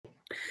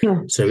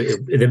Yeah. So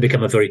it then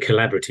become a very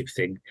collaborative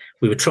thing.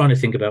 We were trying to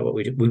think about what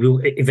we do. We will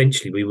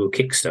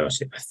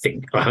kickstart it.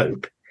 I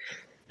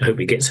hope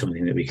we get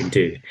something that we can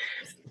do.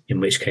 In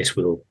which case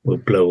we'll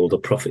blow all the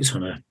profits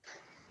on a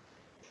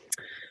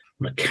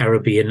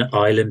Caribbean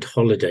island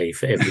holiday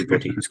for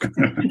everybody.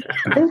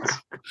 There's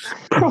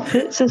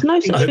profits. There's no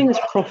such thing as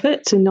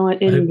profits in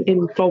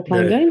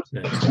role-playing games.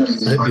 No.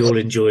 I hope you all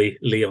enjoy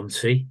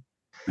Leon-C.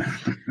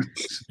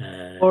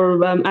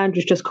 Or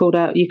Andrew's just called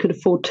out, you could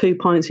afford 2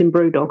 pints in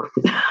Brewdog.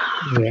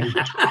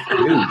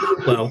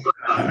 Well,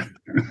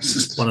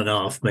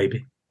 1.5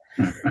 maybe.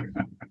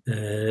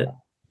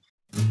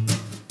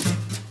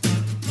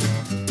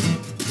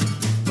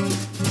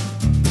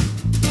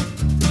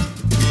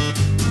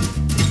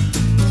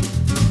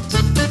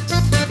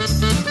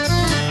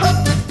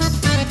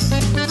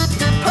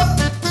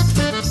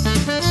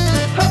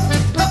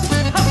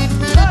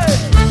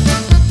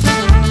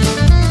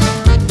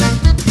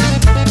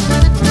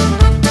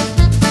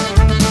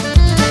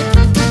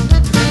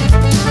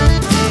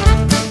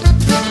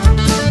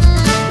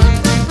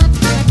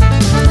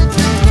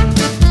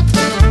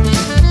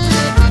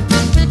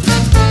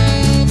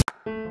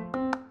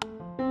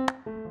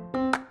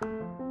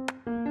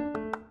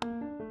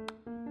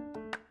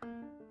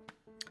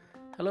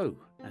 Hello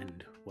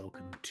and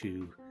welcome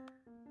to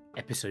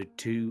episode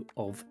 2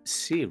 of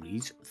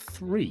series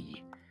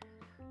 3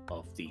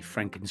 of the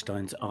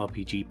Frankenstein's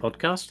RPG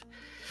podcast.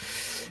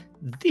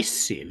 This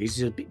series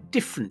is a bit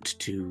different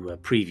to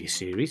previous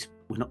series.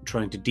 We're not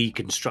trying to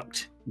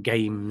deconstruct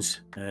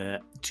games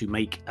to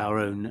make our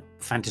own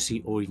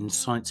fantasy or even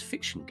science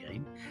fiction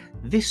game.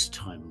 This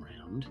time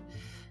round,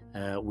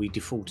 we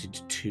defaulted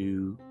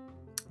to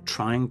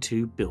trying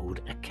to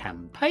build a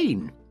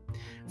campaign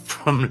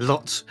from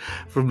lots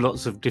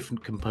of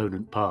different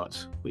component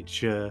parts,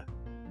 which is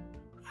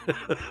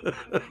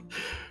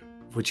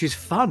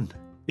fun.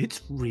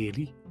 It's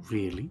really,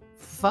 really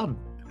fun.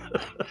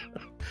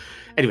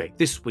 Anyway,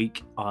 this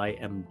week I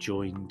am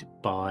joined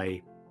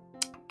by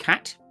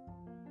Kat,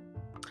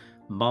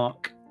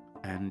 Mark,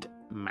 and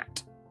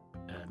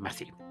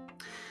Matthew,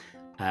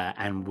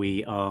 and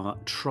we are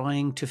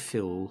trying to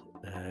fill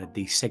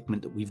the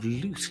segment that we've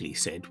loosely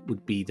said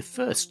would be the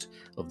first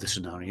of the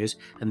scenarios,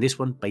 and this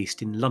one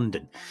based in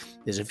London.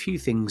 There's a few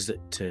things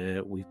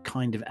that we're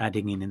kind of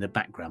adding in the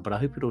background, but I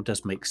hope it all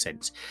does make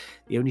sense.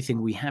 The only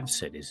thing we have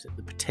said is that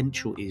the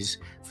potential is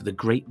for the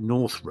Great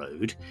North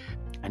Road,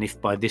 and if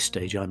by this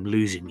stage I'm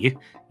losing you,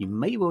 you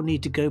may well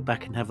need to go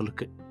back and have a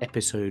look at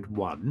episode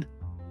 1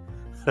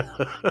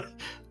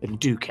 and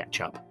do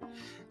catch up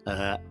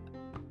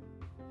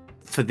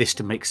for this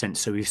to make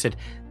sense. So we've said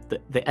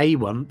the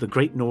A1, the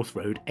Great North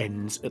Road,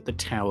 ends at the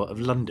Tower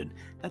of London.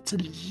 That's a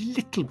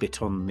little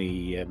bit on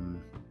the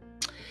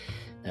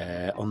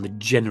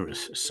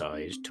generous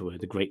side to where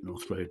the Great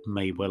North Road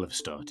may well have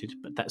started,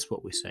 but that's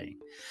what we're saying.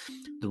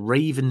 The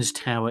Ravens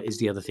Tower is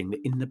the other thing.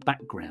 That in the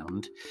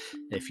background,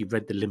 if you've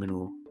read the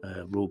Liminal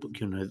rulebook,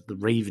 you'll know that the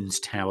Ravens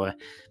Tower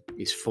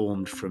is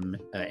formed from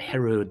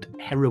Hereward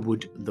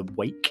the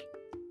Wake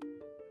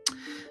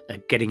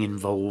getting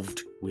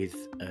involved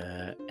with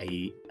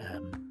a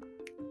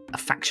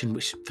faction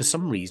which for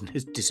some reason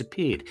has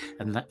disappeared,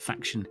 and that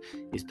faction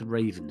is the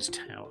Ravens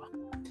Tower.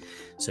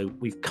 So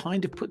we've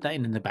kind of put that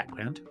in the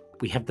background.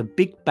 We have the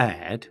big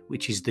bad,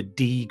 which is the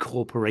D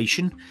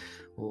Corporation,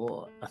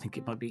 or I think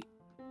it might be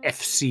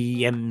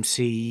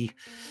FCMC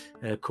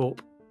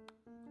Corp,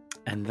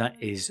 and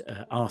that is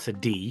Arthur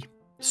D,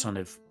 son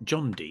of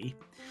John D,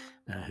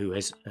 who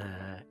has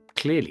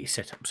clearly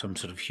set up some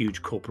sort of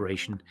huge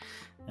corporation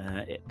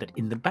that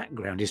in the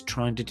background is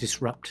trying to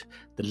disrupt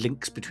the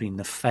links between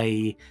the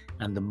Fae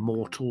and the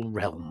mortal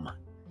realm.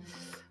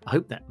 I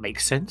hope that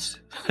makes sense.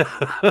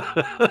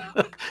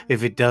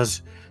 If it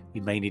does,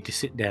 you may need to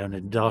sit down in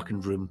a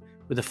darkened room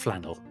with a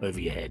flannel over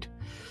your head.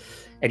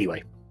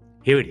 Anyway,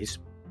 here it is.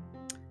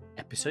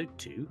 Episode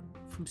 2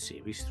 from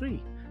Series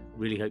 3.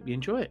 Really hope you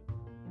enjoy it.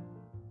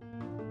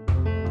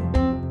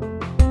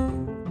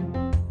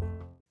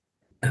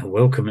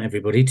 Welcome,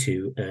 everybody,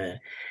 to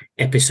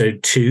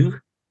Episode 2,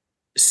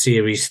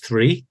 Series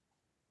 3.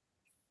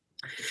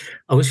 I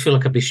always feel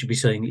like I should be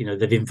saying,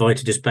 they've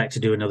invited us back to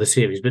do another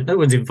series, but no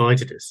one's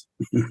invited us.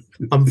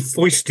 I'm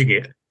foisting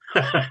it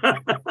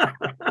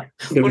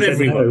on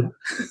everyone.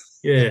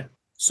 Yeah,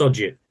 sod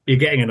you. You're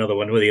getting another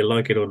one, whether you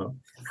like it or not.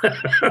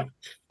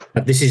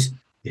 This is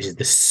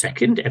the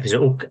second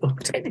episode, or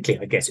technically,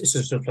 I guess it's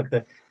sort of like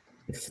the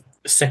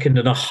second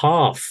and a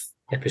half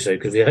episode,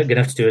 because we're going to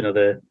have to do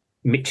another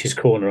Mitch's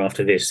Corner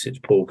after this.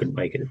 Paul couldn't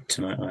make it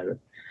tonight either.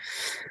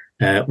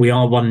 We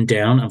are one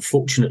down.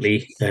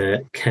 Unfortunately,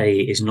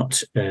 Kay is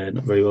not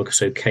very well,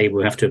 so Kay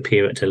will have to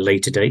appear at a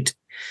later date.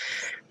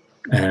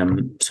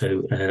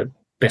 So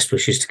best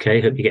wishes to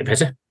Kay. Hope you get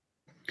better.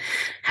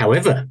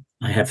 However,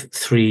 I have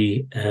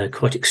 3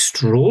 quite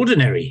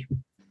extraordinary,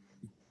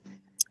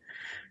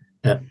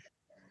 I'm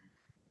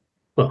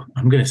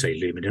going to say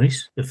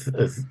luminaries of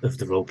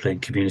the role-playing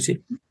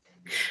community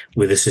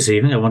with us this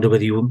evening. I wonder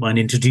whether you wouldn't mind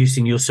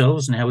introducing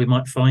yourselves and how we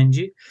might find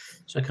you.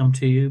 So I come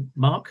to you,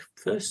 Mark,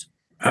 first.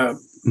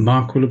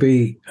 Mark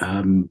Willoughby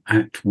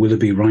at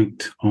Willoughby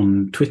Wright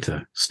on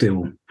Twitter,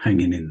 still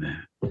hanging in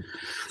there.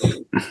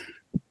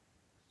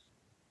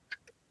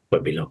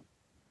 Won't be long.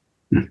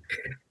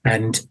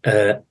 And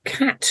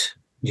Kat,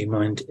 do you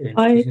mind?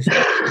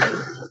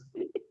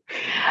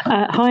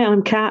 Hi,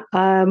 I'm Kat.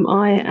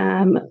 I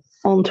am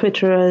on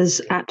Twitter as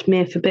at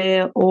Mere for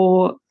Beer,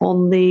 or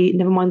on the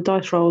Nevermind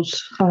Dice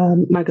Rolls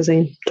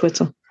magazine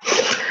Twitter.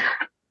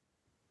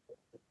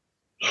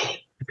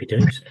 Happy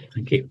days.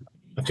 Thank you.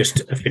 I've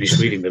just finished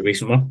reading the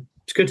recent one.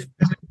 It's good.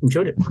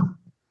 Enjoyed it.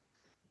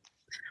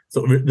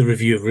 Thought the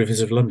review of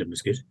Rivers of London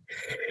was good.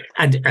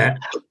 And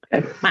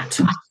Matt.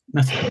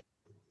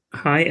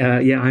 Hi,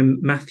 I'm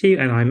Matthew,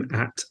 and I'm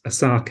at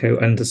Asako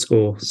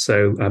 _.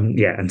 So,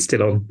 and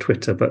still on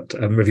Twitter, but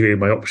reviewing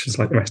my options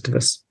like the rest of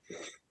us.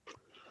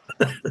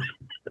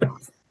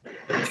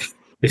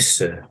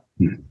 This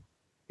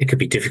it could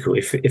be difficult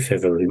if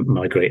ever we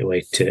migrate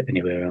away to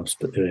anywhere else,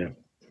 but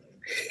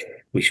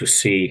we shall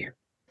see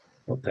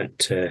what that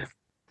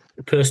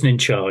the person in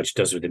charge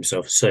does with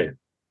himself. So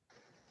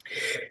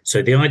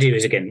the idea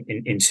is, again,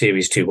 in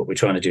series 2, what we're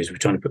trying to do is we're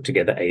trying to put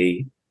together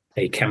a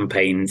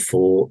campaign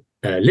for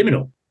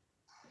Liminal,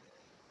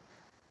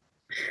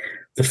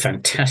 the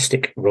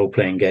fantastic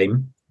role-playing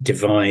game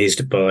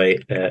devised by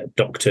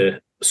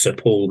Dr. Sir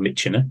Paul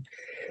Mitchener,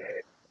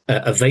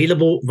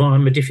 available via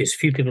Modiphius. A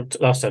few people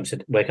last time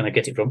said, where can I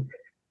get it from?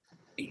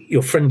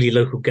 Your friendly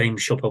local game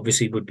shop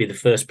obviously would be the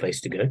first place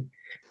to go.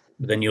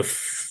 But then your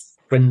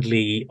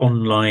friendly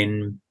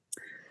online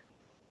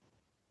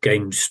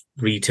games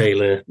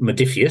retailer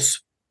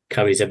Modiphius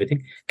carries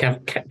everything.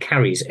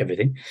 Carries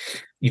everything.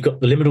 You've got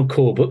the Liminal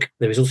core book.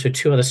 There is also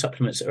 2 other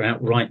supplements that are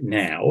out right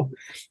now.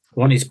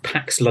 One is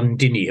Pax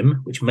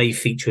Londinium, which may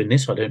feature in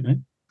this, I don't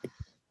know.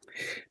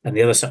 And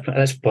the other supplement,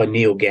 that's by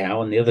Neil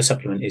Gow, and the other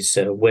supplement is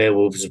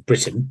Werewolves of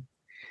Britain,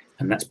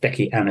 and that's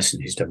Becky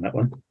Anderson who's done that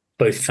one.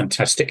 Both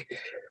fantastic,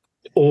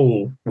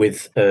 all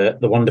with the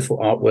wonderful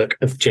artwork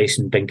of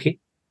Jason Benke,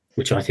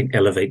 which I think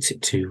elevates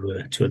it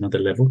to another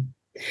level.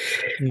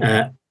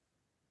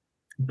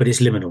 But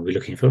it's Liminal we're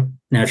looking for.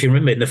 Now, if you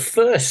remember, in the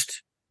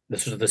first, the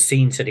sort of the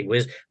scene setting,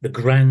 where's the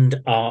grand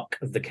arc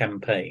of the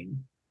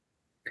campaign,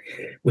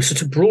 we're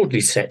sort of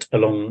broadly set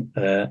along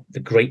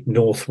the Great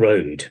North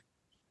Road,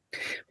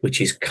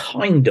 which is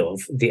kind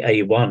of the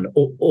A1,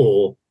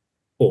 or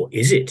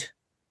is it?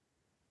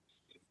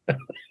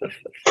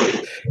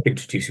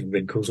 Introducing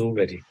wrinkles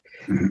already.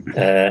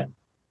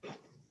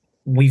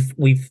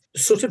 We've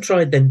sort of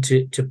tried then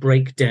to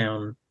break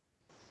down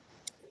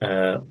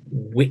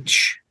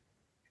which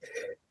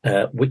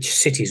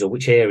cities or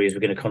which areas we're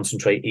going to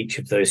concentrate each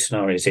of those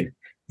scenarios in.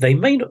 They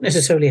may not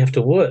necessarily have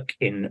to work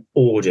in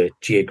order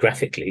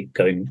geographically,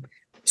 going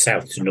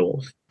south to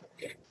north.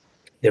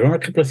 There are a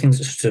couple of things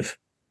that sort of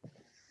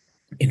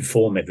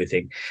inform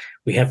everything.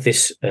 We have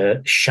this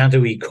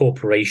shadowy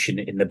corporation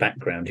in the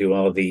background who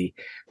are the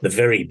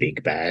very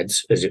big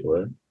bads, as it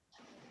were,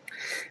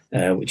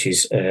 which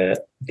is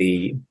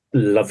the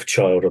love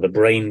child or the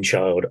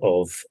brainchild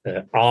of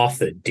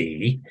Arthur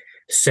Dee,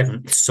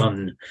 7th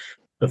son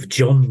of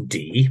John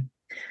Dee,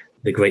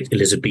 the great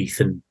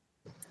Elizabethan.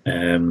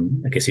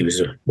 I guess he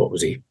was what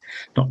was he?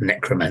 Not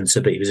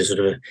necromancer, but he was a sort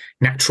of a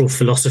natural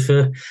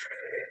philosopher,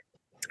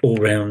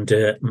 all-round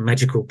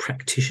magical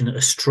practitioner,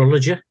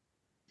 astrologer.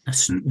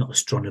 That's not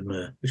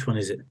astronomer. Which one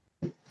is it?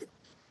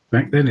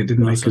 Back then, it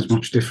didn't make as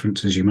much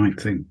difference as you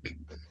might think.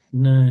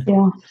 No.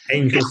 Yeah.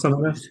 Angel son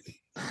of Earth.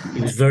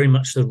 He was very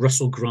much the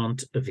Russell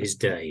Grant of his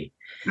day.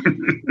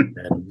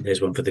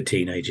 There's one for the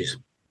teenagers.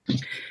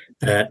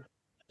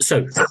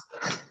 So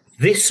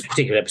this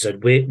particular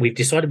episode, we've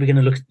decided we're going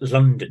to look at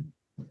London.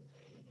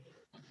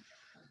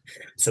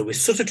 So we're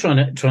sort of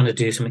trying to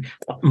do something.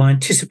 My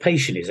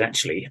anticipation is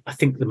actually, I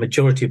think the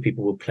majority of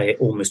people will play it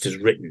almost as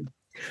written.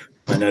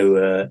 I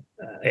know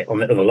on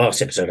the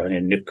last episode, I know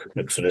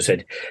Nook sort of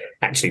said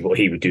actually what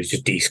he would do is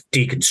just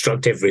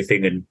deconstruct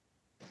everything and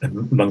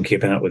monkey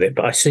about with it.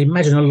 But I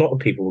imagine a lot of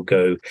people will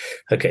go,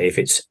 okay, if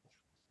it's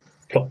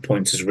plot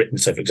points as written.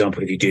 So, for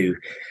example, if you do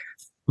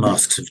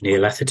Masks of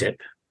Nyarlathotep,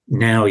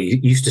 now you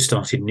used to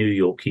start in New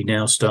York, you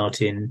now start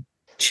in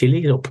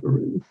Chile or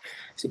Peru.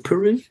 Is it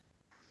Peru?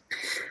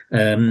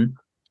 And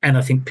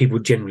I think people,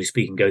 generally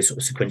speaking, go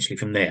sort of sequentially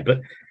from there.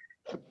 But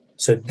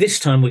so this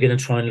time we're going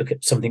to try and look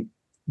at something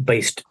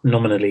based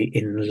nominally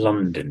in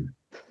London.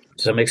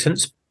 Does that make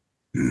sense?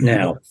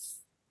 Now,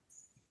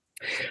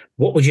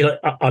 what would you like?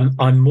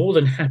 I'm more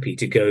than happy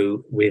to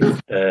go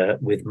with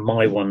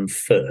my one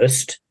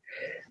first.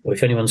 Or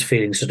if anyone's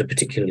feeling sort of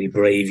particularly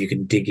brave, you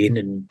can dig in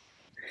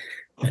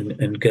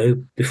and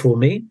go before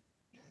me.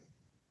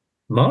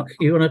 Mark,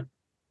 you want to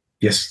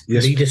yes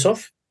lead us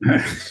off?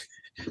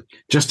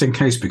 Just in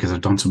case, because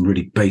I've done some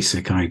really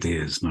basic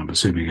ideas, and I'm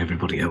assuming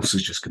everybody else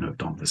is just going to have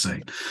done the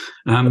same.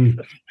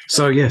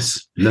 So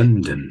yes,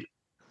 London,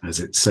 as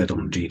it's said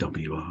on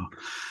GWR.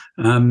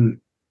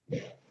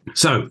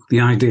 So the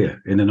idea,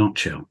 in a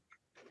nutshell,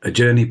 a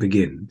journey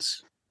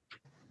begins,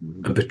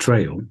 a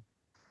betrayal,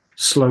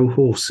 slow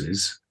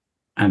horses,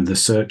 and the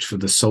search for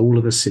the soul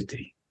of a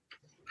city.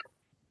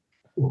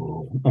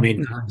 I'm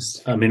in.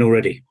 Nice. I'm in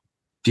already.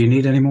 Do you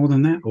need any more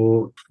than that?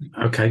 Or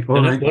okay,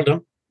 all right. Well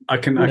done. I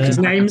can.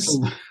 Names?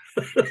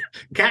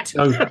 Cat.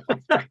 Oh.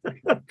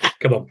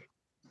 Come on.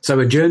 So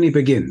a journey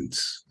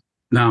begins.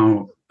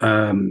 Now,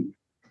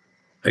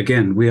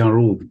 again, we are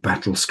all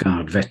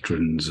battle-scarred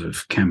veterans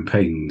of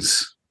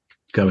campaigns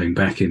going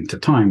back into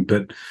time,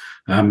 but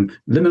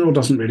Liminal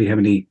doesn't really have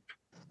any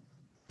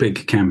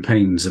big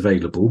campaigns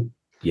available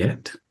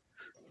yet.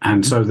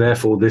 And so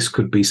therefore this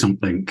could be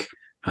something,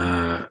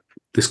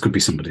 this could be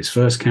somebody's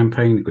first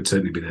campaign. It could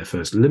certainly be their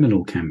first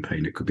Liminal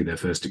campaign. It could be their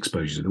first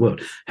exposure to the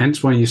world.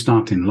 Hence why you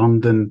start in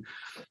London,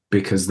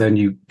 because then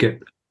you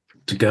get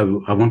to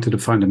go. I wanted to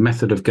find a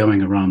method of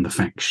going around the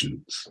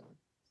factions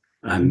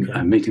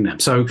and meeting them.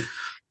 So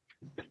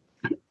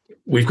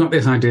we've got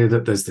this idea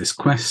that there's this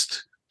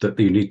quest that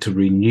you need to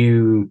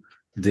renew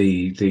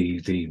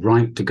the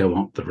right to go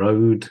up the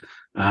road.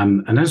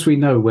 And as we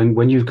know,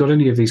 when you've got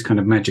any of these kind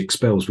of magic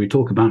spells, we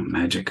talk about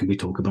magic and we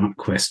talk about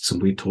quests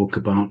and we talk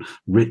about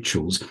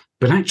rituals,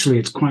 but actually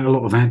it's quite a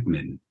lot of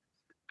admin.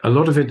 A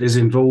lot of it is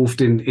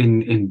involved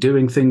in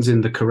doing things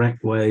in the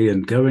correct way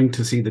and going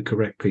to see the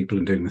correct people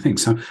and doing the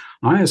things. So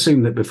I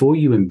assume that before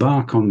you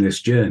embark on this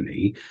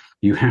journey,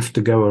 you have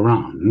to go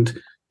around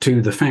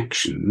to the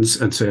factions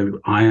and say,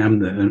 I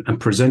am and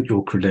present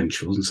your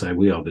credentials and say,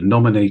 we are the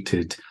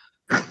nominated,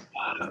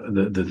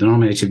 the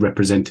nominated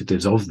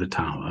representatives of the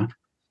tower,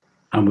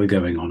 and we're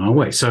going on our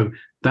way. So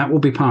that will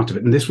be part of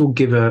it. And this will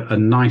give a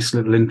nice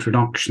little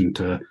introduction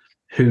to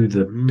who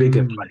the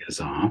bigger players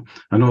are.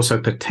 And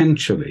also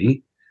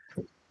potentially,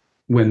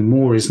 when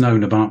more is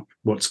known about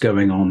what's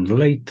going on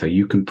later,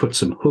 you can put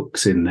some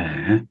hooks in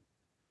there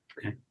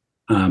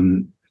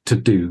to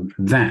do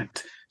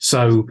that.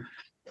 So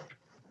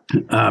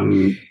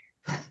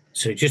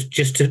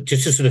just to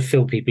sort of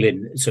fill people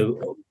in.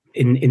 So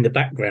in the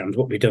background,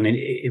 what we've done,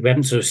 we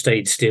haven't sort of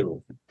stayed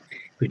still.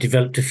 We've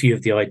developed a few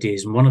of the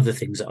ideas, and one of the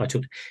things that I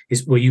took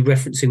is, were you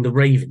referencing the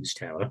Ravens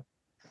Tower?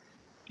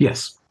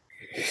 Yes.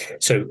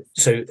 So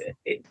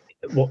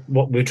what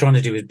we're trying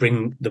to do is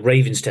bring the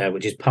Ravens Tower,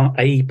 which is part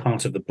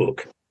of the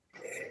book,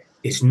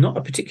 is not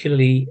a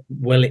particularly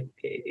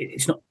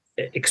it's not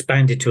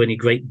expanded to any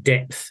great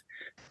depth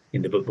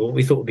in the book. But what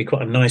we thought would be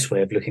quite a nice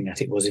way of looking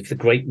at it was if the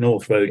Great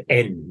North Road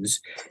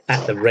ends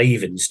at the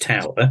Ravens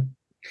Tower,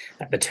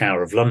 at the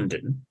Tower of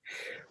London,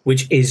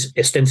 which is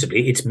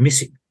ostensibly it's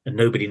missing and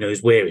nobody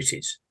knows where it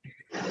is.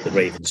 The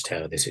Ravens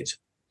Tower, this is.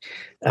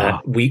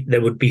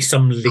 There would be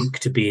some link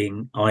to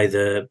being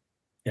either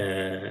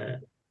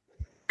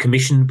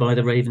commissioned by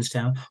the Ravens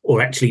Tower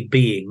or actually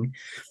being,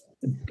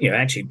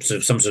 actually sort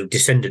of some sort of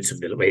descendants of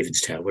the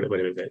Ravens Tower,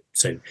 whatever.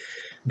 So, I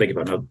beg your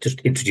pardon, I'm just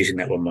introducing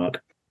that one,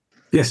 Mark.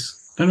 Yes.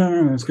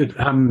 No, that's good.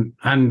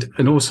 And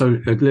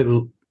also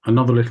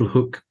another little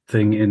hook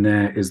thing in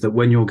there is that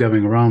when you're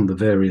going around the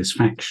various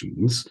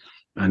factions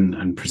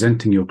and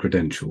presenting your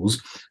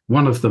credentials,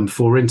 one of them,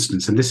 for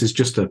instance, and this is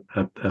just a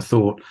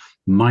thought,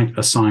 might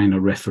assign a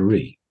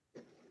referee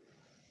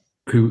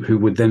who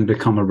would then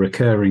become a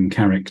recurring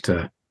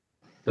character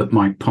that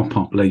might pop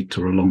up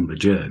later along the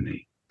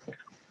journey,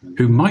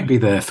 who might be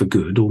there for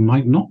good or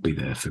might not be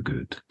there for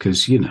good,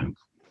 because,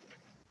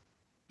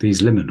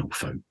 these liminal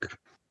folk.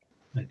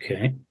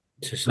 Okay.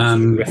 So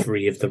some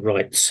referee of the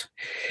rights.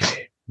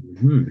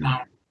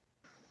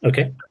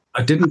 Okay.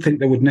 I didn't think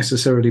there would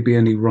necessarily be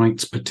any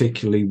rights,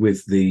 particularly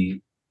with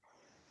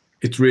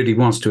it really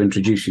wants to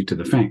introduce you to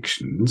the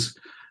factions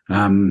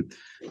and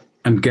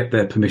get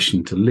their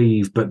permission to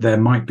leave, but there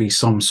might be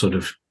some sort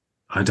of,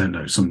 I don't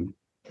know, some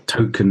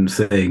token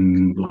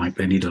thing, like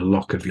they need a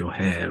lock of your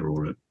hair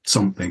or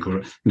something,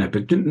 or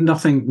but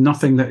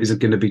nothing that is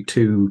going to be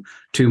too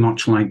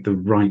much like the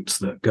rights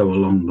that go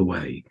along the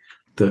way.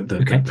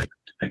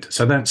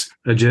 So that's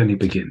a journey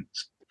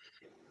begins.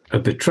 A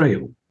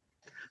betrayal.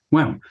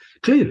 Well,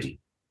 clearly,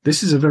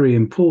 this is a very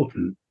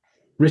important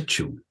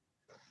ritual,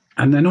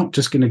 and they're not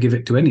just going to give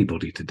it to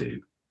anybody to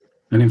do.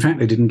 And in fact,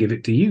 they didn't give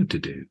it to you to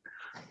do.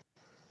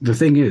 The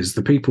thing is,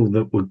 the people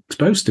that were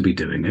supposed to be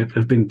doing it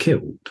have been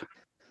killed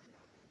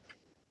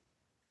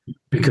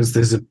because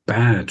there's a big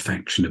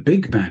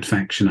bad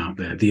faction out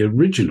there. The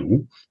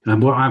original,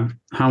 and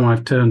how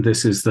I've termed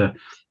this is the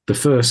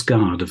first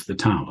guard of the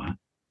tower.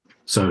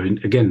 So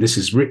again, this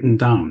is written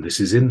down.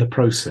 This is in the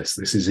process.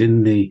 This is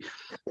in the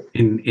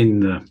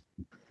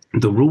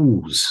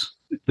rules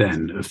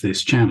then of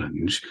this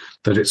challenge.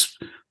 That it's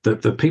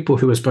that the people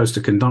who are supposed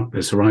to conduct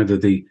this are either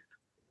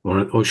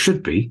or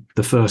should be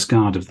the first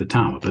guard of the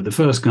tower. But the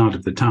first guard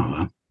of the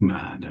tower,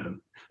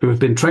 who have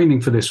been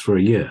training for this for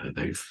a year,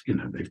 they've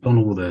done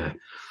all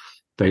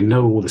they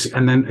know all this.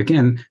 And then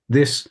again,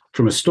 this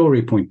from a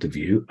story point of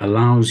view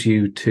allows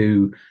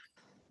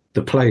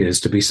the players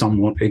to be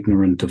somewhat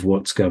ignorant of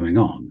what's going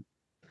on,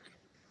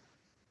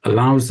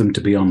 allows them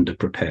to be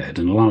underprepared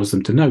and allows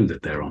them to know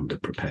that they're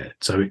underprepared.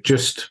 So it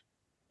just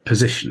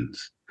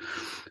positions.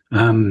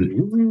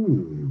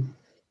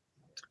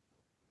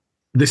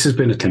 This has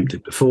been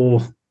attempted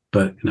before,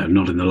 but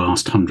not in the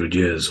last 100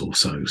 years or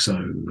so. So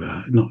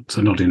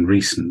not in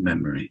recent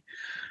memory.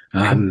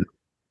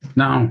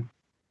 Now,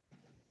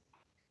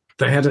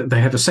 they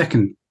had a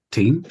second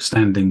team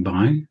standing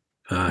by,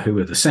 who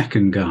were the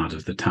second guard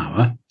of the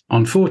tower.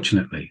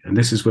 Unfortunately, and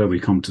this is where we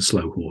come to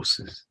Slow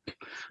Horses.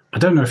 I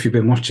don't know if you've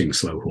been watching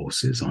Slow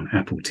Horses on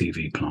Apple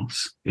TV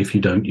Plus. If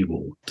you don't, you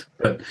ought.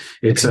 But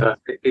it's a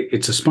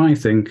spy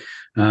thing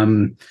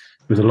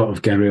with a lot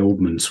of Gary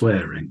Oldman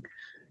swearing,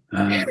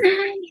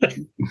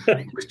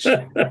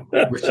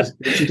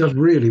 which he does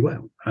really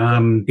well.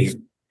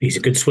 He's a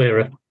good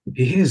swearer.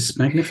 He is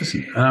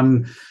magnificent.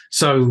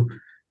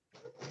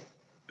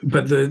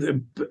 But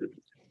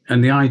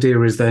the idea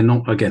is they're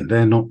not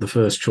the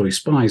first choice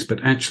spies,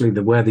 but actually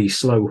where the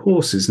Slow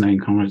Horses name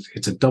comes,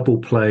 it's a double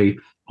play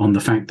on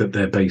the fact that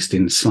they're based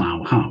in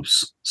Slough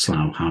House,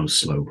 Slough House,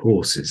 Slow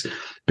Horses,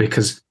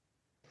 because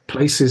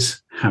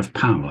places have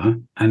power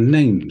and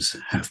names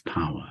have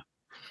power.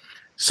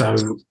 So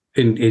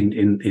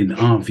in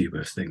our view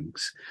of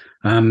things,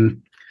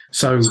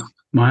 so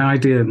my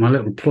idea, my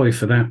little ploy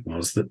for that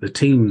was that the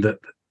team that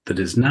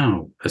is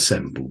now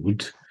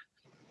assembled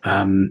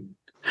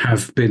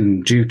have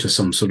been, due to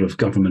some sort of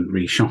government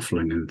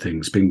reshuffling and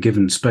things, been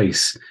given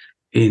space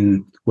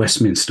in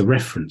Westminster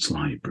Reference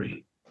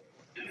Library.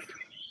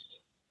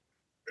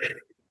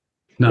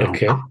 Now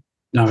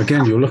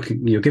again,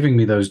 you're giving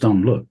me those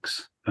dumb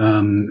looks.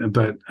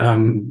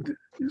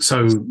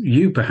 So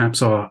you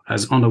perhaps are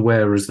as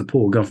unaware as the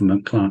poor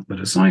government clerk that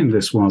assigned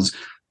this was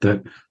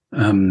that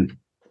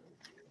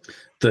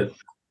the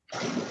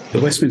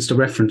Westminster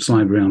Reference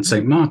Library on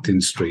St.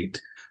 Martin's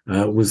Street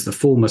was the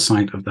former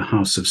site of the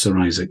house of Sir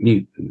Isaac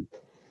Newton.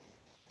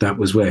 That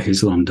was where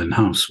his London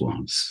house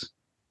was.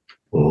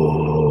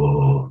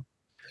 Oh.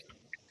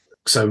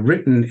 So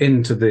written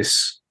into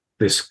this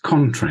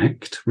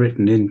contract,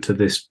 written into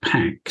this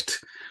pact,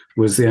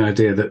 was the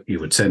idea that you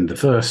would send the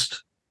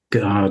first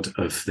guard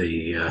of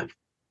the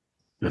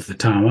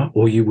tower,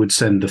 or you would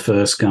send the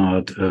first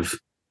guard of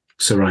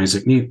Sir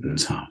Isaac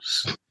Newton's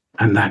house,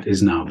 and that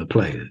is now the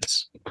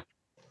players.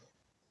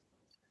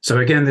 So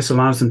again, this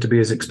allows them to be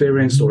as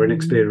experienced or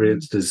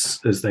inexperienced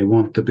as they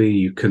want to be.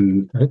 You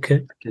can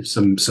give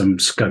some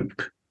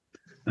scope.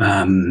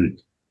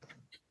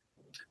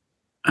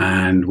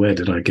 And where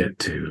did I get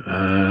to?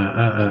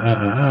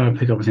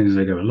 Pick up things as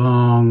they go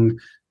along.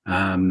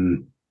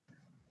 And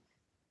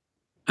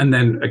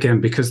then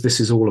again, because this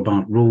is all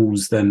about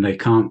rules, then they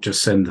can't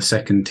just send the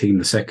second team.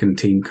 The second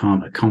team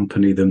can't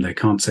accompany them. They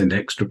can't send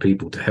extra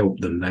people to help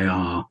them. They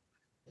are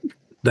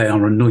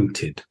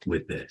anointed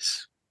with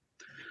this.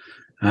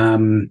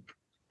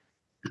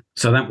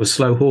 So that was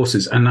Slow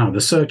Horses. And now the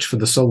search for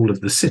the soul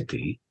of the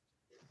city.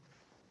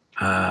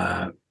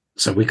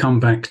 So we come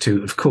back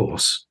to, of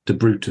course, to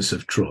Brutus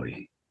of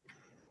Troy.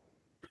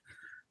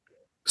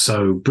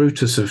 So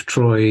Brutus of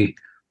Troy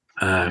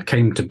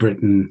came to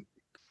Britain,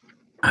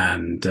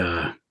 and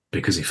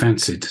because he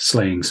fancied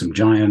slaying some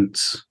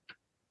giants.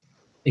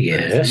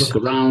 Yes. Look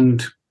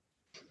around,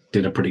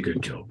 did a pretty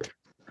good job.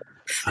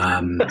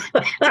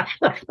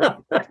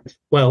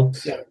 Well,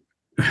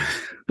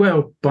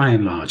 by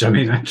and large. I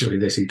mean, actually,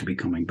 they seem to be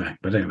coming back.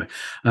 But anyway,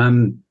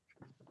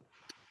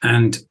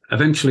 and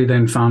eventually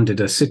then founded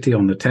a city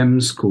on the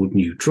Thames called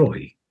New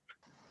Troy.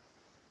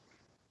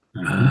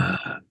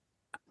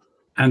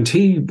 And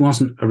he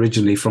wasn't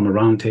originally from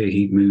around here.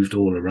 He moved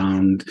all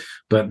around,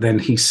 but then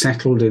he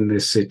settled in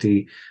this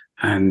city,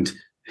 and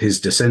his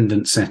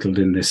descendants settled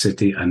in this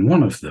city. And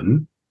one of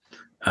them,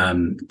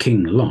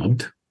 King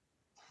Lod,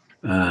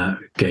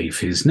 gave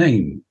his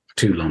name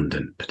to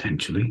London,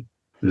 potentially.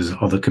 There's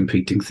other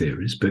competing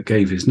theories, but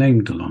gave his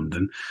name to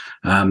London.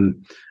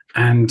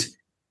 And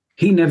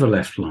he never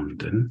left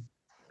London.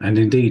 And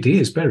indeed, he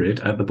is buried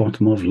at the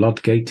bottom of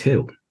Ludgate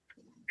Hill.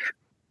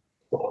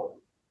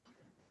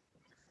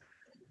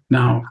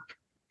 Now,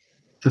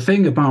 the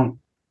thing about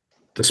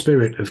the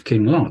spirit of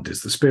King Lod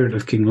is the spirit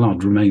of King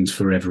Lod remains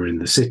forever in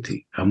the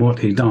city. And what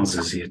he does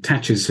is he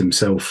attaches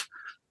himself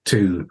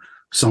to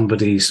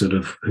somebody sort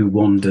of who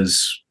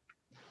wanders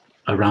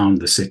around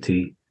the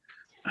city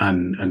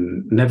and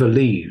never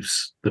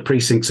leaves the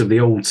precincts of the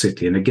old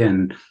city. And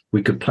again,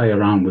 we could play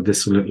around with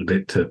this a little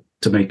bit to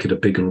make it a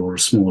bigger or a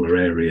smaller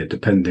area,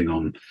 depending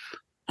on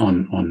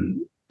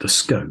the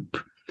scope.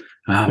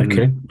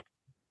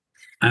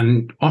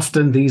 And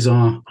often these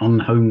are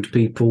unhomed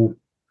people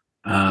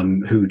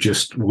who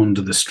just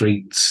wander the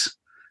streets.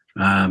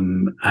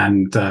 And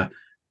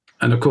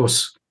of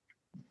course,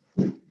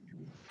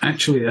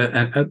 actually,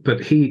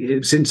 but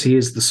since he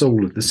is the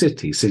soul of the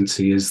city, since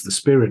he is the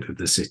spirit of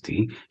the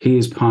city, he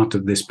is part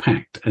of this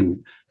pact.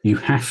 And you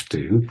have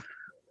to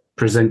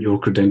present your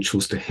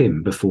credentials to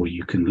him before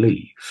you can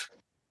leave.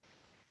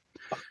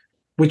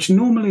 Which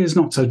normally is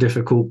not so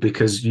difficult,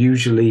 because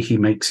usually he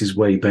makes his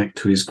way back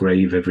to his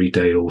grave every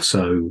day or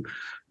so,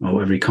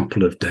 or every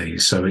couple of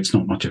days, so it's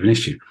not much of an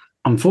issue.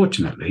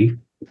 Unfortunately,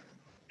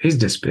 he's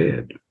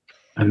disappeared,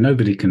 and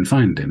nobody can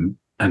find him,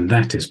 and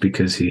that is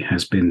because he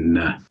has been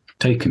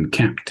taken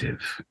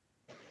captive.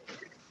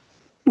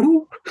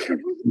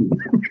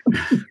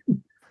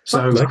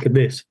 So, like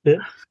this,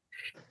 yeah.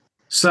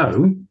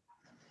 So,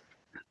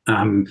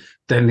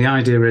 then the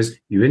idea is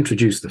you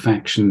introduce the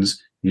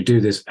factions, You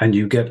do this, and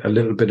you get a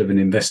little bit of an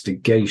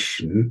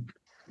investigation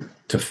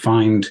to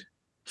find,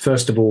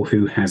 first of all,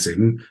 who has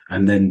him,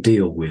 and then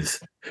deal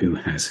with who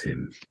has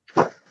him.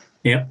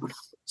 Yeah.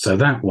 So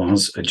that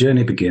was A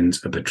Journey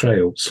Begins, A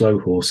Betrayal, Slow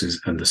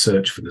Horses, and The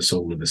Search for the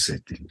Soul of a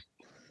City.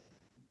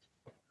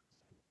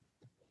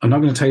 I'm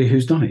not going to tell you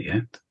who's done it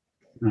yet.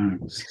 No.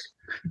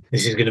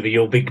 This is going to be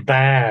your big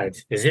bad,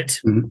 is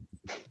it? Mm-hmm.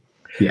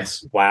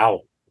 Yes.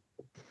 Wow.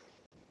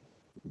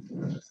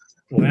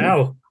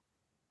 Wow.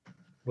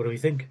 What do we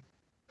think?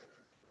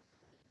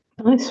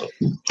 Nice.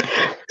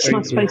 It's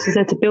nice spaces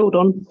there to build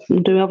on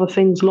and do other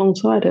things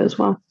alongside it as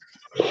well.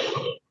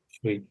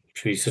 Should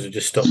we sort of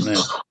just stop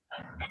now?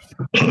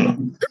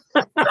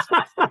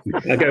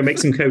 I'll go make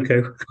some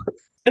cocoa.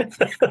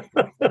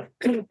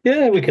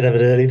 Yeah, we could have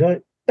an early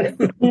night.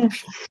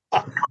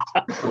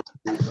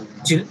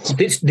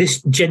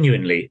 This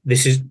genuinely,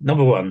 this is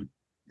number one.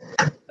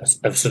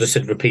 I've sort of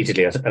said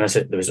repeatedly, and I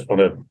said there was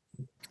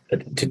I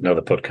did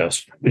another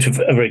podcast, which was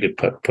a very good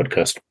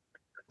podcast,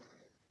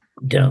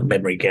 Down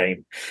Memory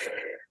Game,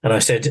 and I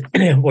said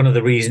one of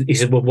the reasons. He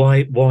said, "Well,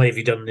 why have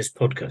you done this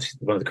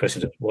podcast?" One of the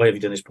questions was, "Why have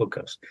you done this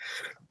podcast?"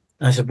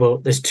 And I said, "Well,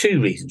 there's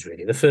two reasons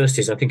really. The first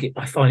is I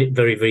find it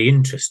very, very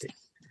interesting,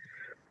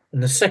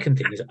 and the second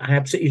thing is I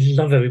absolutely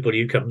love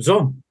everybody who comes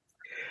on."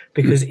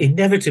 Because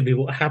inevitably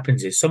what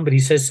happens is somebody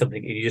says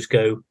something and you just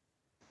go,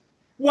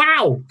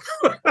 wow,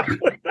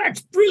 that's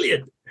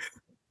brilliant.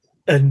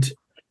 And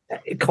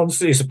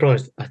constantly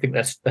surprised. I think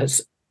that's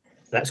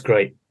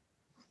great.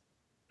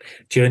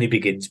 Journey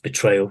Begins,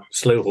 Betrayal,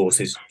 Slow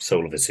Horses,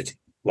 Soul of a City.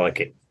 Like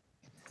it.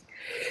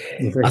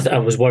 I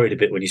was worried a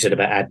bit when you said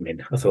about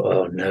admin. I thought,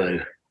 oh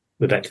no,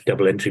 we're back to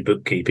double entry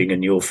bookkeeping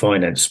and your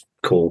finance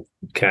call,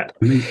 Kat.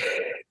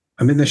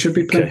 I mean, there should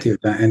be plenty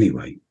of that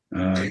anyway.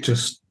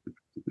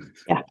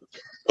 Yeah.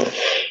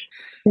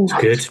 It's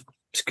good.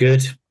 It's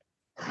good.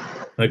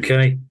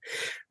 Okay.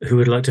 Who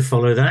would like to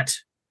follow that?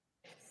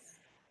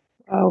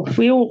 Well,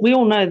 we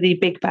all know the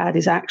big bad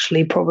is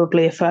actually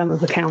probably a firm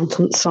of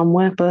accountants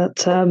somewhere, but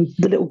the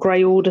little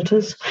grey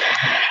auditors.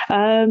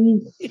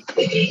 However,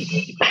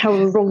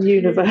 wrong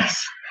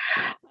universe.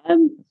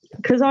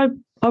 Because I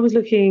was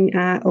looking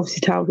at,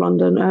 obviously, Tower of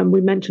London, and we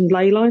mentioned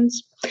ley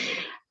lines.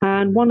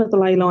 And one of the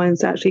ley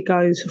lines actually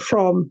goes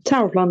from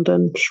Tower of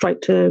London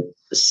straight to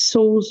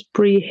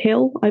Salisbury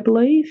Hill, I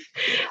believe,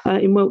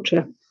 in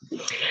Wiltshire.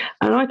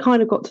 And I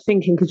kind of got to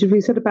thinking, because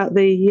we said about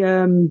we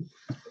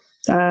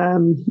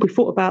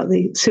thought about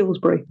the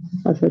Salisbury,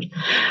 I've heard.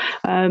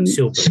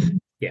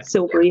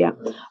 Silbury,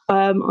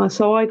 yeah.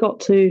 So I got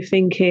to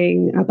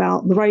thinking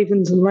about the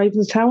Ravens and the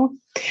Ravens Tower,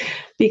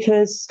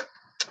 because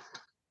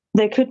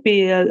there could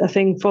be a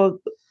thing for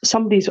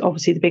somebody's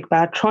obviously the big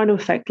bad trying to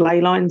affect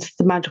ley lines,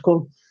 the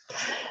magical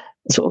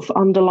sort of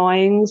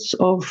underlyings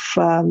of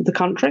the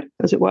country,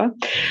 as it were.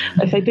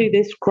 If they do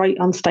this, great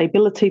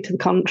instability to the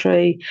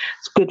country.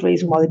 It's a good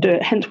reason why they do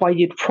it. Hence why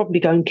you'd probably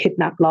go and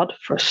kidnap blood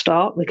for a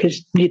start,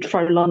 because you'd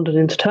throw London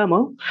into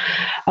turmoil.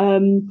 So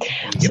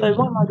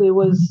my idea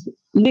was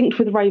linked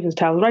with the Ravens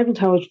Tower. The Ravens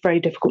Tower is very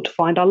difficult to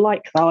find. I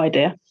like that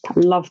idea. I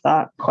love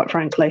that, quite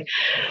frankly.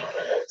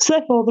 So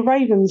therefore, the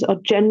Ravens are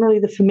generally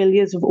the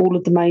familiars of all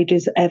of the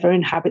mages that ever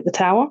inhabit the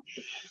tower.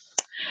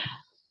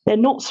 They're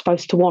not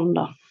supposed to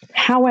wander.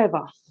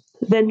 However,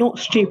 they're not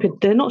stupid.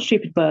 They're not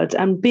stupid birds.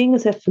 And being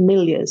as they're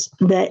familiars,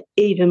 they're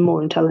even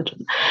more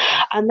intelligent.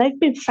 And they've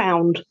been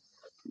found,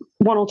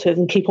 one or two of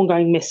them keep on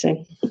going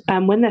missing.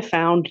 And when they're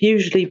found,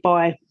 usually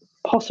by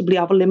possibly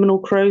other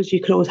liminal crews, you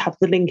can always have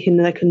the link in.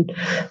 They can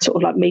sort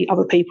of like meet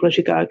other people as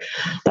you go.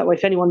 That way,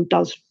 if anyone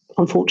does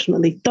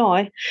unfortunately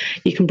die,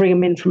 you can bring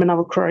them in from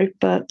another crew.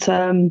 But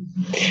and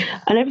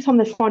every time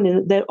they're finding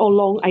that they're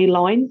along a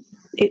line,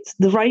 it's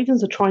the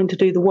Ravens are trying to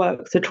do the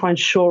work to try and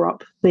shore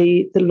up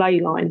the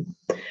ley line.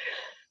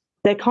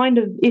 They're kind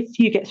of, if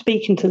you get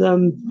speaking to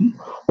them,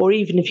 or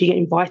even if you get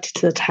invited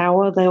to the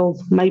tower,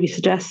 they'll maybe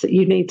suggest that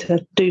you need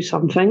to do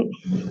something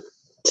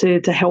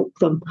to help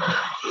them.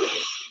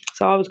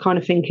 So I was kind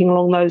of thinking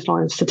along those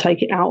lines to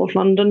take it out of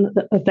London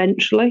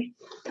eventually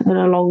and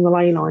along the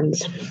ley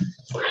lines.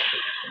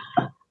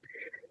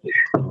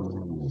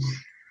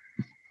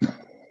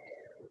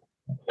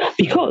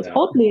 Because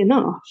oddly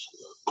enough,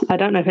 I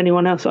don't know if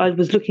anyone else, I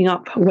was looking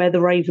up where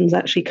the Ravens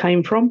actually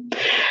came from.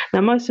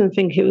 Now, most of them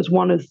think it was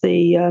one of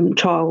the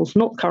Charles,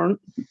 not current,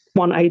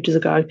 one ages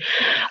ago.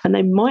 And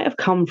they might have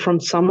come from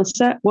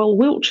Somerset. Well,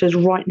 Wiltshire's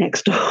right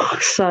next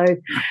door. So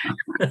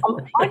I'm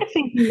kind of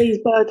thinking these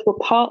birds were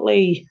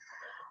partly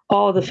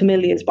are the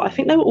familiars, but I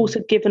think they were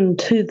also given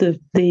to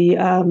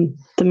the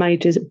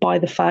mages by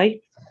the Fae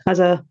as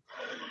a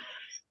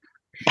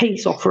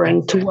peace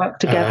offering to work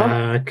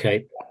together.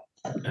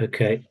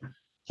 Okay.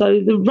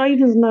 So the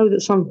Ravens know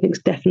that something's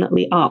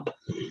definitely up.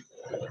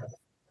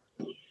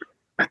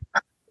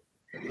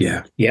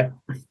 Yeah. Yep.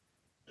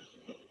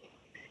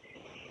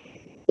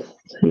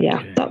 So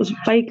yeah, that was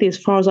vaguely as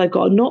far as I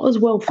got. Not as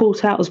well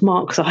thought out as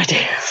Mark's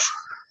ideas.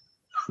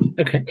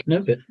 Okay, no,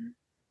 but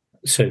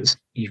so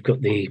you've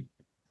got the.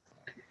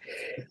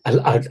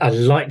 I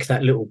like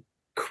that little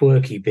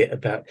quirky bit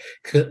about,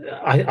 because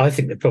I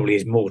think there probably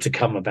is more to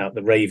come about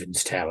the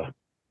Ravens Tower.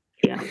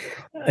 Yeah.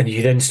 And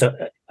you then start,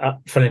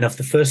 funny enough,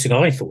 the first thing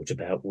I thought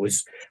about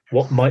was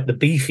what might the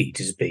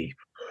Beefeaters be?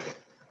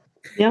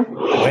 Yeah.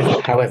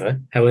 However,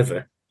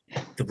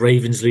 the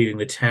Ravens leaving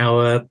the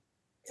tower,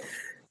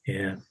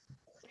 yeah,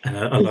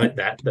 I like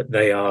that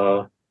they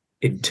are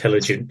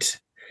intelligent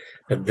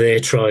and they're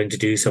trying to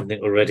do something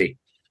already.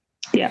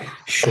 Yeah.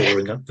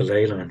 Shoring up the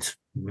ley lines.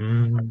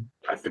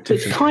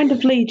 Which kind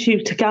of leads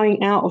you to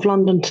going out of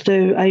London to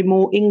do a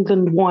more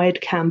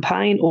England-wide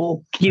campaign,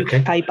 or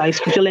UK-based,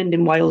 because you'll end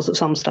in Wales at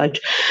some stage,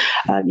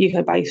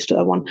 UK-based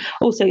one.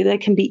 Also, they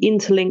can be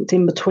interlinked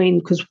in between,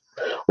 because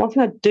one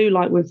thing I do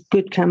like with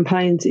good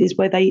campaigns is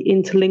where they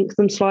interlink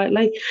them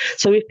slightly.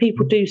 So if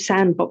people do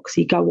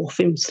sandboxy, go off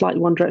in slightly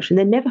one direction,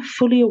 they're never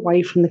fully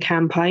away from the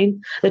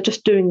campaign. They're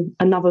just doing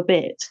another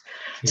bit.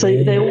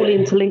 So they're all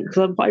interlinked.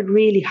 What I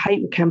really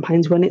hate with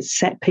campaigns when it's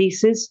set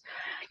pieces.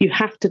 You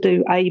have to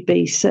do A,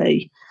 B,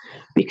 C,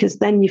 because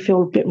then you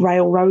feel a bit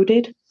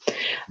railroaded.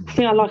 The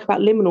thing I like about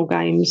liminal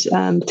games,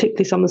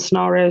 particularly some of the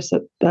scenarios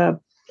that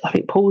I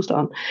think Paul's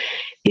done,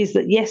 is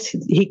that, yes,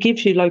 he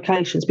gives you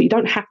locations, but you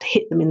don't have to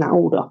hit them in that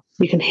order.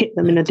 You can hit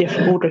them in a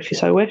different order if you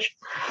so wish.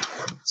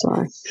 So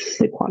I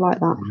quite like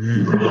that.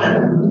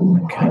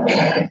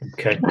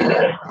 Okay.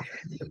 The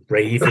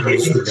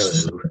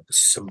Ravens know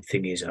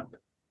something is up.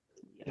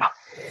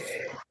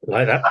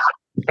 Like that.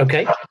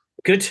 Okay,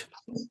 good.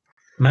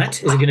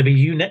 Matt, is it going to be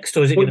you next,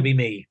 or is it going to be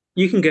me?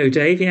 You can go,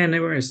 Dave. Yeah,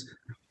 no worries.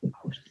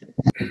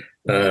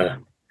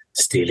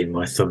 Stealing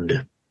my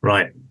thunder.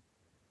 Right.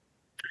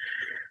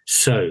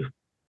 So,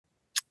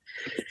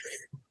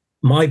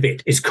 my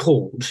bit is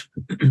called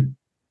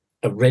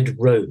A Red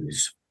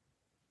Rose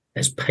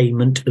as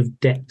Payment of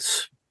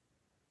Debts.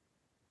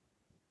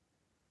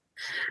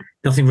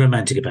 Nothing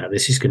romantic about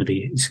this. It's going to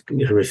be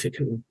horrific.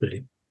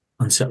 Really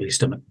unsettle your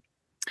stomach.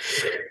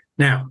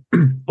 Now,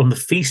 on the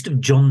feast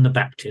of John the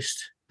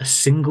Baptist, a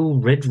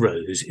single red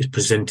rose is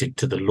presented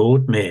to the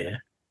Lord Mayor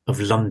of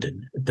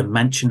London at the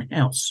Mansion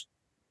House.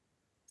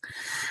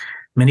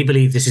 Many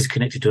believe this is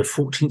connected to a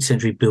 14th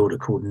century builder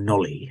called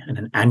Nolly and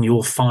an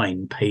annual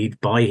fine paid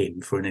by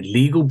him for an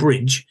illegal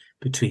bridge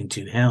between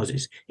two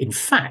houses. In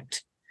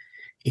fact,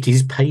 it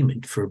is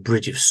payment for a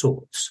bridge of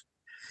sorts.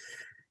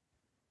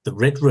 The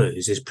red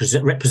rose is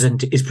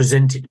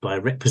presented by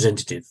a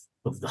representative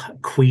of the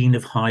Queen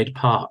of Hyde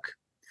Park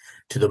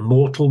to the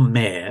mortal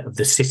mayor of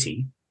the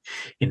city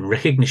in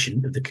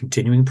recognition of the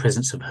continuing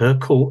presence of her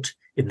court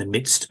in the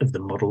midst of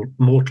the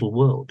mortal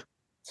world.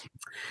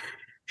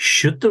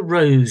 Should the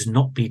rose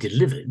not be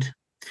delivered,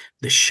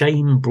 the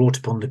shame brought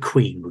upon the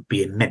Queen would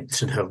be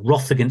immense, and her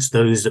wrath against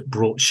those that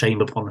brought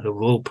shame upon her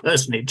royal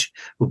personage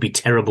would be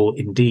terrible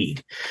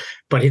indeed.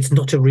 But it's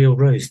not a real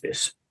rose,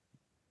 this.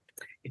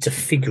 It's a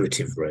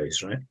figurative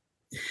rose, right?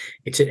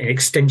 It's an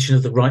extension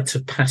of the rites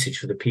of passage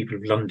for the people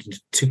of London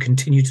to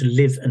continue to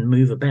live and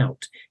move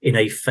about in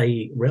a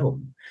fey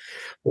realm.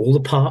 All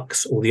the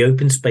parks, all the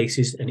open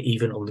spaces, and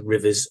even on the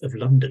rivers of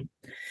London.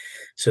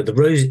 So the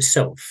rose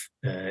itself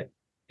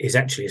is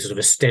actually a sort of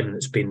a stem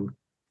that's been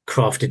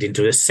crafted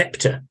into a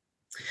sceptre,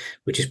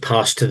 which is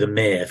passed to the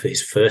mayor for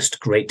his first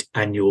great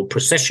annual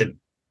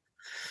procession.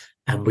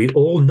 And we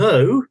all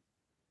know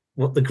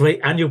what the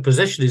great annual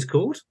procession is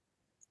called.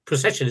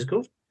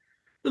 The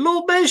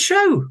Lord Mayor's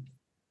Show.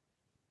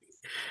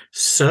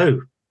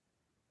 So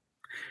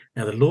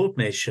now the Lord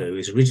Mayor's Show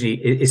was originally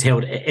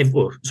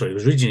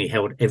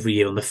held every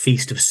year on the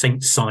feast of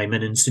St.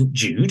 Simon and St.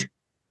 Jude,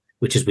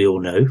 which, as we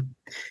all know,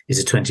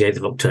 is the 28th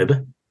of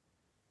October.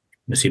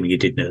 I'm assuming you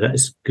did know that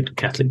as good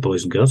Catholic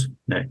boys and girls.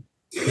 No.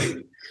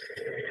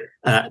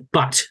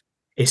 But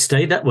it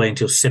stayed that way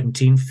until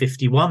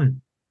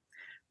 1751,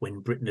 when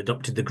Britain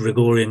adopted the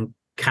Gregorian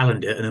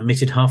calendar and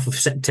omitted half of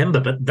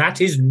September. But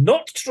that is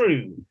not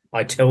true,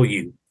 I tell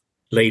you,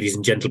 ladies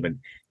and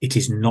gentlemen. It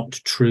is not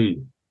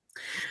true.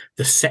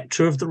 The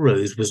sceptre of the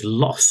rose was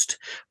lost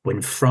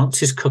when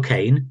Francis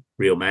Cockayne,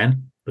 real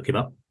man, look him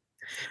up,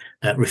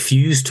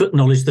 refused to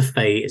acknowledge the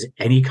Fae as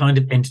any kind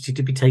of entity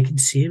to be taken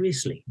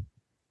seriously.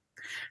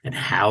 And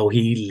how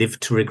he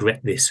lived to regret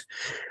this.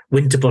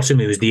 Winterbottom,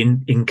 who was the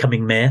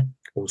incoming mayor,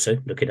 also,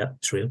 look it up,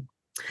 it's real,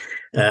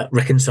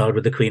 reconciled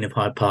with the Queen of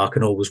Hyde Park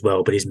and all was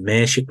well, but his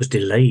mayorship was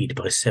delayed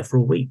by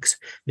several weeks.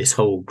 This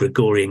whole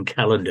Gregorian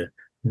calendar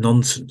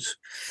nonsense.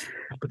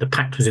 But the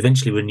pact was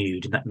eventually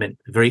renewed, and that meant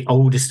the very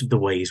oldest of the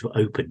ways were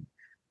open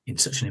in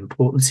such an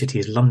important city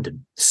as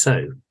London.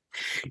 So,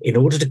 in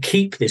order to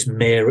keep this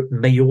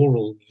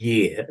mayoral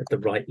year at the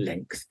right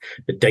length,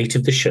 the date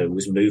of the show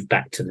was moved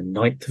back to the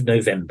 9th of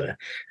November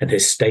and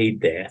has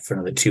stayed there for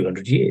another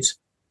 200 years.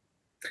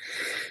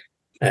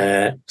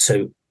 However,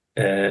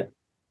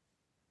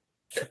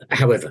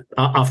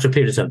 after a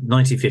period of time,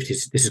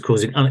 1950s, this is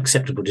causing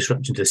unacceptable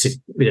disruption to the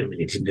city. We don't really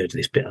need to go to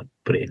this bit. I'll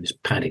put it in as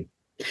padding.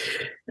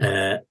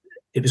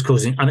 It was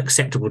causing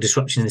unacceptable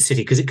disruption in the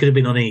city because it could have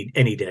been on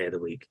any day of the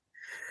week.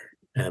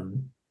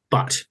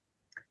 But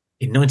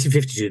in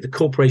 1952, the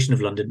Corporation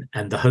of London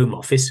and the Home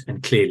Office,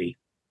 and clearly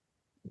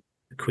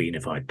the Queen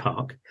of Hyde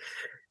Park,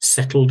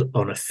 settled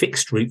on a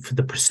fixed route for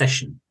the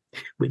procession,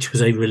 which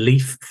was a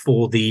relief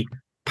for the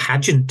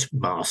pageant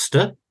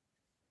master.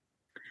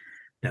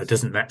 Now,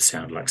 doesn't that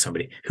sound like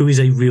somebody who is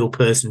a real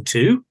person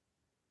too?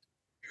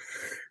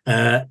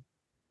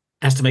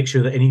 Has to make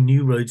sure that any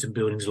new roads and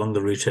buildings along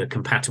the route are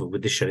compatible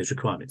with the show's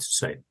requirements.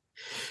 So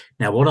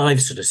now what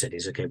I've sort of said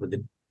is, okay, with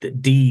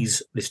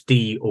this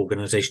D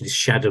organisation, this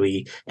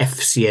shadowy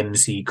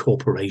FCMC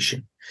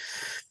corporation,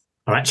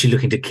 are actually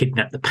looking to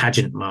kidnap the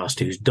pageant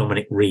master, who's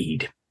Dominic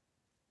Reed,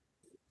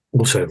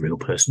 also a real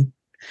person,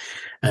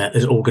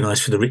 as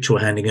organised for the ritual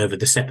handing over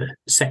the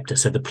sceptre.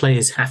 So the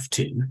players have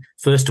to,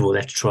 first of all, they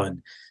have to try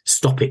and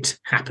stop it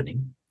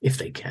happening, if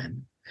they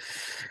can.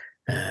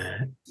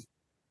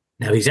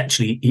 Now,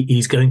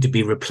 he's going to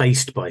be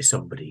replaced by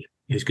somebody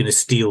who's going to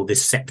steal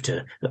this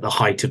sceptre at the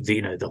height of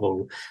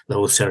the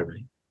whole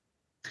ceremony.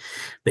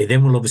 They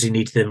then will obviously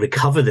need to then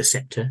recover the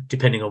sceptre,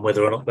 depending on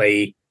whether or not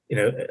they,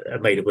 are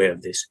made aware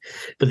of this.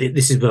 But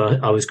this is where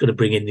I was going to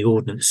bring in the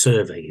Ordnance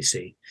Survey. You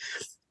see,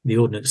 the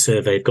Ordnance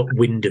Survey have got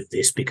wind of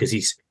this because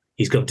he's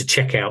gone to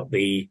check out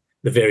the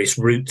various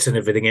routes and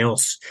everything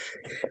else.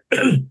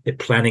 They're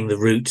planning the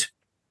route.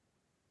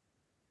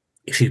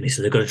 Excuse me.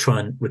 So they're going to try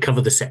and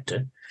recover the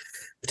sceptre,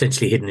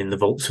 potentially hidden in the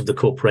vaults of the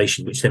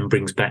corporation, which then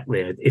brings back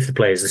there, if the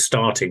players are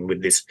starting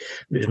with this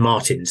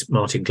Martin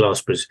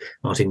Glassborough's,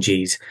 Martin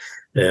G's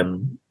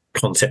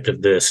concept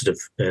of the sort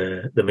of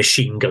the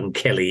Machine Gun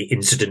Kelly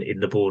incident in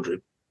the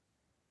boardroom.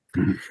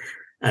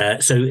 Mm-hmm.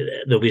 So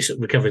they'll be sort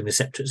of recovering the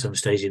sceptre at some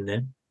stage in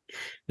there.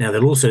 Now,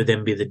 there'll also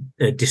then be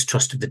the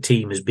distrust of the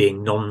team as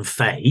being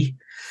non-Fey.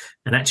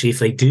 And actually, if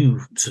they do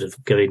sort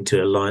of go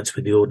into alliance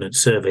with the Ordnance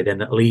Survey, then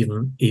that'll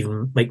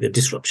even make the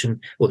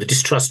disruption or the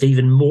distrust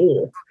even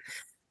more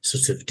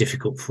sort of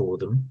difficult for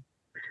them.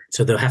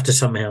 So they'll have to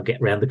somehow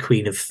get around the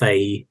Queen of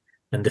Fey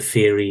and the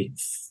fiery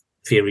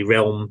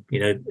realm,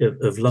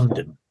 of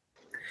London.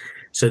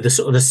 So the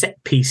sort of the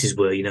set pieces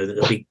were, that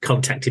they'll be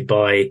contacted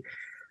by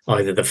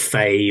either the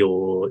Fey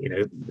or,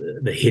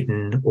 the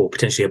Hidden, or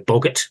potentially a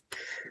Boggart,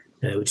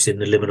 which is in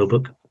the Liminal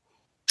book.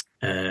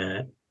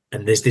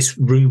 And there's this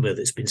rumour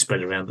that's been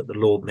spread around that the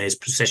Lord Mayor's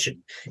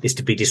procession is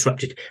to be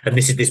disrupted. And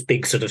this is this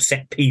big sort of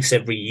set piece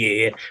every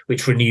year,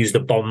 which renews the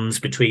bonds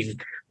between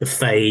the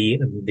Fey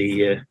and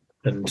the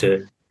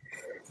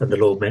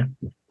Lord Mayor,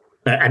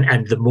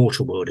 and the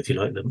mortal world, if you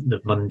like,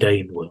 the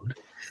mundane world.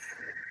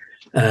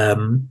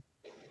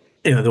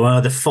 They'll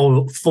either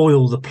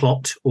foil the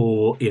plot,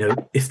 or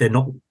if they're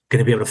not going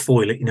to be able to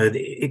foil it,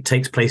 it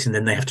takes place, and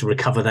then they have to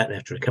recover that. They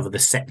have to recover the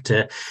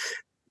sceptre.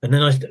 And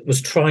then I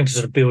was trying to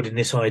sort of build in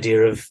this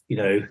idea of,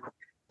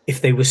 if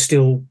they were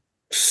still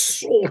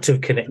sort of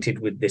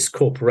connected with this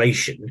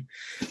corporation,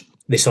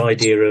 this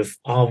idea of,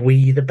 are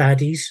we the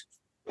baddies?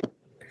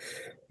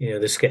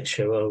 The sketch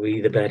show, are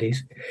we the baddies?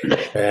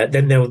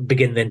 Then they'll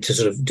begin then to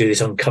sort of do this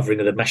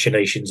uncovering of the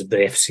machinations of the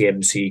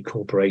FCMC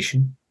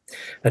corporation.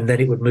 And then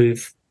it would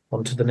move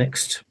on to the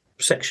next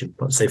section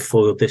once they've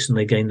foiled this and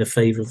they gain the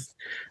favour of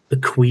the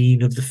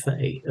Queen of the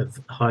Fae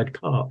of Hyde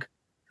Park.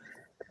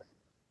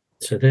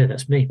 So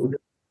that's me. But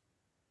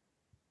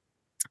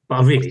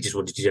I really just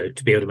wanted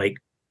to be able to make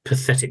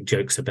pathetic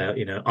jokes about,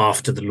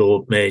 after the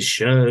Lord Mayor's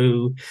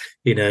show,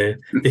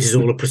 this is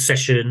all a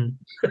procession.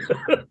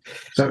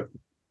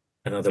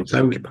 And other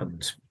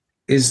puns.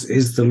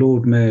 Is the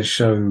Lord Mayor's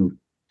show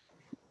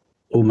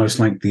almost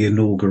like the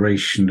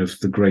inauguration of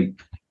the great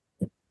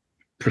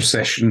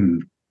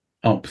procession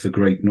up the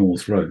Great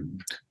North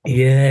Road?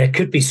 Yeah, it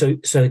could be. So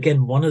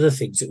again, one of the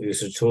things that we were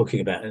sort of talking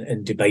about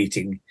and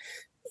debating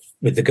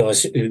with the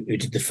guys who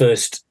did the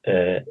first,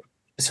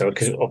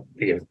 because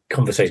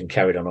conversation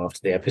carried on after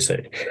the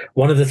episode.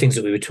 One of the things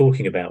that we were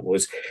talking about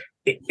was,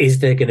 is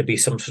there going to be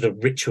some sort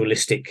of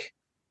ritualistic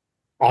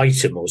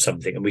item or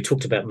something? And we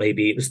talked about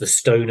maybe it was the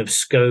Stone of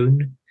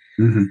Scone,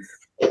 mm-hmm.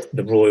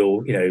 the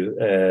royal,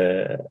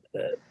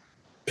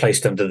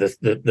 placed under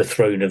the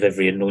throne of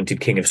every anointed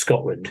king of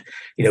Scotland.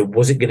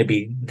 Was it going to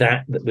be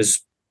that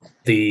was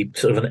the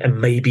sort of,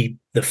 and maybe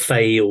the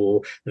Fae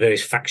or the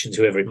various factions,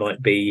 whoever it might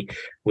be,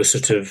 were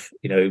sort of,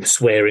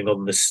 swearing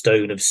on the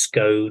Stone of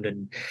Scone,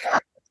 and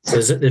so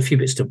there's a few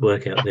bits to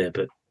work out there.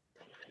 But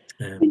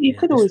you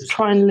could always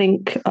try and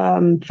link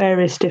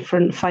various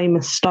different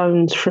famous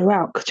stones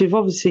throughout, because you've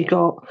obviously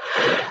got,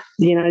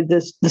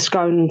 the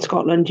Scone in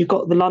Scotland, you've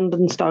got the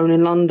London Stone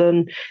in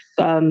London.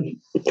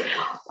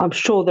 I'm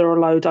sure there are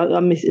loads.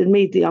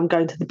 Immediately I'm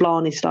going to the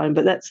Blarney Stone,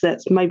 but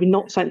that's maybe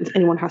not something that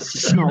anyone has to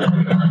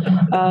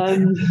snog.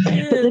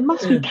 But there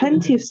must be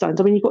plenty of stones.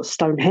 I mean, you've got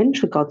Stonehenge,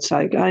 for God's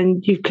sake,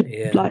 and you could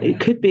it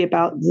could be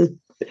about the,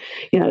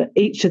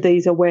 each of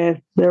these are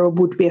where there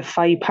would be a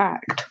Fae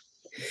pact.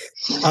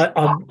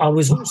 I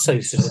was also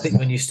sort of thinking,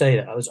 when you say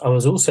that, I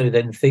was also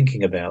then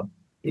thinking about,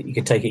 you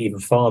could take it even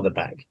farther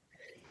back.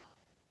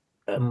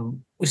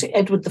 Was it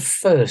Edward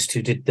I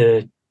who did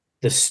the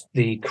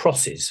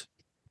crosses?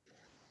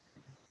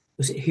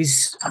 Was it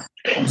his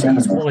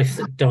wife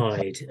that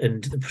died,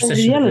 and the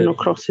procession? The Eleanor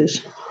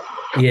crosses.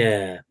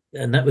 Yeah,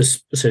 and that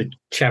was, so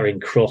Charing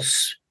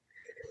Cross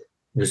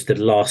was the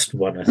last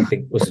one, I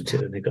think, wasn't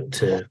it? And they got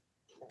to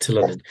to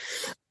London,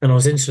 and I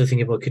was instantly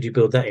thinking, well, could you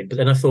build that in? But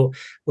then I thought,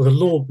 well, the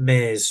Lord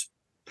Mayor's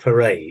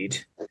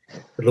parade,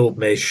 the Lord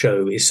Mayor's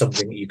show, is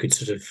something that you could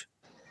sort of,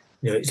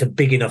 it's a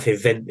big enough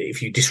event that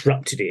if you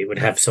disrupted it, it would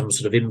have some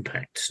sort of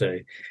impact. So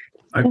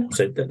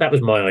that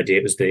was my idea.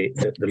 It was the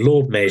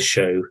Lord Mayor's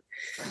show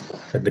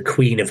and the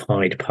Queen of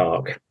Hyde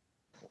Park.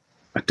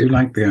 I do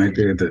like the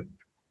idea that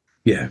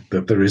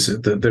that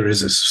there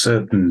is a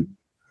certain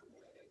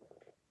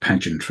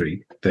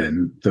pageantry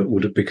then that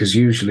would, because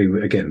usually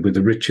again with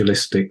the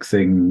ritualistic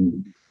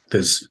thing,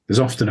 there's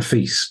often a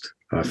feast,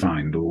 I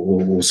find,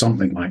 or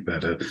something like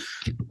that,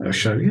 a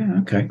show. Yeah,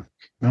 okay.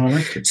 No, I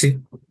like it. See,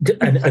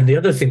 and the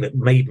other thing that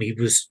made me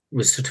was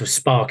sort of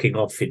sparking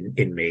off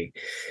in me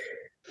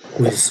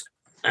was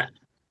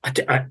I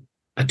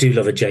do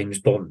love a James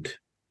Bond,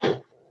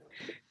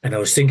 and I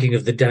was thinking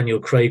of the Daniel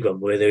Craig one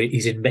where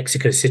he's in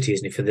Mexico City,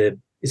 isn't he? For the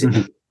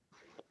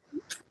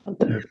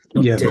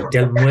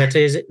Del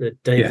Muerte, is it the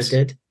Day of the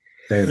Dead?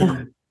 Day of the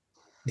Dead.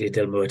 Yeah,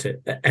 Del Muerte,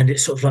 and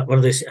it's sort of like one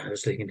of those. I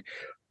was thinking,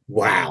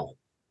 wow.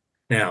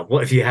 Now,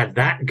 what if you had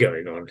that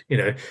going on?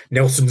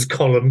 Nelson's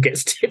column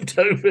gets tipped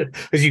over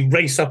as you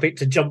race up it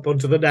to jump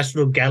onto the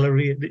National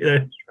Gallery.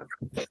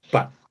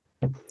 But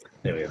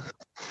there we are.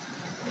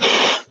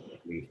 A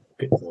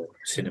bit more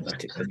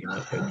cinematic than you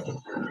might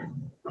hope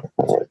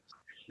for.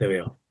 There we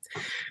are.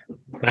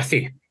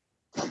 Matthew.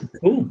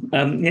 Oh,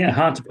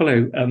 hard to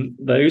follow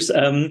those.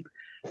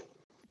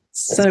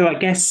 So I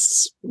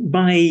guess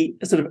my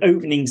sort of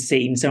opening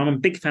scene. So I'm a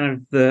big fan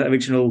of the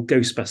original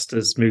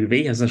Ghostbusters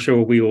movie, as I'm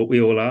sure we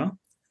all are.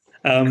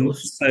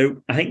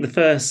 So I think the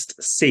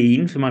first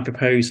scene for my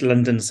proposed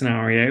London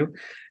scenario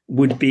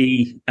would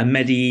be a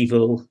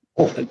medieval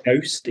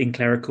ghost in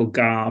clerical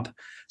garb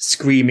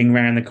screaming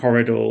around the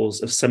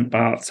corridors of St.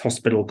 Bart's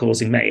Hospital,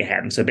 causing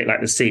mayhem. So a bit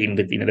like the scene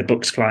with the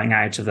books flying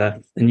out of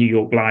the New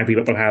York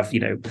Library, but we'll have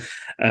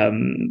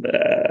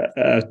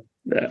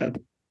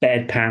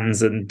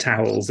bedpans and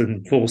towels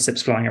and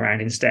forceps flying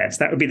around instead. So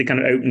that would be the kind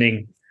of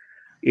opening.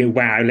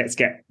 Wow, let's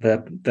get the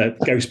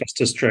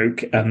Ghostbuster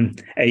stroke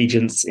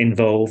agents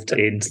involved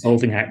in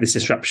solving out this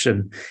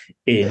disruption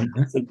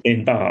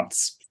in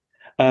Bart's.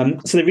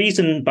 So the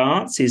reason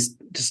Bart's is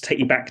just to take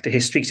you back to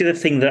history. So the other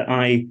thing that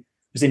I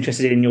was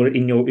interested in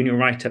your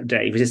write-up,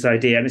 Dave, is this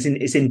idea, and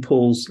it's in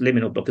Paul's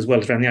liminal book as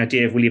well, around the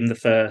idea of William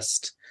I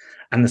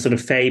and the sort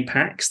of Fey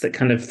Pacts that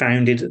kind of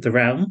founded the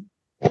realm.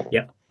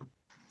 Yeah.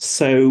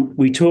 So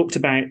we talked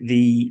about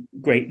the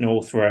Great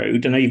North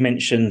Road. I know you've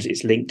mentioned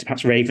it's linked to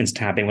perhaps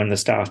Ravenstab being one of the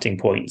starting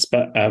points,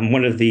 but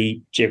one of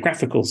the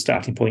geographical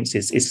starting points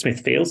is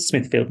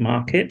Smithfield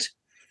Market,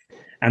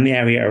 and the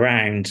area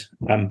around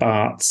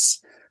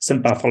Bart's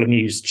St.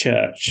 Bartholomew's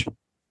Church.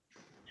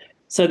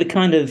 So the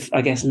kind of,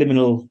 I guess,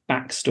 liminal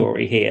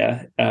backstory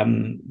here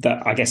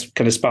that I guess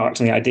kind of sparked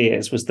the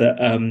ideas was that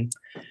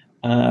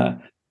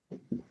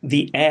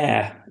the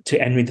heir to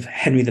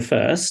Henry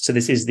I. So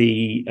this is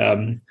the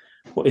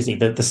what is he?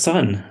 The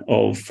son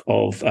of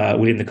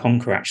William the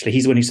Conqueror. Actually,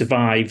 he's the one who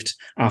survived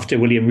after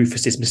William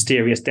Rufus's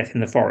mysterious death in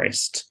the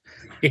forest.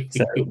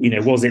 So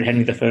was it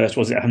Henry I?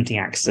 Was it a hunting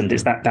accident?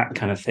 It's that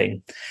kind of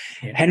thing.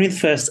 Yeah. Henry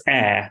I's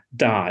heir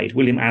died.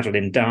 William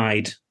Adelin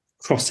died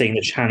crossing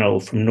the Channel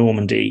from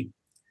Normandy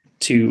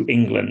to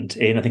England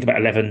in, I think,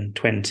 about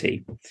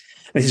 1120.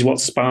 This is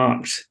what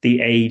sparked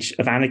the Age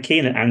of Anarchy,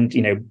 and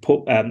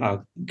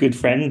our good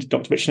friend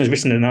Dr. Richardson has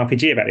written an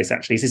RPG about this.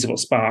 Actually, this is what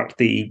sparked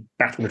the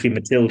battle between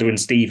Matilda and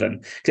Stephen,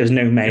 because there was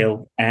no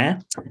male heir.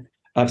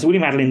 So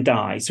William Adelin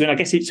died. So I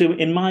guess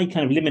in my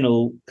kind of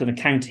liminal kind of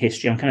counter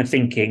history, I'm kind of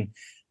thinking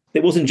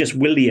it wasn't just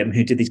William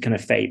who did these kind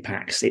of Fey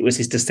Pacts; it was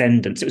his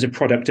descendants. It was a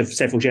product of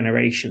several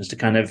generations to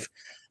kind of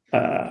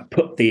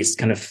put these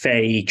kind of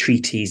Fey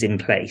treaties in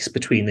place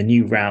between the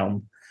new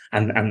realm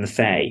and the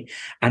Fey,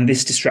 and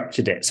this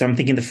disrupted it. So I'm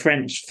thinking the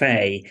French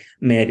Fey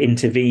may have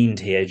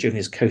intervened here during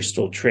this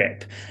coastal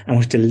trip and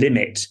wanted to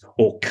limit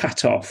or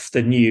cut off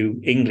the new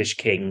English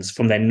kings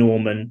from their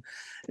Norman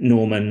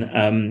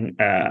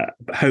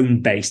home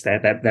base,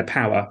 their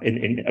power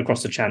in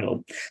across the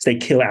Channel. So they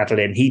kill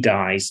Adelin, he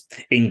dies,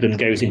 England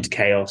goes into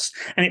chaos,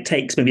 and it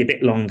takes maybe a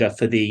bit longer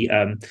for the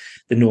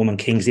Norman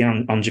kings, the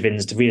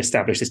Angevins, to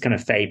re-establish this kind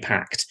of Fey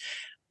Pact.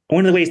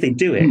 One of the ways they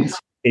do it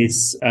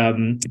is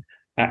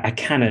a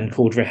canon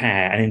called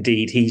Rehair, and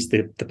indeed he's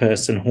the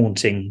person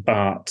haunting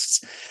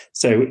Bart's.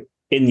 So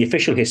in the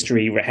official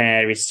history,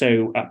 Rehair is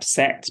so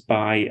upset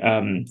by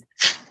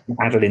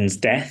Adelin's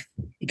death,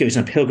 he goes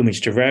on a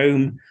pilgrimage to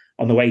Rome.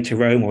 On the way to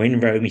Rome, or in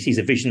Rome, he sees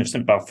a vision of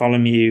St.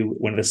 Bartholomew,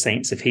 one of the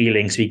saints of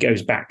healing. So he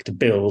goes back to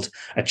build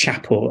a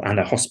chapel and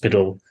a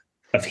hospital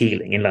of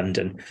healing in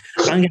London.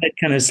 I'm going to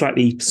kind of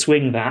slightly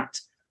swing that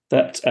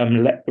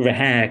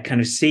Rehair kind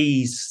of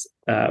sees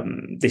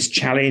this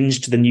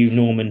challenge to the new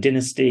Norman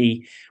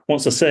dynasty,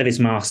 wants to serve his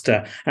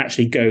master, and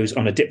actually goes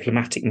on a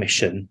diplomatic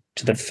mission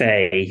to the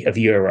Fey of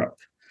Europe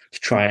to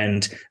try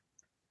and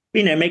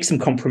make some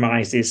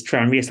compromises,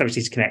 try and reestablish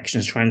these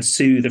connections, try and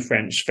sue the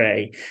French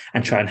Fey,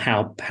 and try and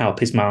help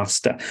his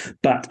master.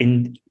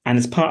 And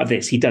as part of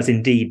this, he does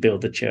indeed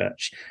build the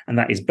church, and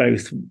that is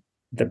both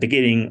the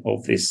beginning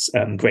of this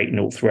Great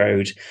North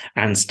Road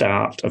and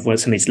start of some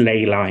of these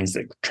ley lines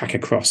that track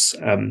across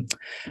the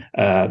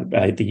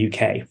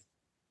UK.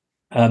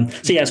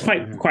 So yeah, it's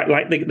quite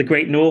like the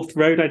Great North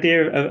Road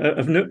idea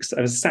of Nooks.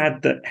 I was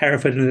sad that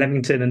Hereford and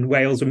Leamington and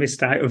Wales were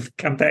missed out of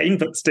campaign,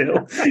 but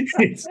still,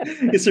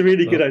 it's a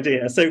really good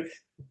idea. So.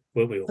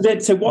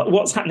 So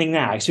what's happening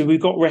now? So we've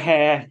got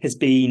Rahere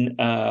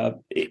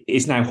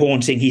is now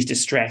haunting. He's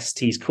distressed.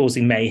 He's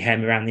causing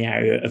mayhem around the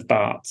area of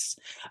Barts.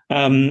 So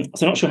I'm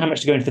not sure how much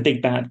to go into the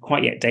big bad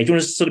quite yet. Dave, do you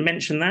want to sort of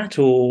mention that,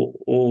 or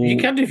you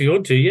can do if you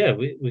want to? Yeah,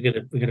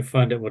 we're gonna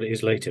find out what it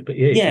is later. But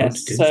yeah.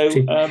 So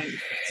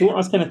what I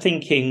was kind of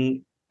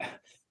thinking.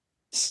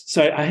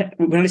 So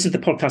when I listened to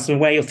the podcast, I'm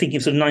aware you're thinking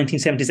of sort of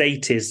 1970s,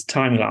 80s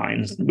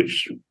timelines.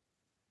 Which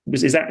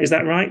is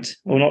that right,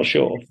 or not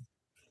sure?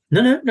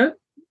 No.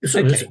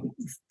 Okay.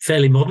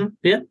 Fairly modern,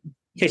 yeah.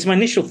 Okay, so my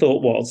initial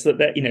thought was that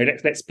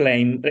let's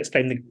blame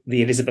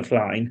the Elizabeth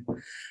line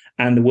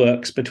and the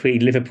works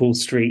between Liverpool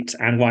Street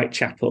and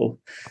Whitechapel.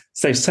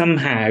 So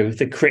somehow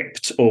the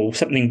crypt or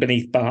something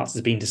beneath Barts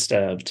has been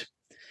disturbed.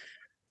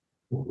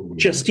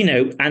 Just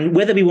and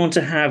whether we want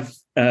to have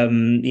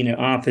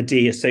Arthur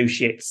Dee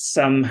associates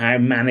somehow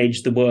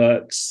manage the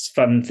works,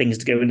 fund things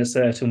to go in a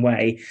certain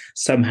way,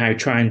 somehow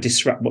try and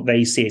disrupt what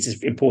they see as an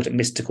important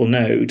mystical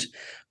node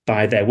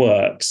by their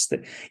works.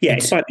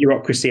 It's by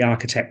bureaucracy,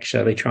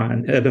 architecture. They try,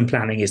 and urban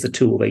planning is the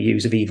tool they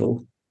use of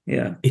evil.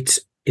 Yeah,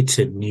 it's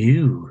a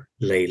new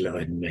ley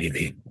line,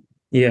 maybe.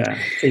 Yeah,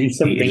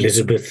 the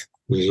Elizabeth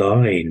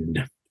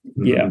line.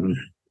 Yeah.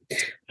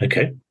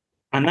 Okay.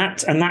 And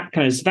that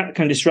kind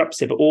of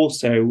disrupts it, but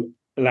also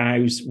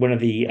allows one of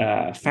the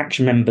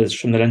faction members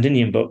from the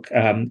Londinium book,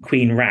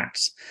 Queen Rat,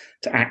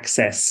 to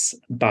access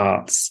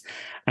Barts.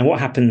 And what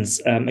happens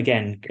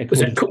again? Was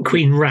that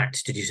Queen Rat?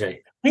 Did you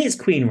say? I think it's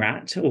Queen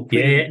Rat. Or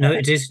Queen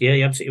it is. Yeah,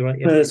 you're absolutely right.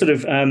 Yeah. Sort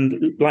of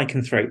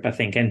lycanthrope, I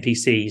think,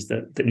 NPCs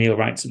that Neil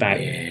writes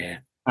about. Yeah.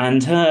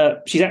 And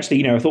she's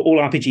actually, I thought all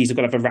RPGs have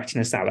got to have a rat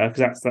in a cellar,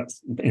 because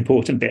that's an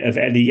important bit of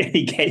any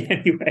game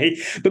anyway.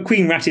 But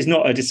Queen Rat is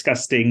not a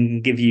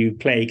disgusting, give you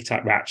plague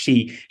type rat.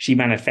 She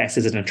manifests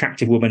as an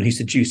attractive woman who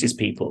seduces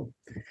people.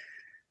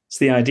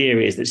 So the idea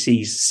is that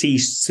she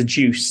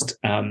seduced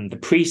the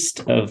priest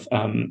of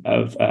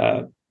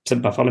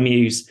St.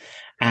 Bartholomew's,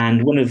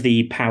 and one of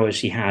the powers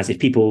she has, if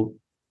people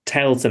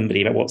tell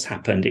somebody about what's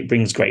happened, it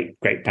brings great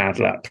bad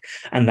luck,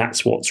 and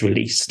that's what's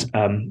released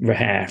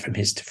Rahere from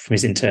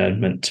his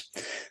internment.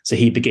 So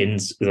he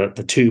begins,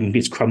 the tomb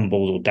is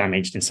crumbled or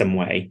damaged in some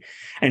way,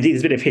 and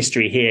there's a bit of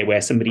history here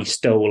where somebody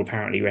stole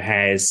apparently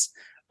Rahere's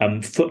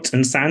foot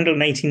and sandal in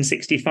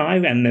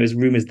 1865, and there was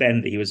rumours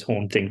then that he was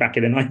haunting back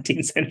in the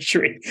 19th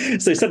century.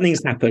 So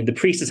something's happened. The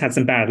priest has had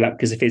some bad luck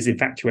because of his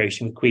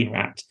infatuation with Queen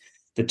Rat.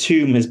 The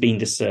tomb has been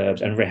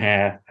disturbed and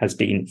Rahere has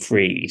been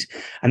freed.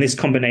 And this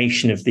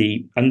combination of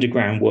the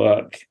underground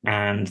work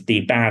and the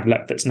bad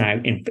luck that's now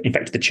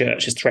infected the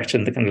church has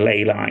threatened the kind of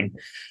ley line,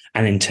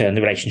 and in turn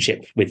the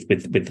relationship with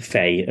the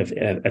Fae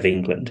of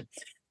England.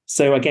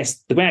 So I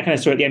guess the way I kind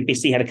of saw it, the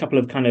NPC had a couple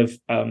of kind of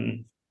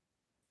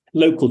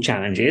local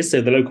challenges.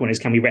 So the local one is,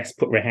 can we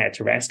put Rahere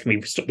to rest? Can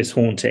we stop this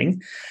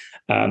haunting?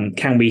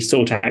 Can we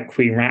sort out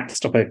Queen Rat,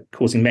 stop her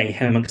causing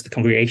mayhem amongst the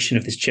congregation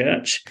of this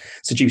church,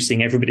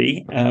 seducing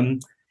everybody?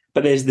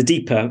 But there's the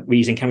deeper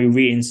reason: can we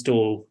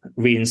reinstall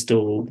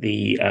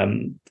the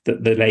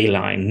ley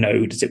line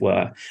node, as it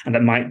were? And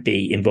that might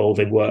be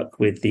involving work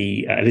with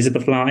the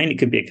Elizabeth line. It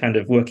could be a kind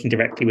of working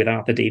directly with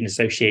Arthur Dee and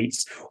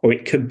Associates, or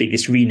it could be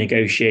this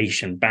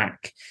renegotiation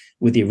back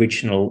with the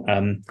original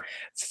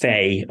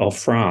Fae of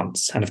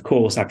France. And of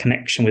course, our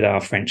connection with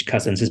our French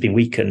cousins has been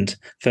weakened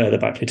further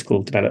by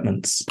political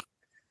developments.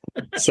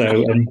 So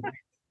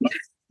I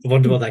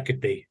wonder what that could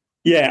be.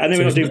 Yeah, I know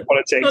we're not doing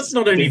politics.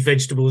 Not only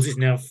vegetables, it's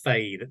now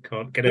Fae that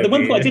can't get over. The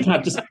one thought I did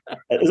have, just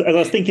as I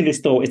was thinking this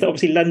thought, is that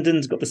obviously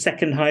London's got the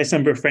second highest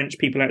number of French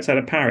people outside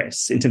of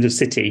Paris in terms of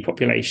city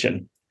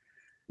population.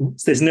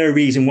 So there's no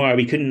reason why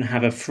we couldn't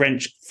have a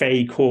French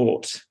Fae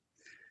court,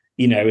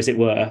 as it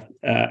were,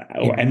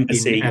 or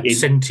embassy. In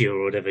absentia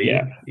or whatever.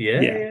 Yeah.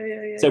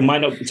 So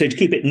to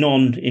keep it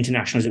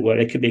non-international, as it were,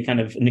 there could be a kind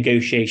of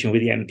negotiation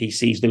with the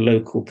NPCs, the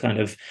local kind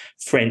of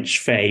French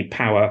Fae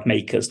power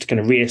makers, to kind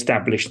of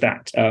re-establish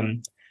that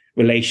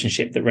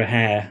relationship that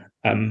Rahere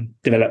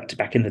developed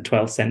back in the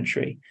 12th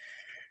century.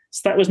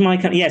 So that was my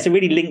kind of, so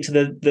really linked to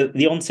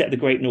the onset of the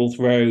Great North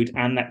Road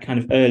and that kind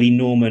of early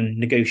Norman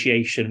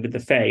negotiation with the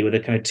Fae were the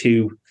kind of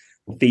two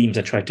themes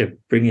I tried to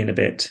bring in a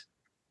bit.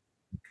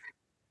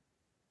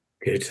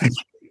 Good.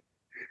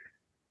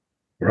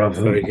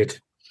 Bravo. Very good.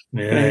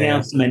 Anything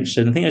else to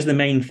mention? I think those are the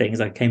main things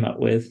I came up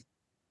with.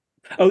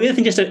 Oh, the other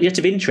thing, just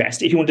of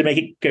interest, if you want to make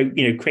it go,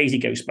 crazy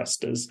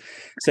Ghostbusters.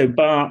 So St.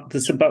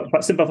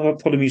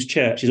 Bartholomew's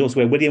Church is also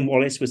where William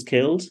Wallace was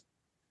killed,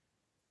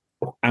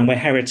 and where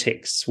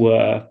heretics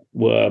were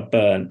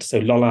burnt. So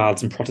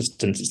Lollards and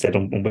Protestants, it said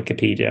on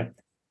Wikipedia.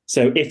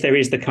 So if there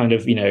is the kind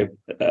of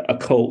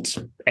occult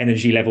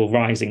energy level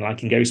rising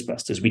like in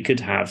Ghostbusters, we could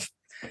have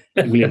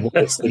William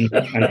Wallace and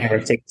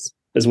heretics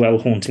as well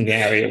haunting the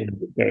area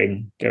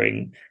and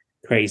going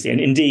Crazy. And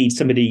indeed,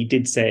 somebody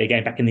did say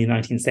again back in the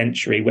 19th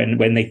century,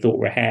 when they thought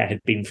Rehair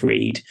had been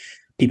freed,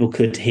 people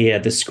could hear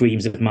the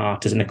screams of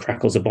martyrs and the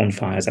crackles of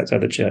bonfires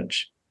outside the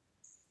church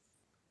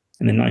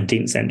in the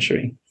 19th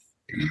century.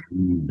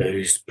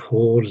 Those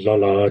poor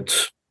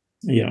lollards.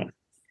 Yeah.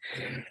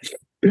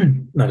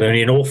 Not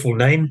only an awful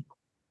name,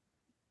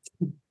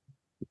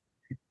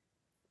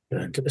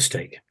 burned at the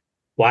stake.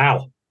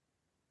 Wow.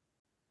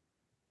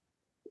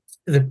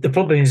 The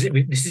problem is,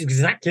 this is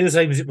exactly the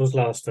same as it was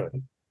last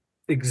time.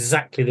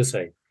 Exactly the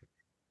same.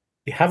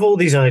 You have all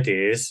these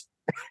ideas,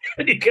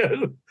 and you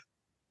go,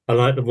 I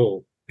like them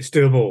all. Let's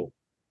do them all.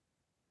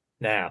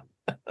 Now,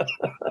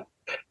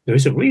 there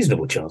is a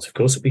reasonable chance, of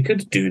course, that we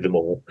could do them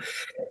all,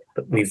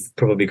 but we've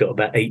probably got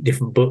about 8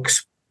 different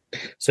books.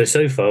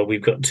 So far,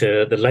 we've got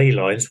the Ley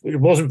Lines, which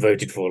wasn't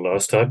voted for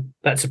last time.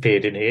 That's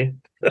appeared in here,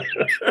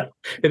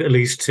 in at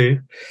least 2.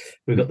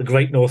 We've got the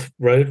Great North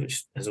Road,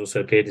 which has also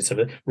appeared in some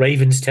of it.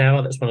 Ravens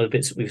Tower, that's one of the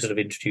bits that we've sort of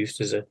introduced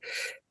as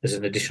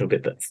an additional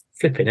bit, but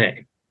flipping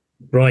heck.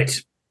 Right.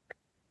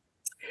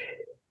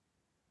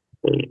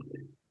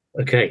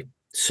 Okay,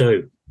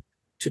 so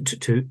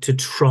to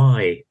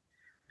try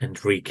and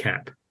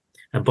recap.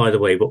 And by the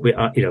way, what we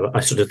are,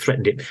 I sort of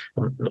threatened it.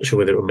 I'm not sure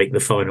whether it will make the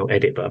final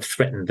edit, but I've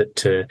threatened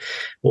that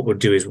what we'll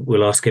do is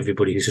we'll ask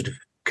everybody who sort of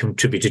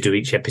contributed to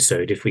each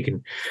episode if we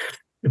can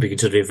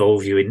sort of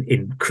involve you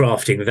in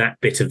crafting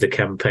that bit of the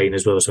campaign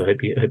as well. So I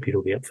hope you'd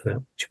all be up for that,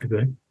 which would be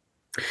great.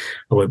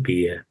 I won't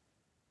be.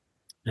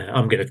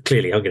 I'm going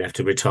to have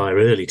to retire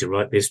early to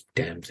write this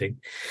damn thing.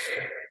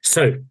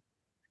 So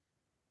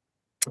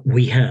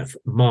we have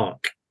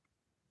Mark.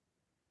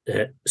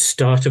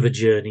 Start of a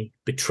journey,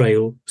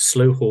 betrayal,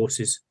 slow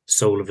horses,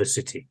 soul of a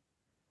city.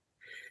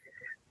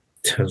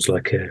 Sounds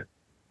like a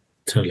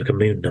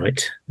Moon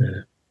Knight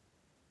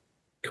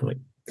comic.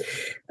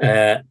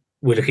 We're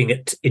looking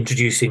at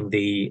introducing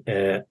the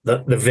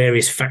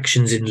various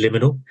factions in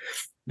Liminal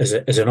as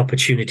an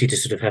opportunity to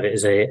sort of have it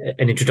as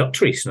an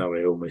introductory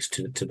scenario almost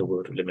to the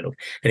world of Liminal.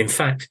 And in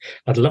fact,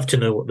 I'd love to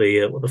know what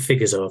the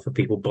figures are for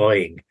people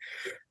buying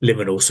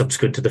Liminal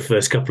subsequent to the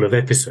first couple of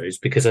episodes,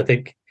 because I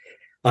think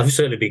I've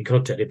certainly been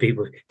contacted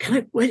people.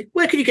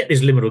 Where can you get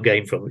this Liminal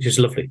game from? Which is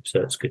lovely. So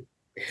that's good.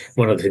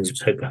 One of the things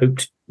I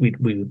hoped we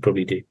would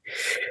probably do.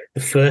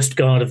 The first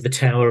guard of the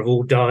tower have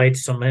all died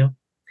somehow.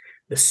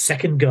 The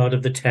second guard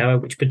of the tower,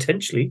 which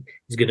potentially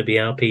is going to be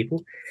our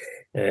people,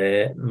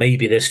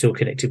 maybe they're still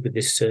connected with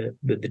this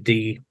with the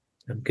D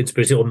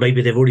conspiracy, or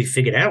maybe they've already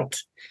figured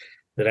out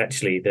that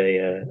actually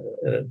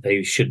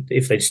they should,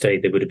 if they'd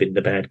stayed, they would have been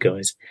the bad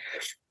guys.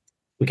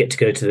 We get to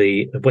go to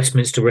the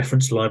Westminster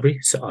Reference Library,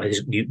 Sir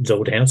Isaac Newton's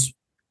old house,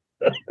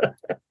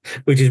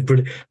 which is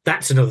brilliant.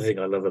 That's another thing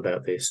I love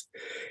about this,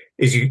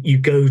 is you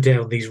go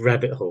down these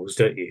rabbit holes,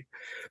 don't you?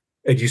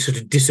 And you sort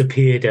of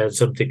disappear down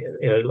something,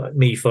 like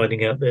me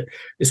finding out that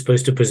it's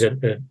supposed to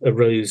present a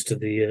rose to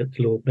the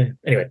Lord Mayor.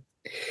 Anyway,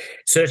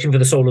 searching for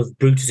the soul of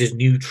Brutus's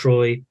New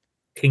Troy.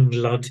 King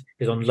Lud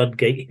is on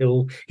Ludgate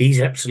Hill. He's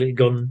absolutely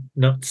gone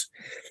nuts,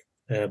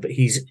 but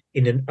he's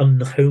in an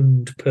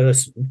unhomed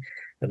person.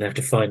 And they have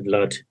to find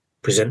Lud,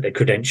 present their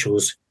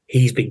credentials.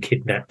 He's been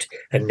kidnapped,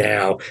 and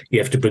now you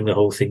have to bring the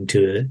whole thing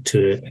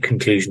to a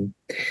conclusion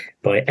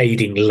by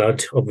aiding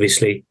Lud,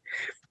 obviously,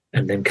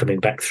 and then coming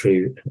back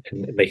through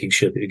and making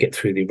sure that you get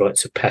through the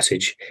rites of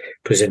passage,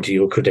 presenting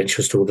your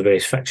credentials to all the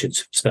various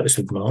factions. So that was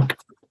with Mark.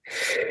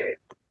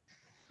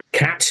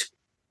 Cat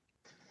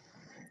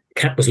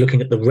was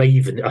looking at the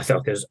Raven. I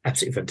thought that was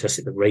absolutely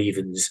fantastic. The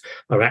Ravens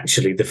are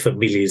actually the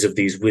familiars of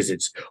these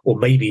wizards, or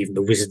maybe even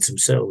the wizards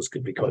themselves.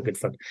 Could be quite good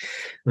fun.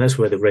 And that's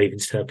where the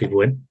Ravens Tower people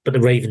went. But the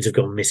Ravens have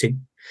gone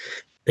missing.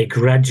 They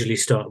gradually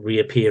start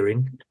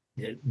reappearing,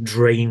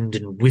 drained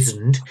and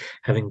wizened,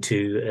 having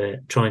to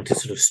trying to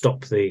sort of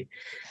stop the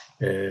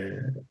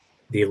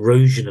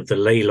erosion of the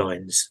ley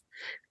lines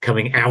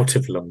coming out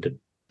of London.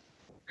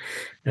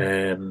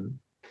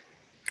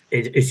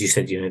 As you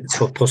said, it's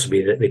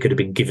possibly that they could have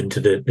been given to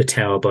the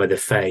tower by the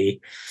Fae.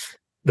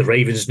 The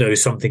Ravens know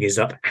something is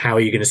up. How are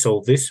you going to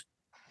solve this?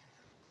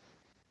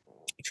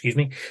 Excuse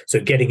me. So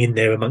getting in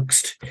there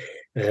amongst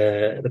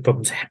the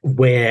problems,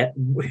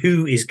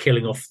 who is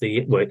killing off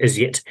as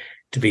yet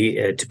to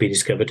be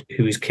discovered,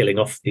 who is killing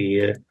off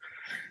the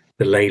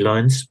ley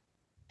lines?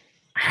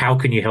 How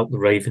can you help the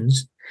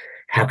Ravens?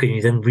 How can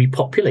you then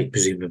repopulate,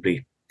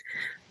 presumably,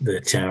 the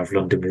Tower of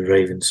London with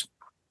ravens?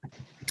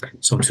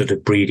 Some sort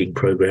of breeding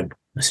program,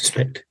 I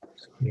suspect.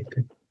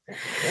 And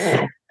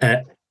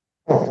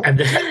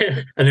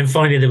then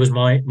finally, there was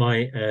my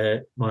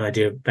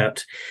idea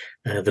about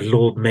the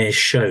Lord Mayor's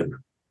show,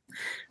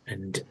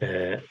 and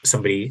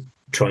somebody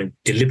trying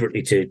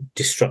deliberately to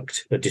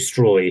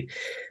destroy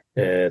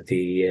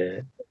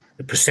the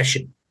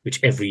procession,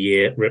 which every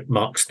year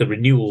marks the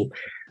renewal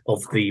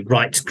of the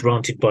rights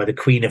granted by the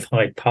Queen of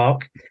Hyde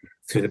Park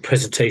through the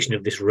presentation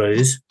of this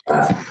rose.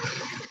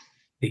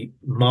 The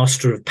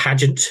Master of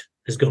Pageant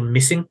has gone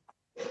missing.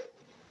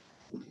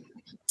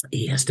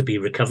 He has to be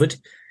recovered.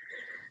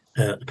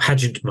 The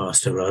Pageant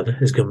Master, rather,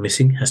 has gone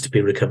missing, has to be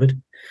recovered.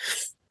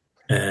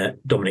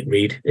 Dominic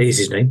Reed is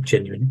his name,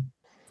 genuinely.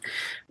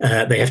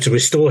 They have to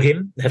restore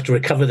him. They have to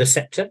recover the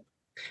scepter,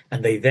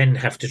 and they then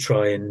have to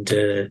try and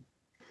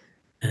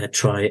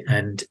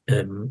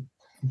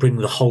bring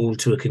the whole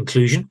to a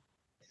conclusion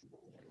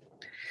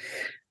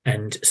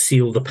and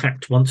seal the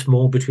pact once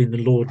more between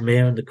the Lord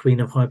Mayor and the Queen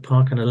of Hyde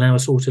Park, and allow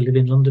us all to live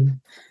in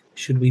London,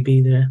 should we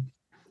be there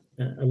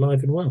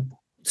alive and well.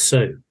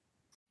 So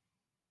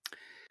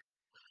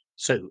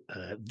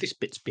this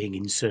bit's being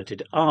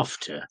inserted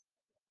after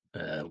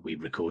we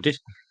recorded,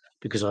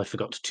 because I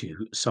forgot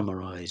to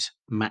summarise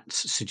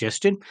Matt's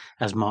suggestion,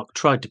 as Mark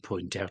tried to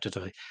point out as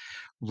I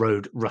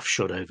rode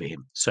roughshod over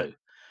him. So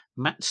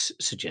Matt's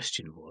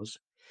suggestion was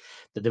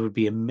that there would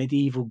be a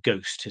medieval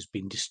ghost has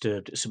been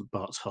disturbed at St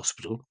Bart's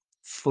Hospital,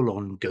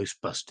 full-on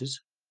Ghostbusters.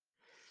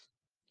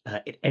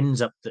 It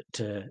ends up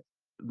that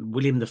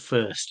William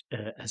I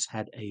has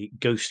had a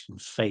ghost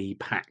and fae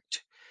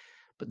pact,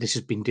 but this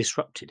has been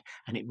disrupted,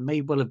 and it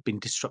may well have been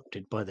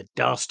disrupted by the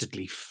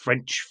dastardly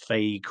French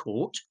fae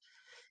court.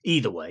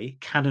 Either way,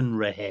 Canon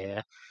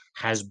Rehair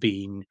has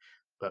been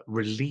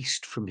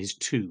released from his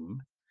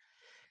tomb,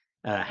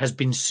 has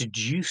been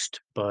seduced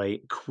by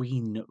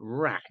Queen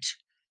Rat,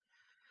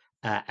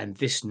 and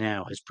this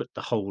now has put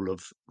the whole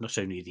of not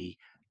only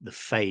the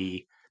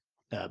fae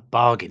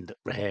bargain that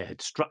Rehair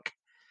had struck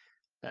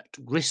at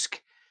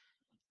risk,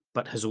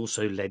 but has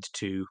also led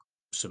to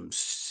some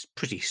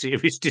pretty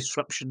serious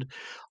disruption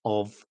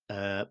of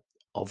the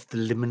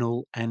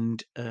liminal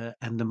and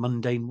the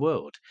mundane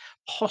world,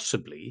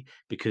 possibly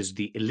because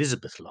the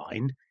Elizabeth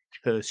line,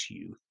 curse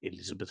you,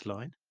 Elizabeth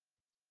line,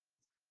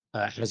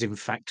 has in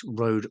fact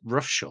rode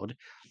roughshod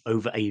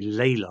over a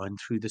ley line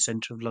through the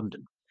centre of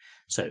London.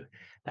 So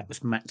that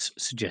was Matt's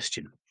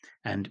suggestion.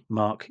 And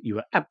Mark, you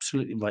were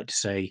absolutely right to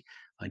say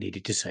I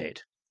needed to say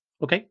it.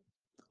 Okay,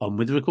 on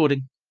with the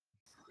recording.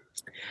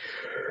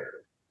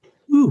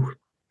 Ooh,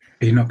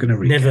 You're not going to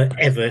read. Never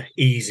ever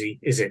easy,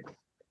 is it?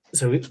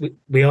 So we're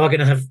going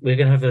to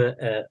have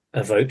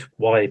a vote.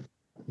 Why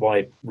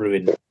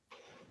ruin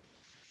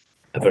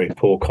a very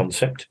poor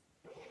concept?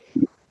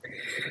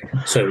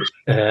 So,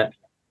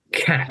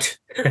 Kat,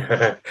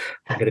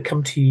 I'm going to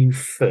come to you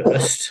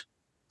first.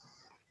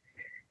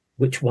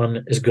 Which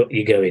one has got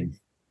you going,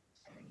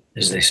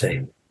 as they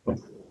say?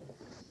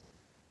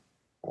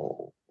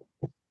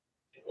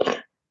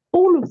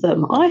 All of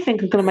them. I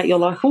think I'm going to make your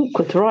life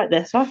awkward to write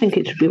this. I think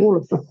it should be all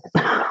of them.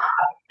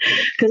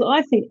 Because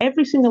I think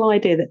every single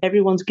idea that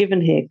everyone's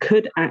given here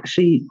could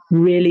actually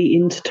really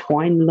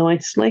intertwine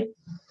nicely,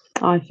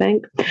 I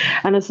think.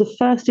 And as the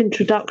first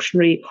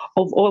introductory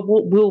of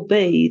what will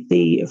be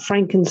the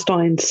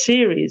Frankenstein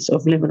series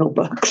of liminal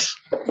books,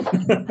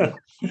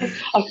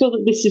 I feel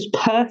that this is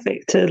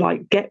perfect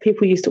to get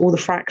people used to all the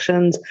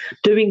fractions,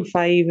 doing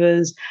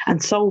favours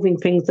and solving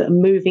things that are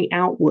moving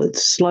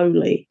outwards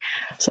slowly.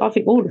 So I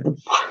think all of them.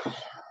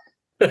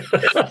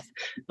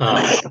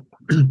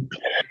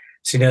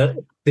 So now,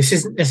 this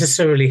isn't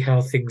necessarily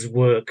how things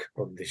work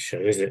on this show,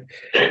 is it?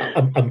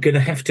 I'm going to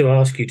have to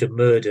ask you to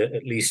murder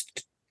at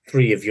least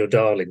 3 of your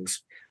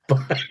darlings,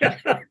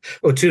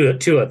 or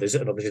two others,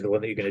 and obviously the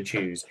one that you're going to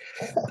choose.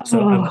 So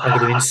I'm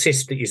going to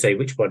insist that you say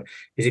which one.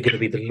 Is it going to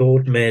be the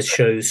Lord Mayor's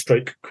Show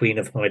stroke Queen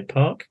of Hyde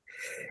Park?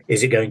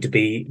 Is it going to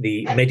be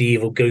the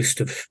medieval ghost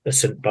of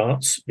St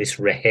Bart's, this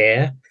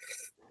Rehair,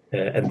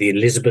 and the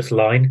Elizabeth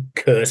line,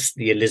 curse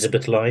the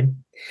Elizabeth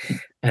line?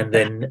 And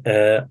then,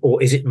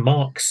 or is it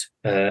Mark's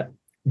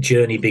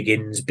Journey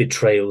Begins,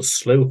 Betrayal,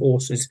 Slow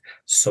Horses,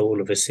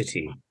 Soul of a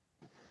City?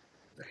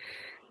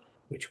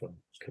 Which one?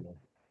 Come on.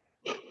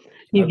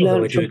 You've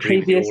learned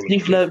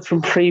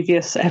from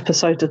previous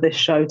episodes of this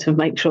show to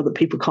make sure that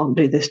people can't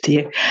do this to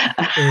you.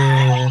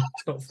 It's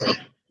not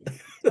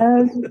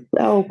fun.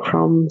 Oh,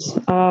 crumbs.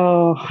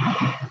 Oh,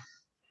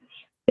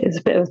 it's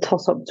a bit of a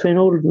toss-up between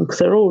all of them because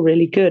they're all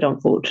really good,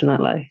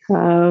 unfortunately.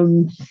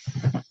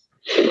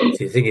 See,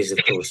 the thing is, of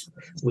course,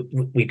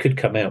 we could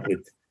come out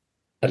with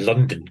a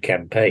London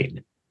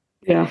campaign.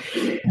 Yeah.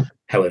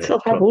 However,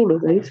 I'll have all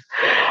of these.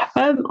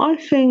 I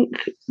think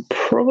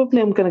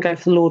probably I'm going to go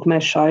for the Lord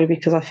Mayor's Show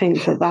because I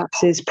think that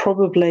is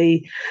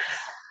probably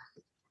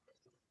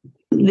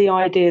the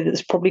idea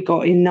that's probably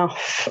got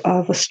enough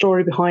of a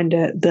story behind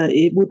it that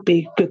it would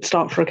be a good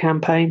start for a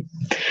campaign.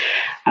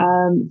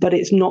 But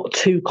it's not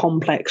too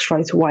complex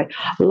straight away.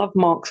 I love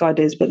Mark's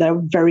ideas, but they're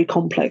very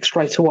complex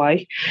straight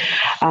away.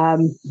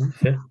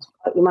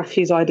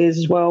 Matthew's ideas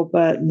as well,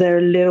 but they're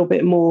a little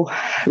bit more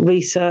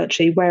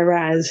researchy,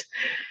 whereas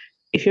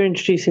if you're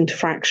introducing to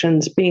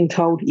fractions, being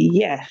told,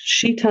 yeah,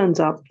 she turns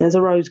up, there's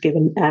a rose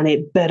given, and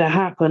it better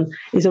happen,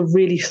 is a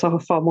really far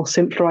more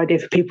simpler idea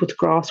for people to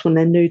grasp when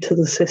they're new to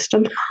the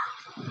system.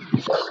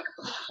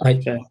 I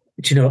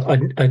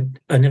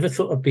never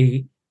thought I'd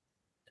be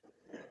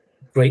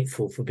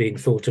grateful for being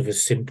thought of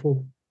as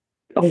simple.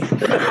 Oh.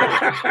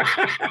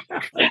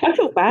 I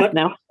feel bad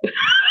now.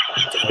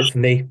 For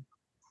me,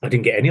 I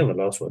didn't get any on the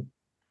last one.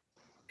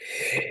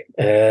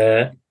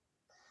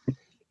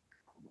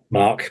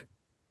 Mark,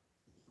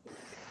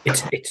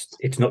 it's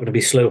not going to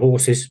be Slow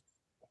Horses.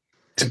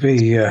 To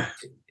be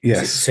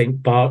yes,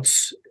 St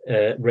Bart's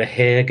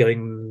Rehair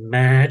going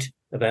mad.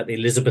 about the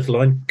Elizabeth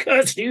line?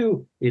 Curse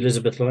you, the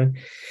Elizabeth line.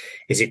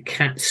 Is it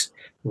Cat's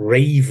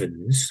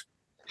ravens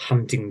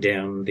hunting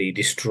down the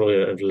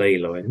destroyer of ley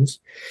lines,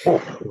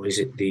 or is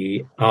it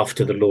the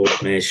after the Lord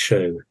Mayor's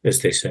show,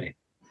 as they say?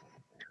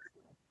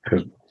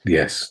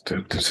 Yes,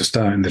 to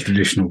start in the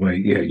traditional way.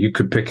 Yeah, you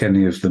could pick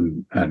any of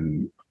them,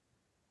 and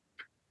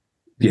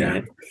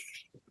they'd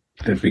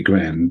be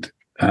grand.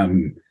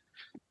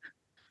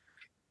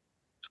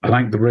 I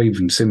like the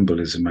raven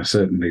symbolism. I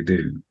certainly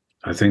do.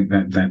 I think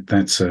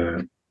that's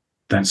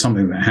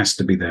something that has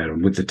to be there.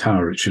 And with the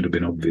tower, it should have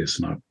been obvious.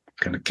 And I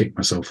kind of kicked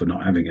myself for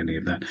not having any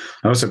of that.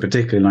 I also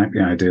particularly like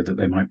the idea that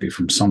they might be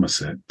from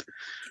Somerset,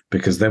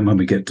 because then when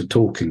we get to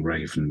talking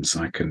ravens,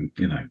 I can,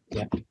 the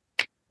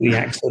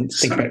accent,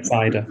 think about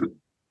cider.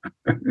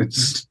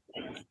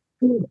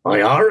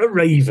 I are a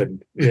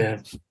raven.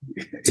 Yeah,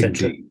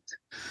 indeed.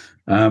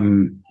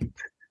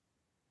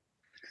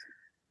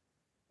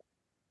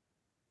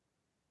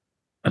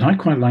 And I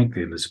quite like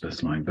the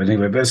Elizabeth line, but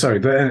anyway, but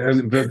even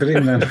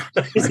then,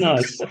 it's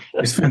nice.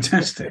 It's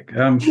fantastic.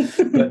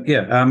 But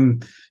yeah,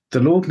 the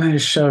Lord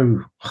Mayor's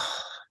show,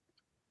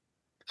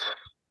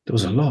 there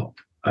was a lot.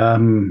 I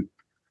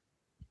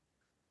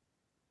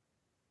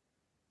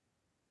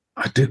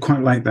do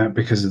quite like that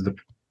because of the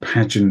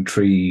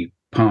pageantry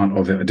part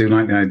of it. I do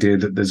like the idea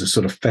that there's a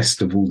sort of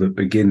festival that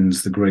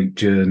begins the great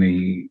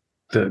journey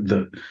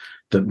that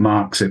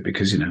marks it,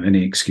 because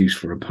any excuse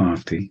for a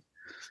party.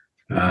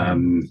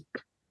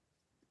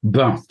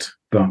 But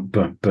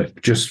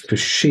just for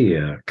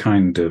sheer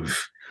kind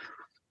of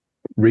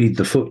read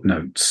the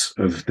footnotes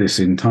of this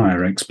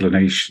entire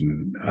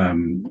explanation,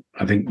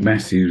 I think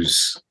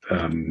Matthew's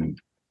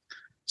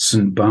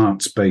St.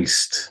 Bart's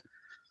based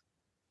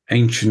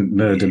ancient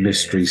murder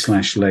mystery /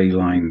 ley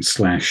line /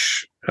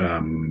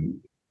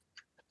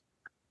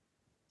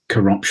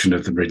 corruption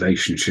of the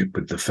relationship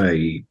with the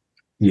Fae.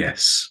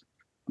 Yes,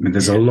 I mean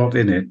there's a lot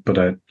in it, but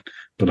I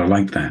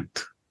like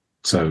that.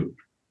 So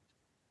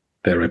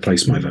there I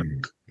place my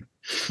vote.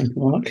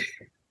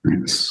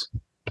 Yes.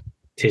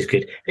 It is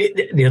good.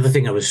 The other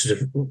thing I was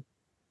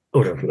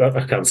sort of,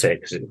 I can't say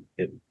it because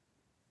it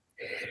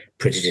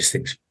prejudice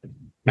things.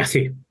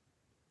 Matthew,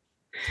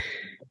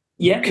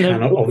 you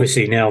cannot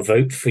obviously now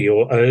vote for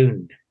your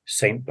own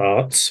St.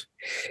 Bart's.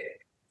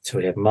 So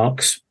we have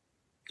Mark's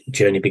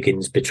Journey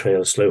Begins,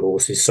 Betrayal, Slow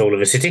Horses, Soul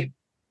of a City.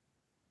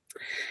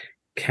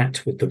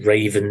 Cat with the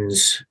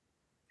Ravens,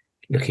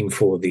 looking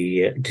for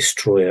the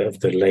destroyer of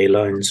the ley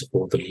lines,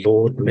 or the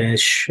Lord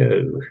Mayor's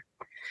show.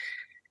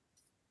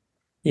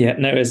 Yeah,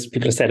 no, as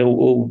people have said,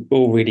 all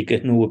really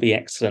good, and all will be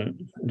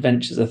excellent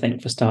adventures, I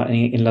think, for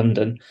starting in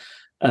London.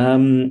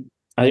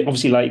 I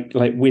obviously like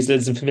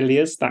Wizards and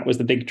Familiars. That was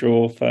the big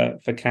draw for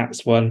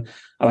Cat's one.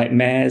 I like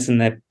Mares and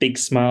their big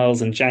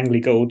smiles and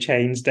jangly gold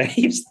chains,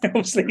 Dave.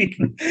 Obviously,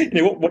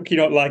 what can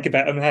you not like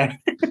about a mare?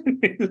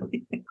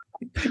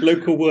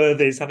 Local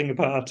worthies having a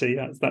party.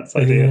 That's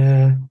ideal.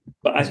 Yeah.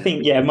 But I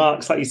think,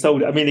 Mark's slightly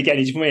sold it. I mean, again,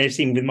 as you may have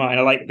seen with mine,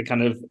 I like the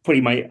kind of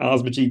putting my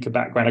Ars Magica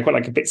background. I quite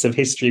like bits of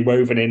history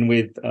woven in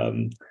with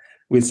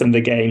some of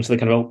the games, the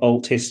kind of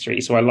alt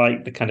history. So I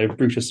like the kind of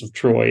Brutus of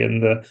Troy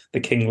and the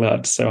King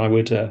Lud. So I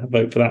would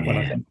vote for that one,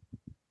 I think.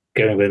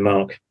 Going with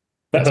Mark.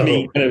 That's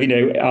me, kind of,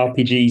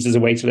 RPGs as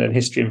a way to learn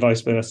history and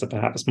vice versa,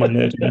 perhaps, my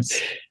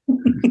nerdiness.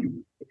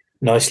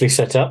 Nicely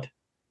set up.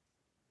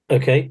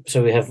 Okay,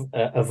 so we have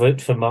a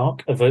vote for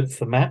Mark, a vote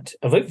for Matt,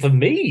 a vote for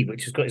me,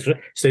 which has got so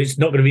it's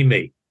not going to be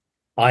me.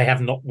 I have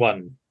not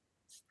won.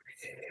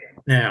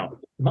 Now,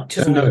 much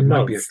as it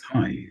might be a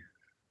tie.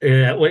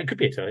 Well, it could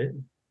be a tie.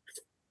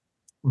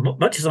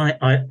 Much as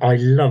I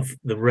love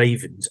the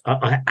Ravens,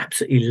 I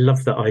absolutely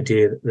love the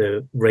idea that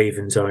the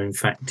Ravens are, in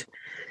fact,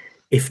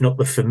 if not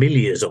the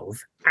familiars of,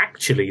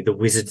 actually the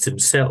wizards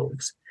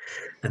themselves.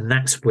 And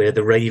that's where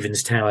the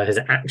Ravens Tower has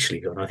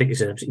actually gone. I think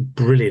it's an absolutely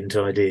brilliant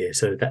idea.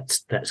 So that's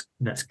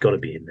got to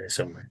be in there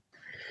somewhere.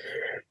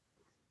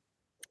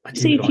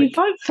 See, if you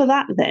vote for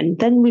that,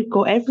 then we've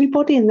got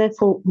everybody, and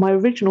therefore my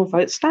original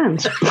vote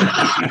stands.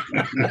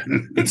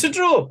 It's a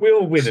draw. We're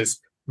all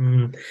winners.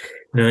 No,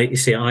 you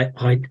see,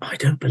 I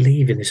don't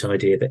believe in this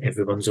idea that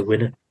everyone's a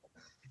winner.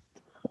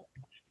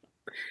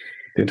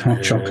 Did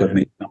hot chocolate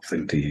mean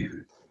nothing to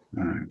you?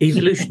 No.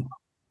 Evolution.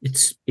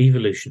 It's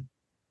evolution.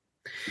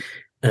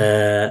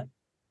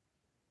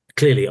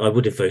 Clearly, I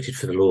would have voted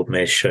for the Lord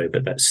Mayor's show,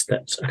 but that's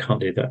I can't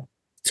do that.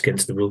 It's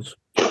against the rules.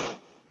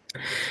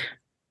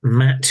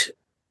 Matt,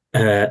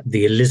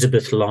 the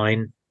Elizabeth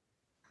line,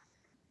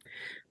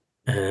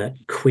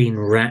 Queen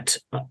Rat.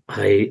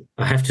 I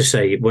have to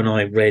say, when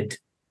I read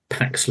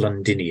Pax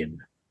Londinium,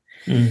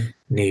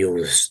 Neil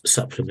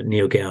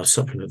Gow's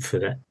supplement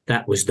for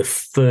that was the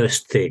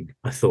first thing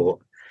I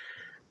thought.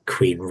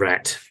 Queen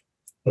Rat.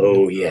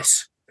 Oh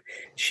yes,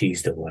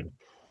 she's the one.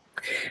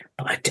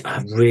 I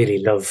really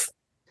love.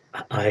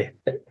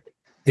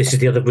 This is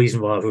the other reason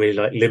why I really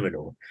like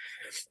Liminal,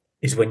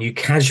 is when you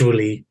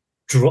casually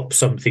drop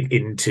something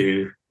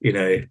into,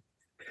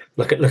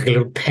 like a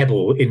little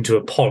pebble into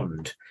a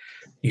pond.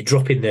 You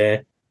drop in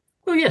there.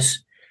 Oh yes,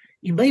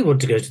 you may want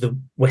to go to the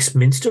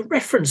Westminster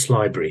Reference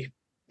Library.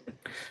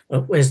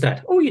 Where's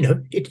that? Oh,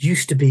 it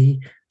used to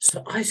be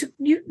Sir Isaac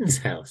Newton's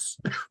house.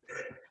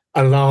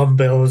 Alarm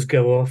bells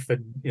go off,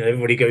 and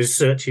everybody goes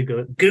searching.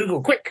 Go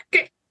Google, quick!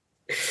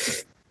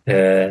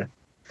 I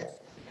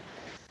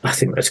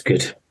think that's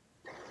good.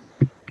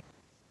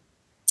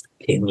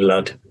 King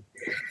Lud.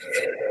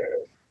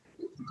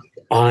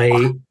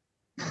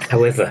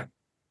 However,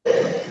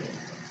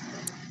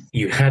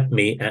 you had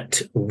me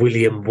at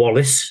William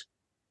Wallace.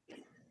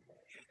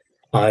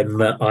 I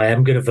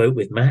am going to vote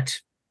with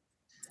Matt.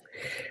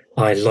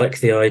 I like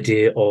the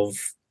idea of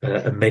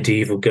a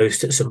medieval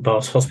ghost at St.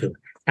 Bart's Hospital.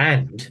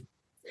 And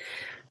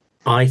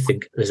I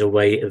think there's a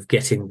way of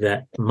getting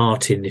that.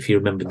 Martin, if you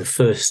remember the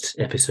first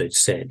episode,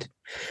 said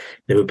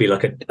there would be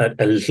like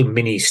a little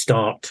mini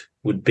start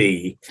would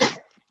be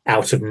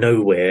out of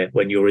nowhere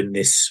when you're in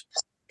this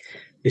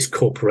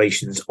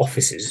corporation's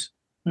offices,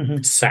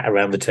 sat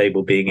around the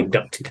table being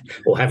inducted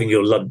or having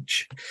your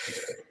lunch.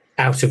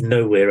 Out of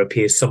nowhere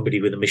appears somebody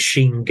with a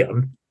machine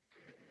gun.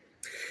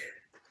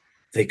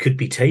 They could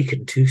be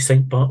taken to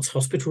St. Bart's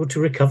Hospital to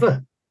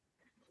recover.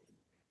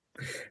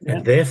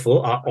 And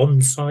therefore are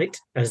on site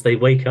as they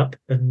wake up,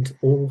 and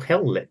all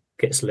hell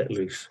gets let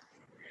loose.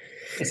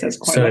 Yes, that's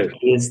quite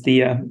likely. Is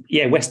the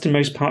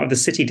westernmost part of the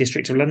city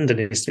district of London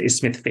is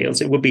Smithfield.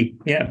 So it would be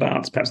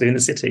Barts, perhaps in the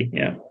city.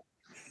 Yeah.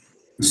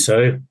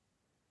 So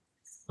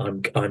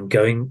I'm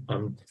going.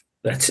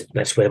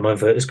 That's where my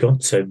vote has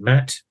gone. So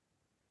Matt,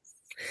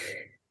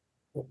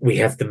 we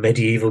have the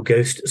medieval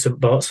ghost at St.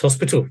 Bart's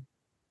Hospital.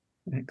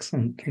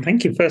 Excellent.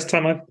 Thank you. First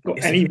time I've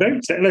got any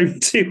votes, let alone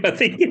two, I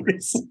think.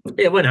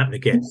 It won't happen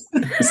again.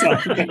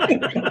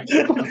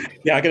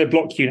 Yeah, I'm going to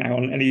block you now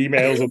on any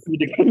emails or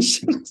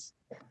communications.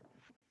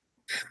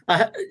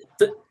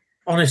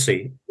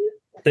 Honestly,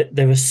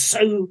 there are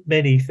so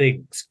many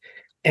things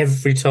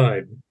every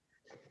time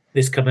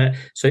this come out.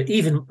 So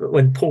even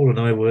when Paul and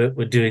I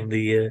were doing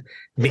the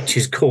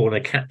Mitch's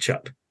Corner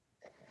catch-up,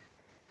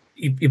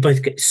 you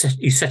both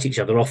set each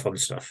other off on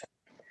stuff.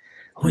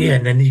 Oh yeah,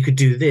 and then you could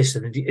do this,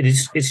 and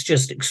it's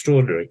just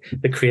extraordinary.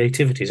 The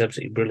creativity is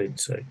absolutely brilliant.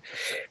 So,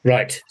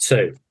 right.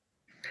 So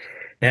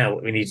now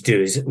what we need to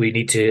do is we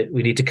need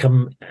to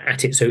come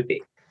at it. So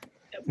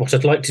what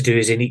I'd like to do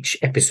is in each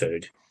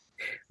episode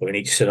or in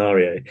each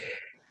scenario,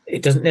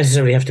 it doesn't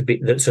necessarily have to be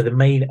that. So the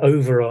main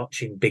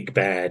overarching big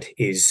bad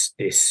is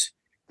this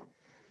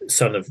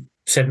seventh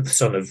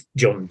son of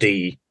John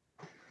Dee.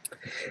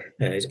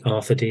 Is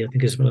Arthur Dee, I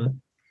think, as well.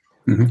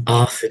 Mm-hmm.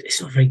 Arthur.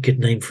 It's not a very good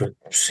name for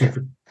a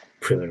super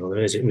criminal,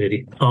 is it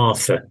really?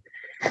 Arthur.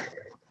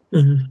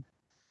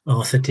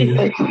 Arthur Dee.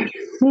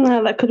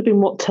 No, that could have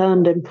been what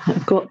turned him.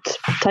 Got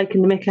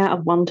taken the mick out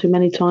of one too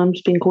many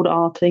times, being called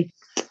Artie.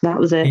 That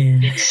was it.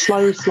 Yeah.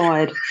 Slow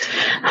slide.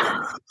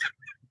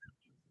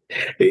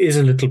 It is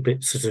a little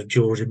bit sort of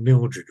George and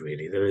Mildred,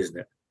 really, though, isn't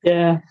it?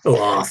 Yeah. Oh,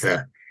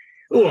 Arthur,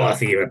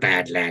 you're a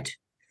bad lad.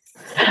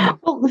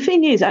 Well, the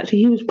thing is, actually,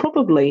 he was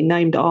probably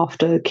named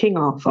after King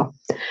Arthur,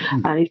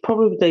 and he's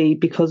probably,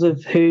 because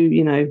of who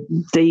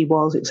Dee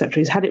was, etc.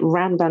 He's had it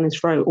rammed down his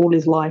throat all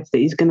his life that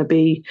he's going to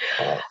be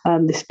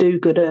this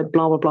do-gooder,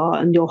 blah blah blah,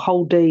 and your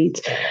whole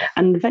deeds.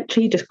 And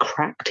eventually, he just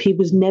cracked. He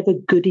was never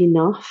good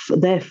enough.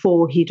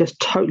 Therefore, he just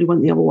totally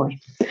went the other way.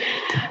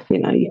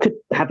 You could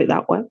have it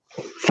that way.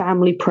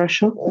 Family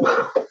pressure.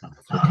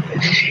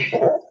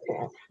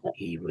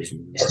 He was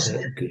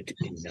never good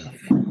enough.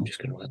 I'm just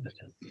going to write that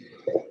down.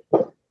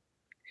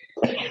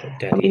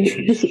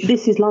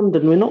 This is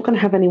London. We're not going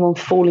to have anyone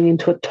falling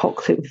into a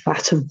toxic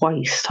vat of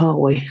waste, are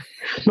we?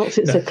 Not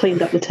since they've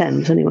cleaned up the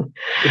Thames, anyway.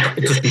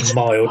 It'd just be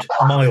mild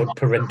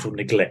parental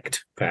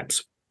neglect,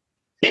 perhaps,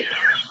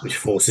 which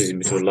forces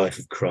him into a life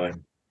of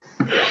crime.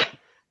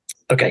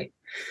 Okay,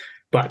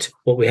 but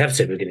what we have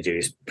said we're going to do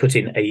is put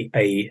in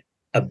a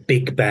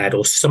big bad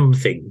or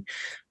something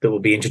that will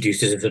be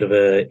introduced as a sort of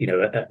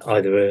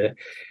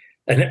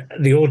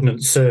the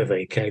Ordnance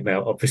Survey came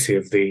out,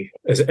 obviously,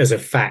 as a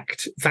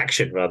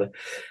faction rather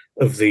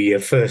of the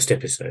first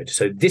episode.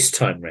 So this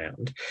time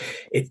round,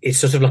 it's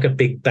sort of like a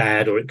big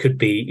bad, or it could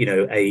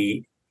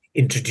be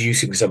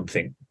introducing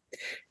something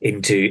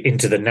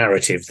into the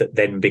narrative that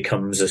then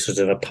becomes a sort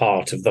of a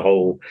part of the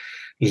whole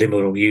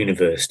liminal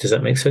universe. Does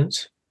that make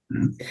sense?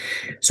 Mm-hmm.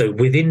 So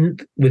within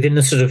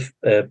the sort of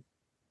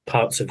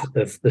parts of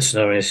the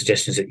scenario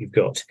suggestions that you've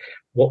got,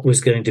 what was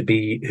going to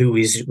be, who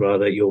is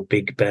rather your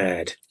big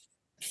bad?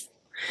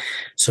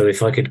 So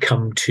if I could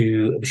come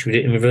to, should we do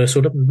it in reverse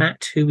order?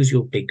 Matt, who was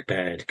your big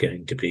bad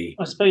going to be?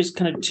 I suppose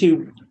kind of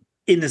two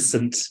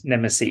innocent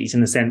nemesis,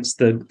 in the sense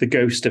the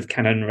ghost of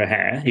Canon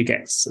Raher, who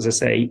gets, as I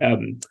say,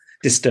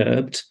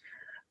 disturbed,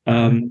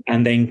 and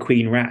then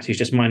Queen Rat, who's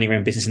just minding her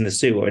own business in the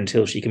sewer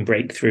until she can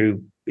break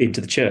through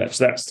into the church.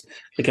 So that's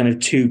the kind of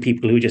two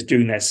people who are just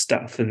doing their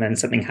stuff, and then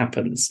something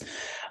happens.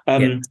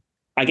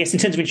 I guess in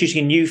terms of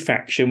introducing a new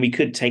faction, we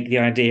could take the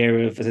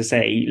idea of, as I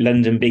say,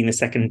 London being the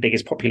second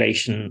biggest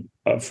population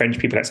of French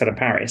people outside of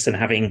Paris, and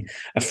having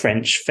a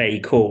French Fey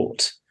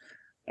court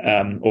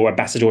or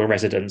ambassador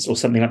residence or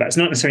something like that. It's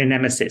not necessarily a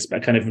nemesis, but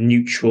a kind of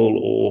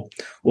neutral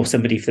or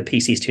somebody for the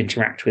PCs to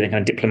interact with, a kind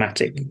of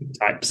diplomatic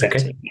type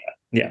setting.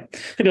 Yeah.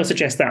 Maybe I'll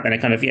suggest that then, a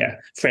kind of,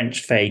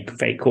 French fake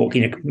Cork,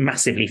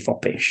 massively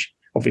foppish,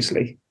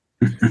 obviously.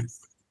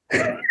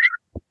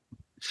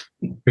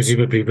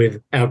 Presumably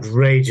with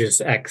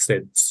outrageous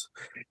accents.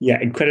 Yeah,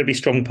 incredibly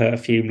strong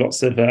perfume,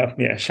 lots of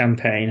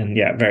champagne, and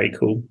very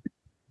cool.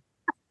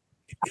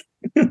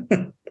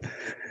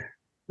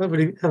 How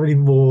many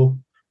more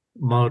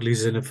mildly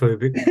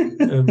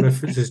xenophobic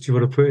references do you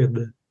want to put in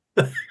there?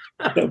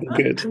 That'll be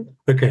good.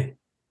 Okay.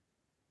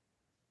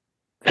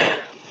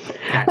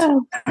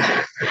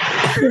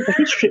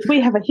 We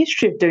have a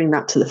history of doing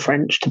that to the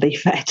French, to be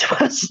fair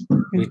to us.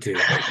 We do.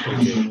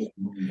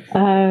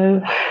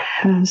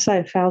 Say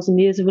 1,000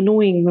 years of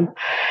annoying them.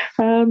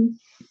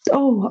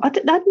 I'd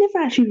never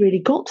actually really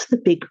got to the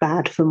big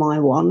bad for my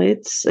one.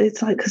 It's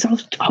like, because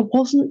I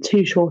wasn't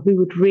too sure who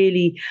would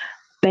really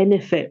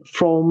benefit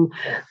from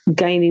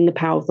gaining the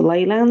power of the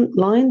ley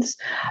lines.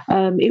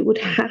 It would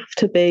have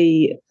to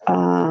be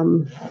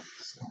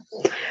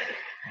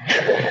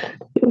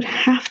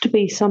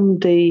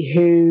somebody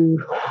who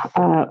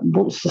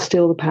wants to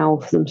steal the power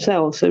for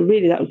themselves. So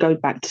really that would go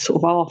back to sort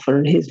of Arthur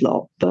and his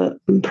lot. But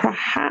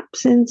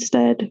perhaps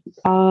instead,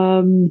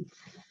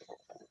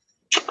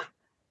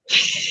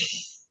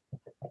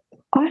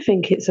 I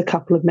think it's a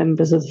couple of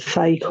members of the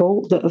Fae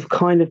Court that have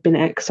kind of been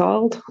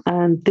exiled,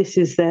 and this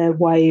is their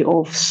way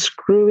of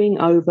screwing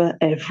over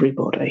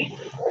everybody.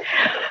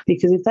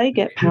 Because if they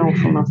get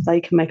powerful enough, they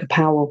can make a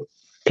power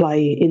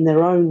play in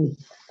their own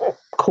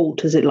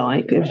court, if you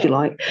like. But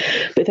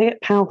if they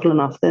get powerful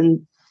enough,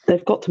 then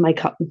they've got to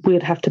make up.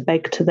 We'd have to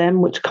beg to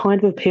them, which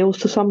kind of appeals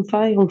to some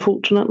Fae,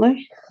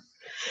 unfortunately.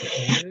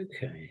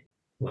 Okay.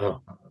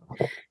 Well,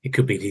 it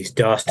could be these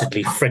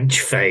dastardly French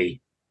Fae.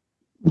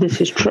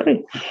 This is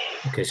true.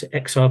 Okay, so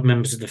exiled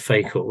members of the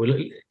Fae Court. Well,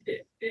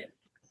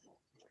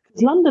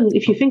 London,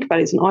 if you think about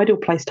it, it's an ideal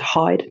place to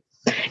hide.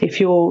 If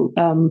you're,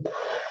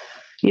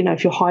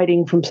 if you're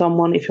hiding from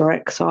someone, if you're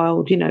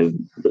exiled,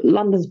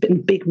 London's been a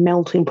big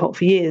melting pot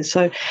for years.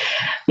 So,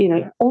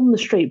 on the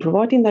street,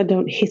 providing they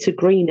don't hit a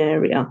green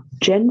area,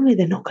 generally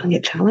they're not going to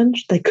get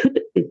challenged. They could,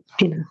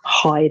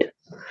 hide.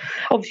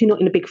 Obviously not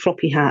in a big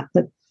floppy hat,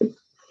 but.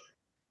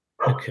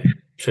 Okay.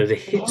 So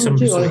some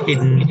sort of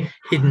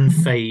hidden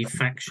Fae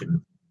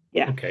faction.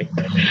 Yeah. Okay.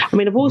 I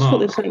mean, I've always thought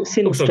there's something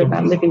sinister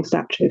about living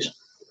statues.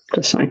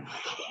 Just saying.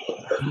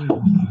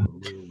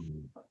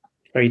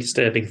 Very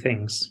disturbing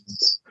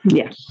things.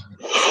 Yeah.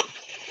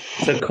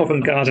 So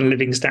Covent Garden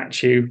living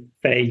statue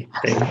Fae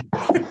thing.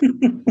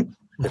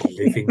 The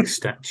living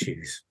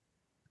statues.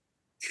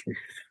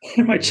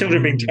 My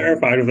children being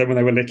terrified of them when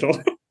they were little.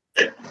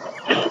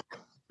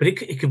 But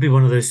it could be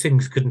one of those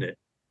things, couldn't it?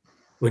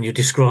 When you're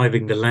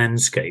describing the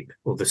landscape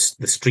or the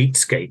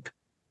streetscape,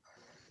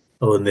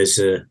 and there's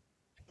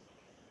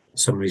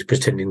someone who's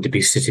pretending to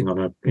be sitting on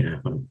a,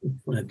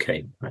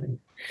 okay.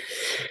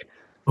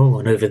 Oh,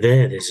 and over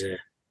there's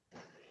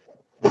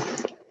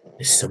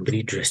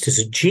somebody dressed as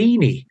a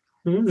genie.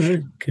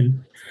 Okay.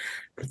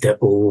 But they're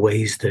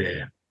always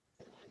there.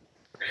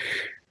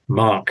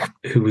 Mark,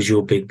 who was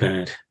your big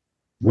bad?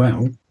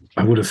 Well,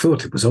 I would have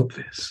thought it was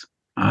obvious.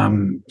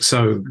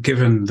 So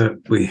given that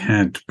we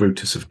had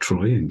Brutus of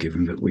Troy, and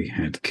given that we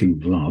had King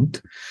Blood,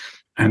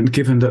 and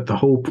given that the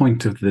whole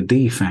point of the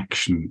D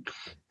faction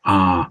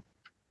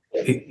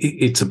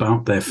it's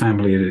about their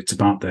family and it's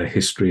about their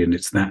history and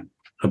it's that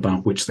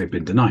about which they've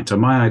been denied. So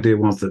my idea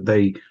was that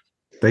they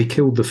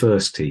killed the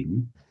first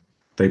team.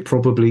 They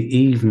probably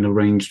even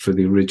arranged for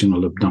the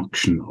original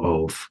abduction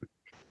of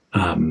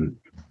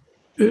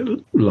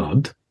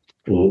Ludd,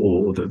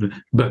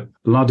 but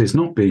Ludd is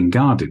not being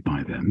guarded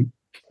by them.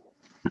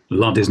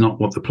 Ludd is not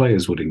what the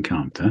players would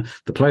encounter.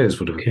 The players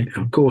would,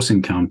 of course,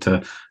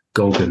 encounter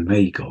Gog and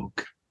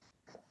Magog,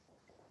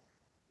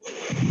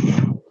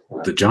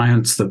 the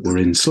giants that were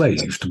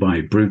enslaved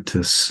by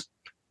Brutus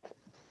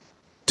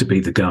to be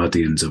the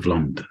guardians of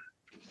London.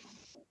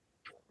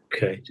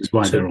 Okay, which is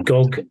why so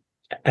Gog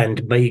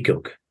and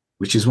Magog.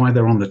 Which is why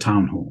they're on the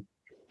town hall.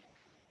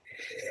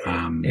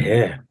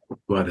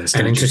 Why their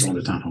statues on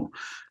the town hall.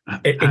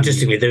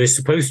 Interestingly, there is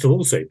supposed to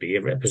also be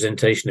a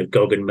representation of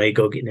Gog and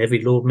Magog in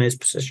every Lord Mayor's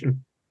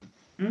procession.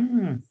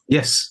 Mm.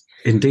 Yes,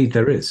 indeed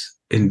there is.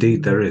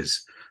 Indeed there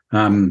is.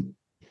 And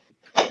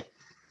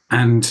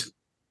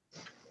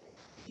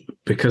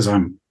because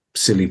I'm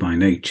silly by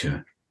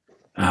nature,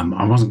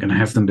 I wasn't going to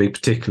have them be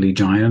particularly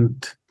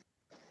giant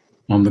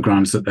on the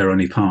grounds that they're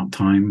only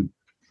part-time.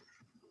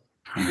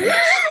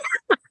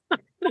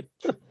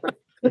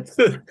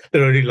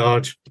 They're only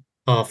large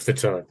half the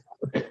time.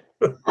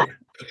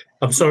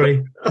 I'm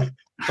sorry.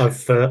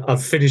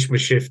 I've finished my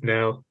shift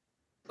now.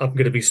 I'm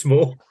going to be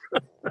small.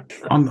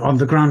 on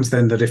the grounds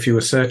then that if you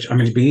were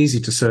it'd be easy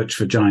to search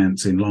for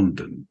giants in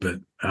London, but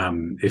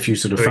if you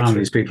sort of found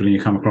these people and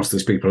you come across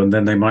these people, and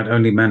then they might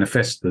only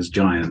manifest as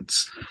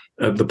giants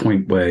at the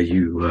point where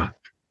you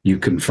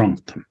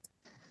confront them.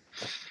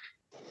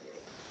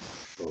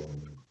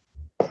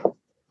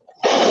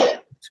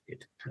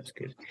 That's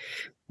good.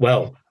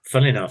 Well,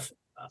 fun enough,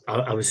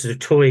 I was sort of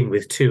toying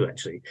with two,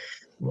 actually.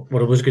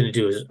 What I was going to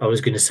do is I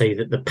was going to say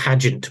that the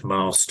pageant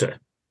master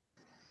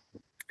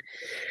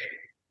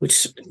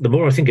which the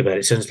more I think about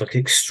it, sounds like an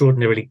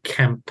extraordinarily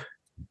camp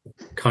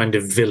kind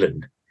of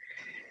villain,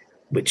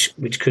 which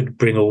could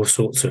bring all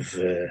sorts of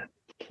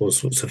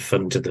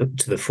fun to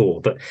the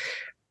fore. But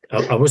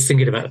I was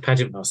thinking about the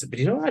pageant master, but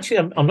actually,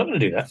 I'm not going to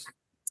do that.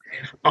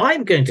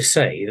 I'm going to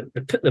say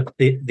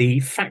that the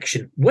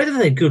faction, whether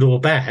they're good or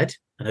bad,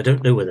 and I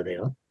don't know whether they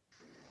are,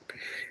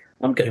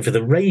 I'm going for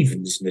the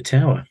ravens in the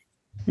tower,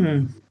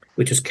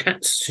 which was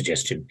Kat's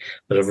suggestion,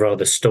 but I've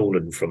rather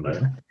stolen from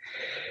her,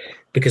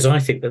 because I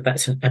think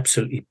that's an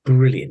absolutely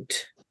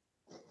brilliant.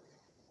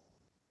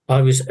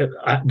 I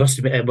must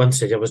admit, at one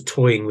stage I was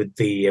toying with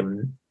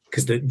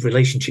because the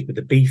relationship with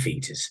the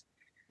beefeaters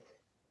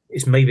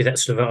is maybe that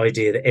sort of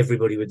idea that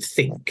everybody would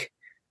think,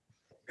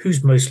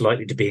 who's most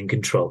likely to be in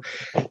control?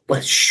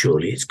 Well,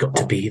 surely it's got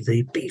to be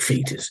the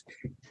beefeaters.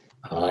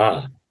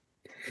 I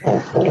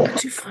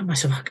do find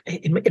myself,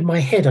 in my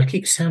head, I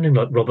keep sounding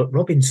like Robert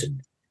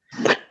Robinson.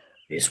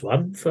 This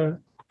one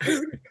for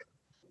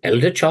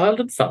elder, child,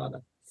 and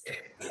father.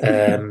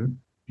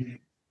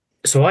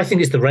 So I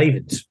think it's the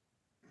ravens.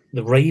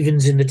 The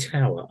ravens in the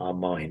tower are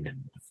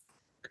mine.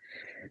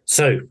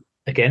 So,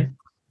 again,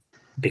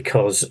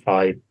 because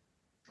I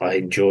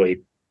enjoy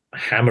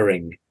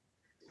hammering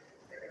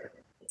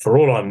for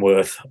all I'm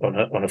worth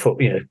on a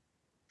foot,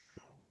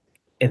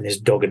 in this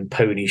dog and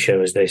pony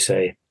show, as they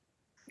say,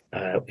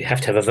 we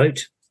have to have a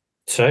vote.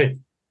 So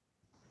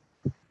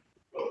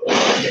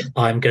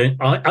I'm going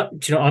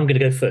to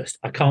go first.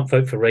 I can't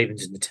vote for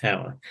ravens in the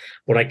tower.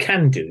 What I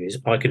can do is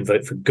I can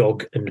vote for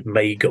Gog and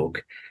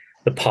Magog,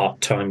 the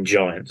part-time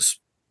giants.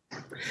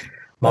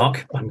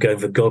 Mark, I'm going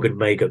for Gog and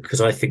Magog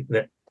because I think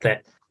that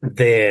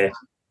there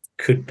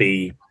could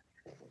be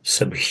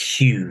some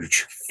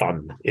huge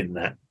fun in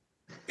that.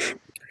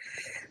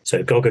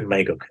 So Gog and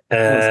Magog.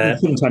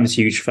 Sometimes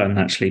huge fun,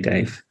 actually,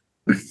 Dave.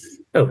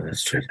 Oh,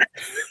 that's true.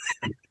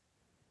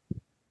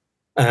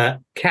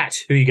 Kat,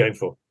 who are you going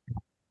for?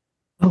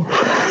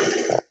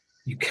 Oh.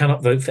 You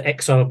cannot vote for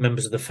exiled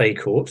members of the Fae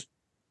Court,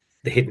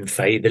 the Hidden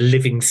Fae, the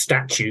living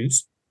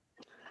statues.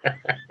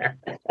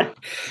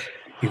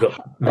 You've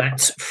got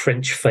Matt's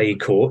French Fae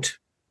Court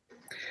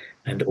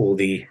and all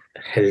the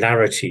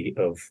hilarity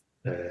of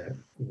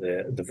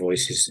the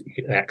voices,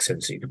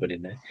 accents that you can put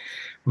in there.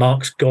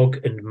 Mark's Gog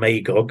and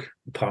Magog,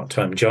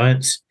 part-time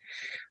giants,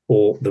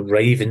 or the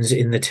ravens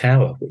in the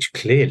tower, which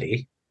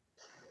clearly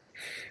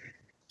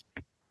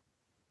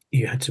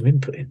you had some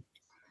input in.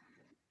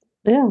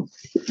 Yeah.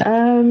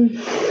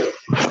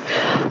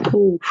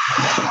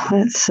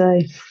 Let's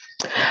say.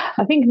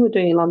 I think if we're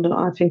doing it in London,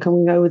 I think I'm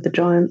going to go with the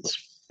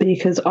Giants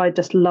because I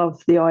just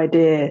love the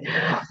idea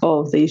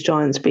of these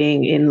Giants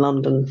being in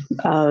London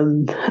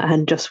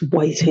and just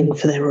waiting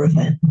for their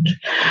revenge.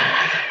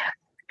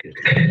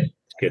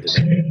 Good.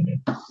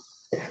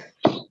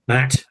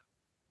 Matt,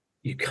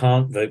 you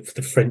can't vote for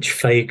the French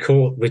Fae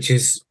Court, which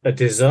is a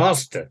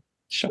disaster.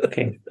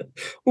 Shocking.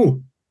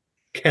 Ooh,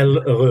 quelle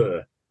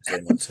horreur, as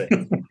they might say.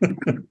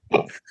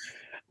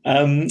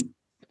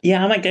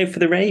 Yeah, I might go for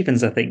the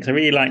Ravens, I think. I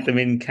really like them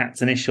in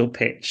Kat's initial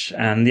pitch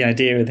and the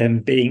idea of them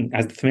being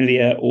as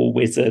familiar or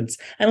wizards.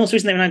 And also,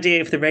 isn't there an idea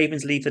if the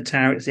Ravens leave the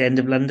tower, it's the end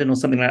of London or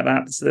something like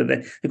that? So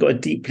they've got a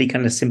deeply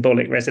kind of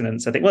symbolic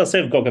resonance, I think. Well,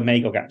 so have Gog and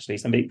Magog, actually,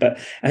 but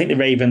I think the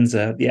Ravens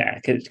are,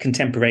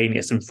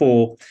 contemporaneous. And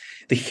for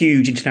the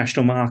huge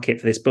international market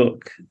for this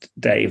book,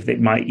 Dave, that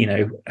might,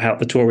 help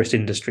the tourist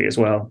industry as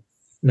well.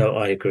 No,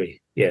 I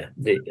agree. Yeah.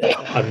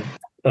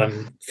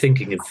 I'm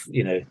thinking of,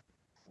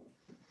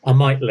 I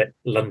might let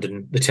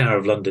London, the Tower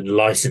of London,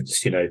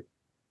 license,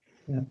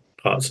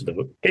 parts of the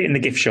book. Get in the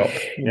gift shop.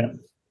 Yeah.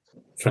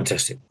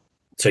 Fantastic.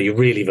 So you're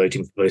really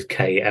voting for both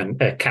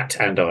Kat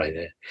and I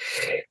there.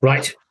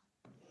 Right.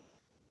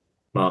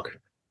 Mark,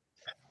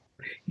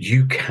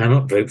 you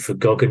cannot vote for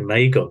Gog and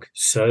Magog.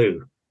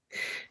 So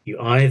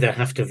you either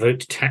have to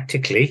vote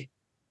tactically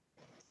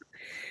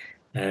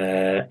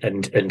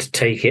and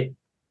take it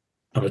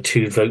on a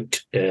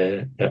 1-vote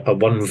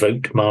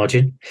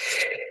margin.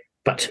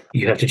 But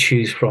you have to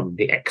choose from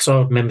the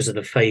exiled members of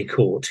the Fae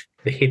Court,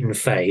 the Hidden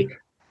Fae,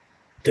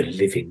 the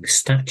living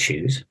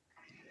statues,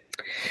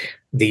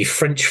 the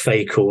French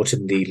Fae Court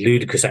and the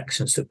ludicrous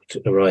accents that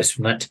arise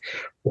from that,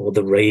 or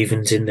the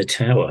ravens in the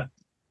tower.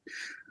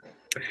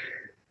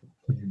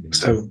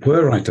 So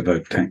were I to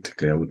vote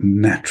tactically, I would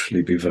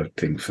naturally be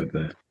voting for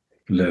the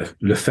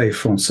Le Fae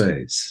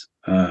Française.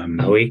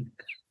 Oui.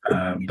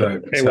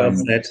 But very well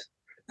said.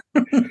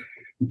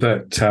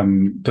 But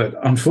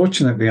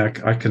unfortunately, I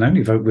can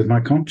only vote with my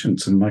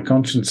conscience, and my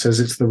conscience says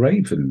it's the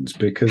Ravens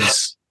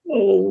because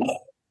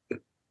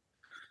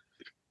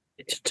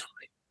it's a tie.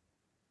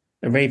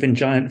 A Raven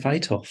Giant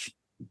fight-off.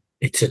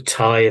 It's a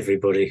tie,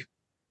 everybody.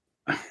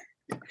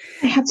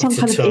 They had some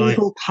kind of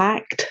evil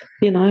pact,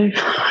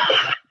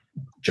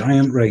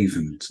 Giant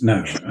ravens.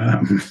 No.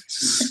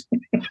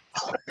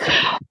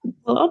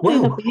 Well, oddly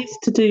enough, we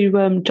used to do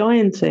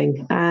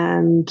gianting,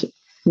 and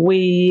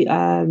we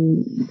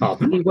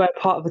Pardon? we were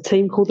part of a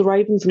team called the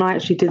Ravens, and I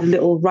actually did a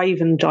little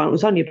raven giant. It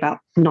was only about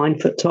 9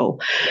 foot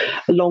tall,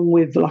 along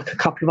with like a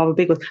couple of other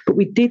big ones. But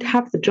we did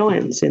have the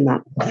giants in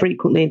that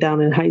frequently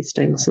down in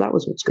Hastings, so that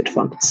was what's good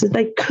fun. So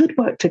they could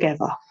work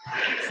together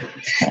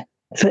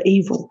for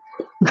evil.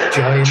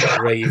 Giant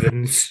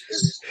ravens.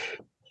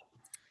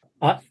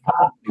 I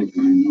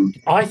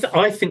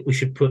think we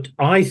should put.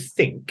 I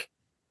think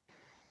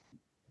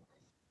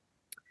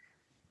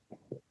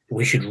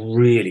we should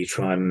really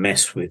try and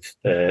mess with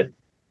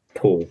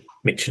Paul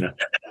Mitchener.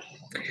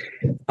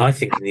 I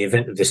think in the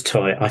event of this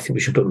tie, I think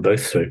we should put them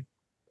both through.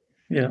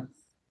 Yeah.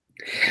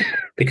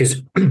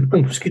 Because,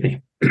 excuse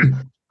me,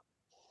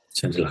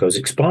 sounds like I was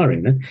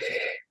expiring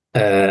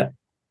then.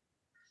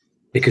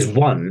 Because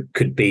one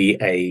could be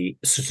a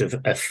sort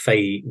of a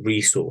Fey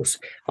resource.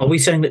 Are we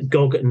saying that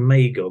Gog and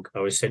Magog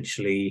are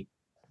essentially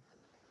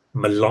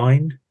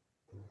malign?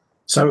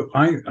 So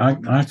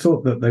I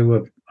thought that they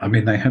were. I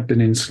mean, they had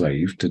been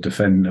enslaved to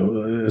defend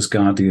as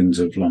guardians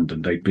of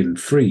London. They'd been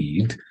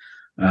freed,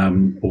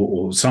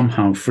 or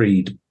somehow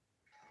freed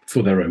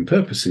for their own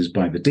purposes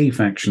by the D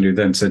faction, who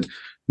then said,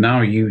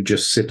 "Now you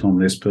just sit on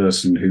this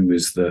person who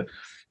is the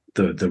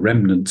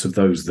remnants of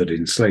those that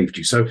enslaved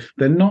you." So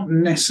they're not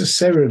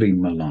necessarily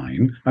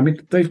malign. I mean,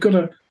 they've got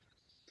a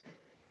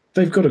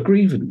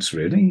grievance,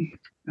 really,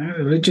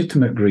 a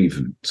legitimate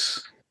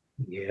grievance.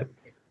 Yeah.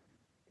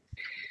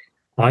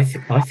 I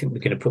think we're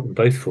going to put them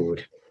both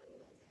forward,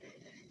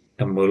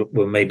 and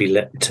we'll maybe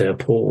let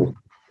Paul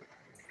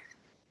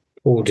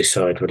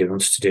decide what he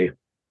wants to do.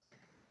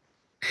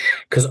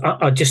 Because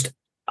I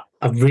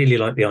really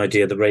like the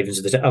idea of the Ravens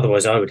of the Day.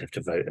 Otherwise, I would have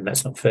to vote, and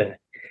that's not fair.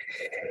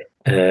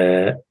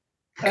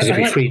 Because if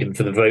we freed him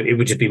for the vote, it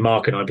would just be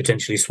Mark and I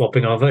potentially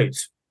swapping our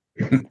votes.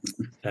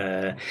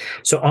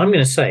 So I'm going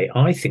to say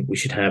I think we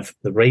should have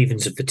the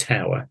Ravens of the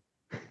Tower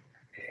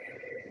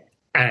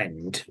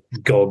and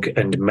Gog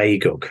and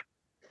Magog.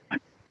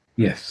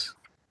 Yes,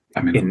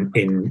 I mean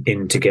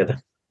in together.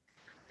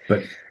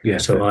 But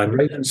yes, so I'm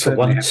for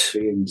once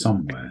in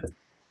somewhere.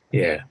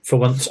 Yeah, for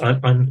once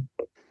I'm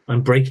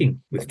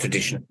breaking with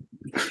tradition.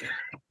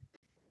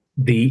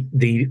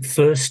 The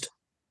first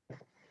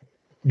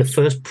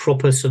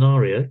proper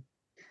scenario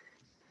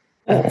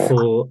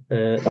for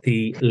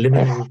the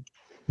Liminal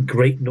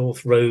Great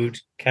North Road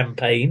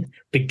campaign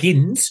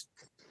begins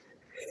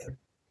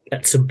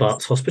at St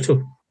Bart's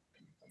Hospital.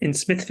 In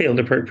Smithfield,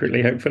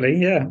 appropriately, hopefully,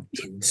 yeah.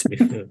 In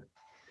Smithfield.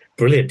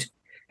 Brilliant.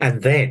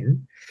 And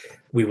then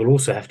we will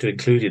also have to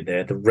include in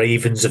there the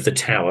Ravens of the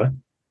Tower.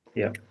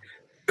 Yeah.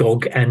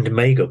 Gog and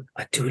Magog.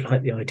 I do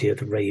like the idea of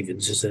the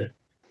Ravens as a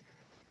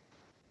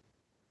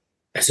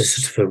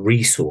sort of a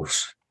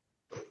resource.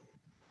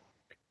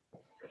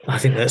 I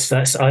think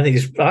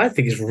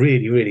it's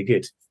really, really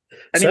good.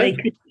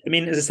 I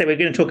mean, as I say, we're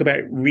going to talk about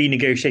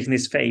renegotiating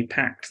this Fey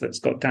pact that's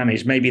got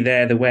damaged. Maybe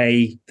they're the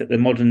way that the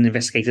modern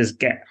investigators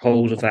get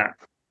hold of that,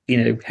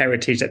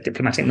 heritage, that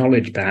diplomatic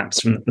knowledge,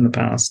 perhaps from the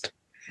past.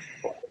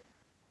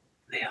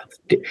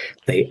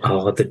 They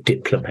are the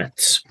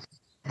diplomats.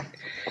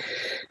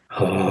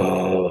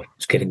 Oh,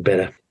 it's getting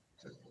better.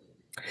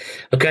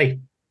 Okay,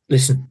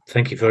 listen.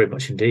 Thank you very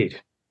much indeed.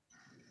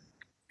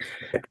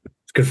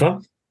 It's good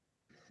fun.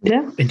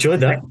 Yeah, enjoyed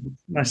that.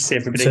 Nice to see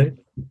everybody. So,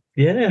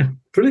 yeah,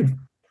 brilliant.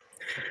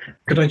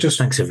 Could I just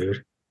thanks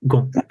everyone? Go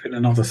on. In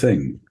another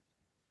thing.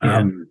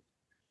 Yeah.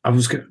 I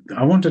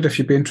wondered if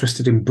you'd be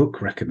interested in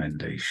book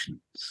recommendations.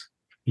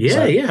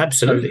 Yeah,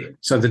 absolutely.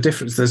 So the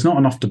difference, there's not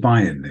enough to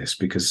buy in this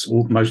because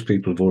most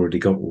people have already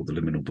got all the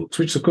Liminal books,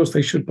 which of course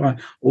they should buy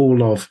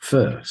all of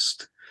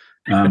first.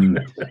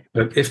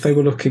 But if they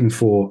were looking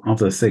for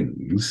other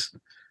things,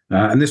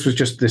 and this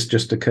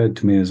just occurred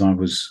to me as I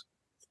was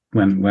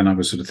when I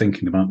was sort of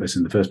thinking about this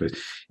in the first place.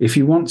 If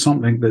you want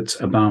something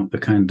that's about the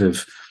kind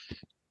of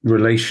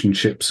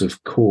relationships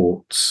of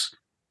courts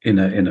in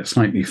a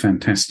slightly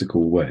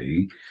fantastical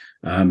way,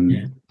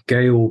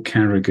 Gail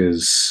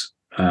Carragher's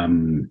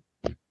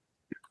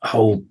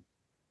whole,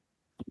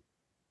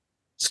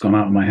 it's gone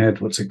out of my head,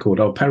 what's it called?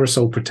 Oh,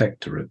 Parasol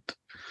Protectorate,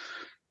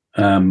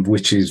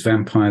 which is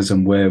vampires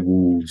and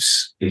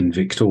werewolves in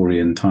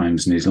Victorian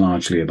times and is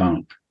largely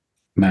about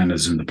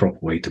manners and the proper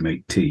way to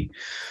make tea.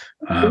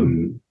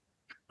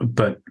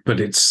 But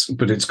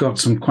it's got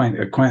some quite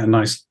a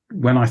nice,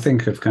 when I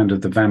think of kind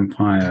of the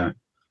vampire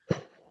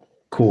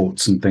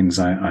courts and things,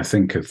 I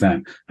think of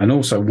that. And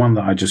also one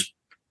that I just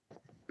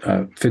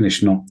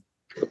finished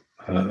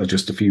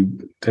just a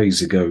few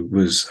days ago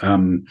was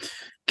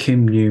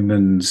Kim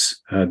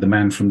Newman's The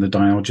Man from the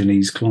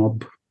Diogenes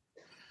Club.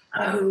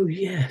 Oh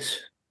yes,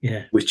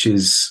 yeah. Which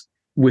is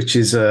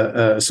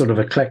a sort of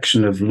a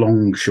collection of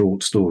long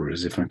short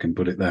stories, if I can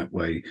put it that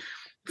way,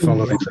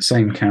 following the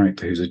same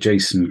character who's a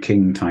Jason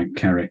King type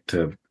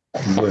character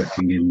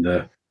working in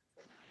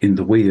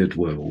the weird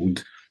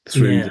world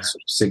through the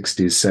sort of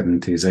 60s,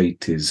 70s,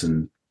 80s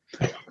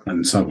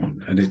and so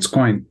on. And it's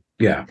quite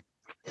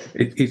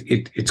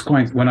it's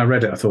quite, when I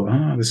read it I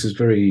thought, this is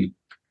very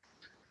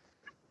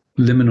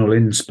Liminal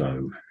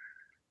inspo.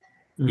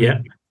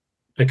 Yeah.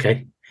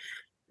 Okay.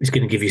 it's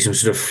going to give you some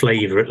sort of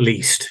flavour at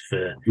least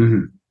for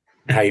Mhm.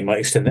 how you might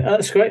extend that. Oh,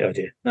 that's a great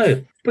idea.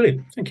 Oh,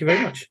 brilliant. Thank you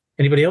very much.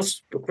 Anybody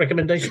else? Book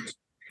recommendations?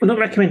 Well, not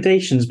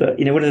recommendations, but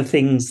one of the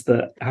things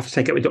that I have to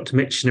take up with Dr.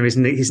 Mitchener is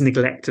his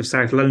neglect of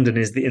South London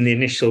in the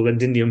initial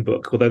Londinium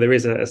book. Although there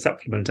is a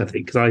supplement, I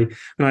think, because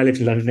when I lived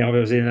in London, I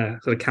was in a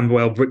sort of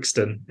Camberwell,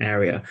 Brixton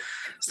area.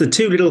 So the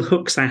two little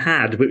hooks I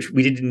had, which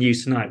we didn't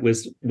use tonight,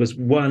 was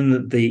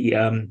one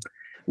the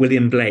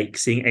William Blake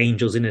seeing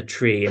angels in a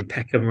tree in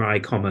Peckham Rye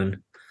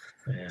Common.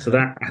 Yeah. So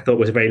that I thought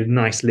was a very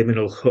nice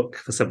liminal hook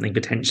for something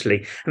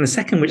potentially. And the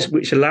second,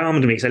 which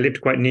alarmed me, because I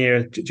lived quite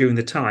near during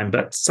the time,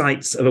 but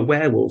sights of a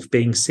werewolf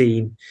being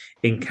seen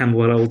in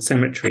Camberwell Old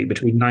Cemetery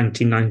between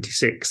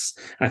 1996,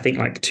 I think,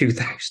 like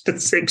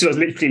 2006. I was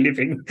literally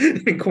living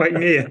quite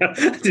near.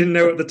 I didn't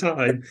know at the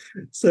time.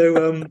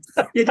 So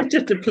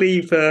just a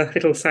plea for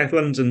little South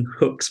London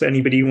hooks for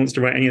anybody who wants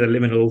to write any of the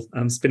liminal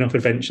spin-off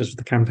adventures for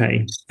the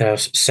campaign.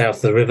 South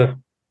of the river.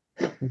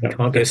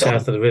 Can't go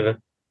south of the river.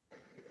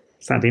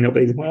 Sadly not.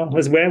 Well,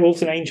 there's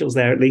werewolves and angels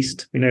there, at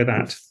least. We know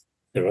that.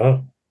 There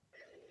are.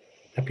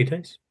 Happy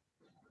days.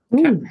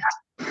 Oh,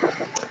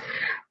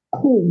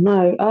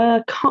 no.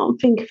 I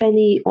can't think of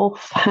any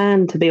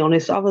offhand, to be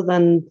honest, other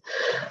than,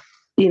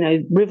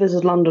 Rivers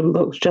of London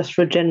books, just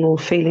for a general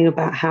feeling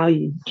about how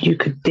you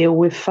could deal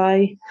with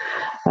Fae.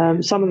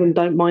 Some of them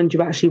don't mind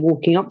you actually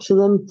walking up to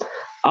them.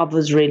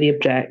 Others really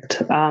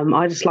object.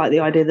 I just like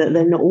the idea that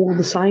they're not all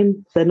the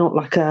same. They're not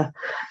like a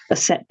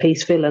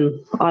set-piece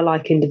villain. I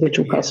like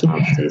individual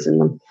personalities in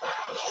them.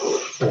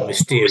 Or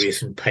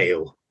mysterious and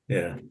pale.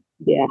 Yeah.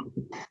 Yeah.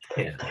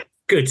 Yeah.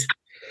 Good.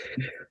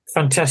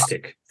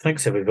 Fantastic.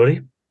 Thanks,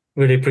 everybody.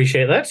 Really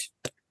appreciate that.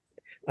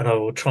 And I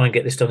will try and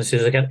get this done as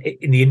soon as I can.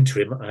 In the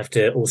interim, I have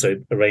to also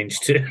arrange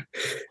to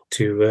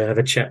have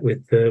a chat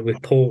with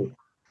Paul.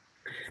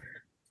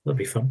 That'll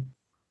be fun.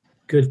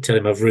 Good. Tell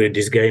him I've ruined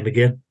his game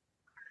again.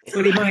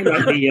 Well, he might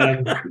like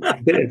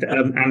the bit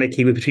of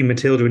anarchy between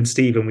Matilda and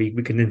Stephen we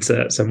can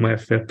insert somewhere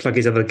for plug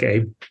his other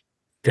game.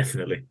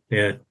 Definitely.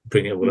 Yeah.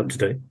 Bring it all up to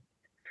date.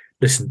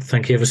 Listen,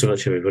 thank you ever so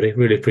much, everybody.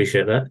 Really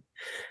appreciate that.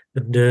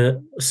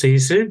 And see you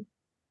soon.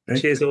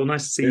 Cheers, all.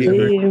 Nice to see See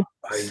you. you.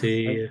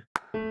 See you.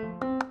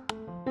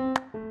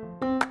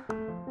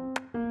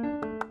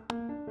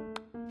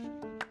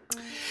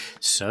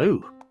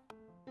 So,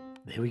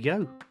 there we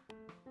go.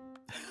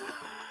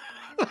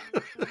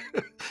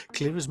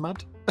 Clear as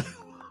mud.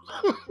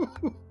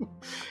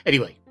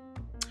 Anyway,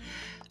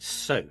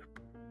 so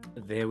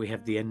there we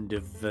have the end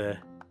of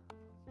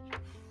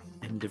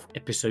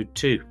episode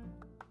 2.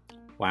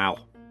 Wow.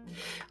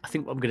 I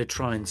think what I'm going to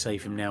try and say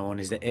from now on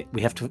is that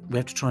we have to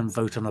try and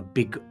vote on a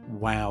big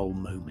wow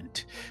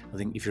moment. I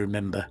think if you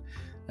remember,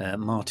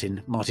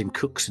 Martin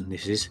Cookson,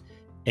 this is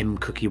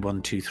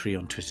mcookie123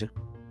 on Twitter.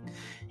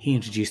 He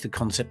introduced the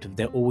concept of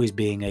there always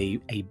being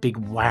a big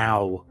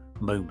wow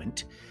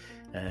moment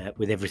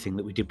with everything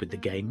that we did with the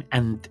game,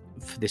 and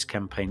for this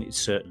campaign it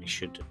certainly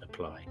should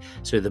apply.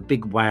 So the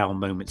big wow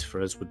moments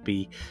for us would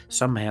be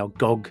somehow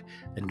Gog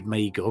and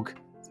Magog,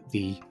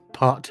 the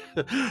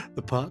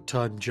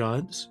part-time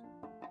giants,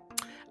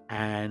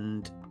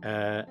 and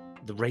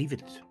the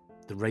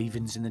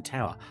ravens in the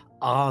tower.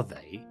 Are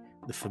they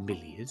the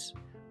familiars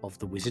of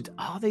the wizard?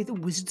 Are they the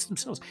wizards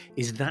themselves?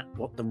 Is that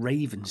what the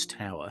Ravens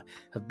Tower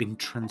have been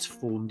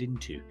transformed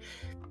into?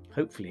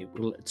 Hopefully it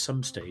will at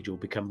some stage all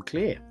become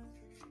clear.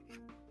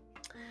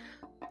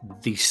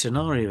 The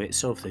scenario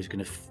itself, though, is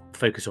going to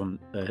focus on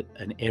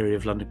an area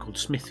of London called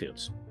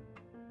Smithfields,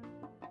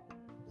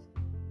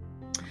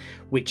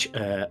 which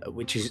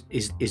is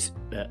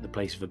the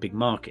place of a big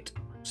market,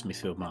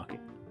 Smithfield Market,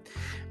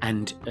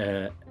 and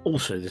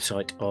also the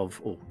site of,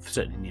 or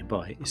certainly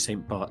nearby, is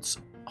St. Bart's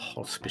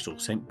Hospital,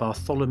 St.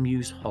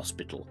 Bartholomew's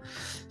Hospital.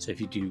 So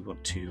if you do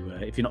want to,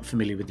 if you're not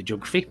familiar with the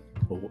geography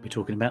or what we're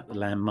talking about, the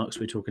landmarks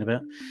we're talking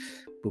about,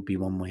 will be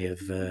one way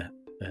of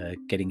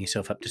getting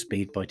yourself up to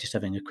speed by just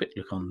having a quick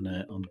look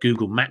on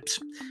Google Maps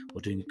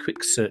or doing a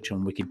quick search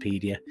on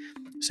Wikipedia,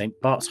 St.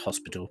 Bart's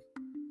Hospital,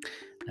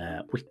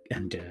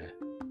 and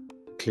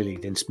clearly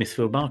then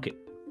Smithfield Market.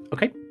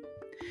 Okay,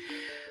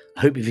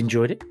 I hope you've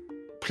enjoyed it.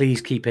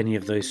 Please keep any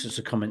of those sorts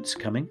of comments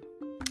coming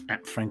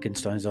at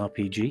Frankenstein's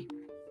RPG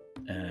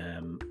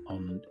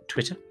on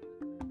Twitter,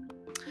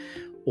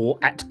 or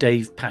at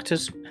Dave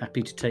Patters.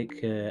 Happy to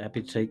take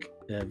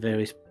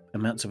various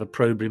amounts of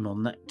opprobrium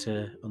on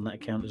that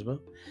account as well.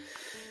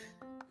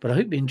 But I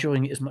hope you're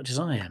enjoying it as much as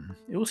I am.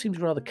 It all seems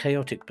rather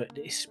chaotic, but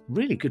it's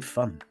really good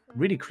fun,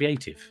 really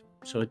creative.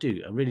 So I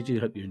really do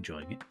hope you're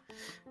enjoying it.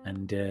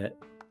 And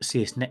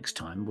see us next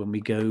time when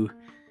we go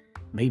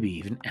maybe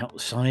even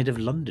outside of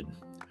London.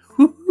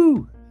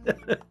 Woohoo!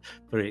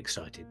 Very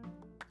excited.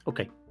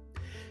 Okay.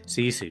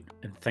 See you soon,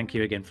 and thank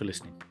you again for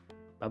listening.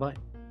 Bye-bye.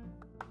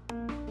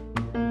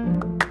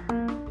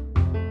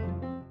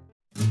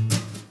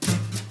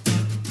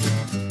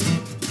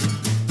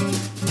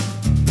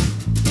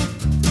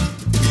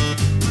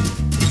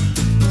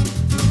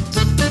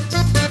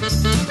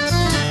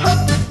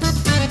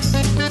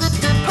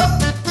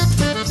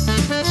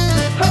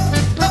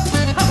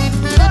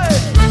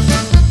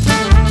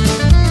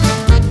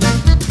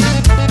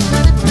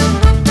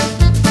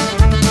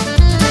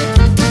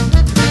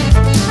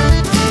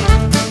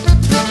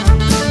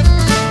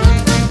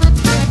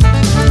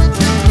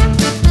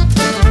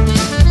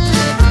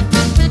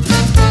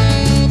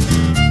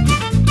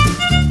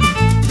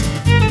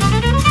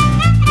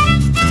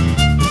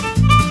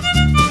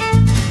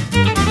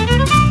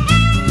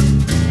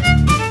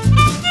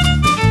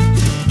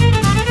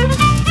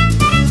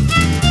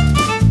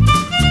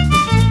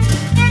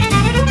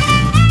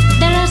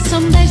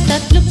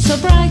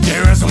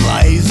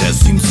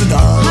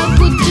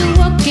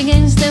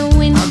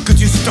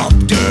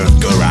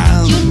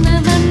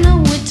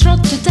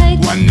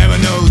 one never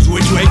knows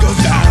which way goes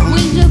down.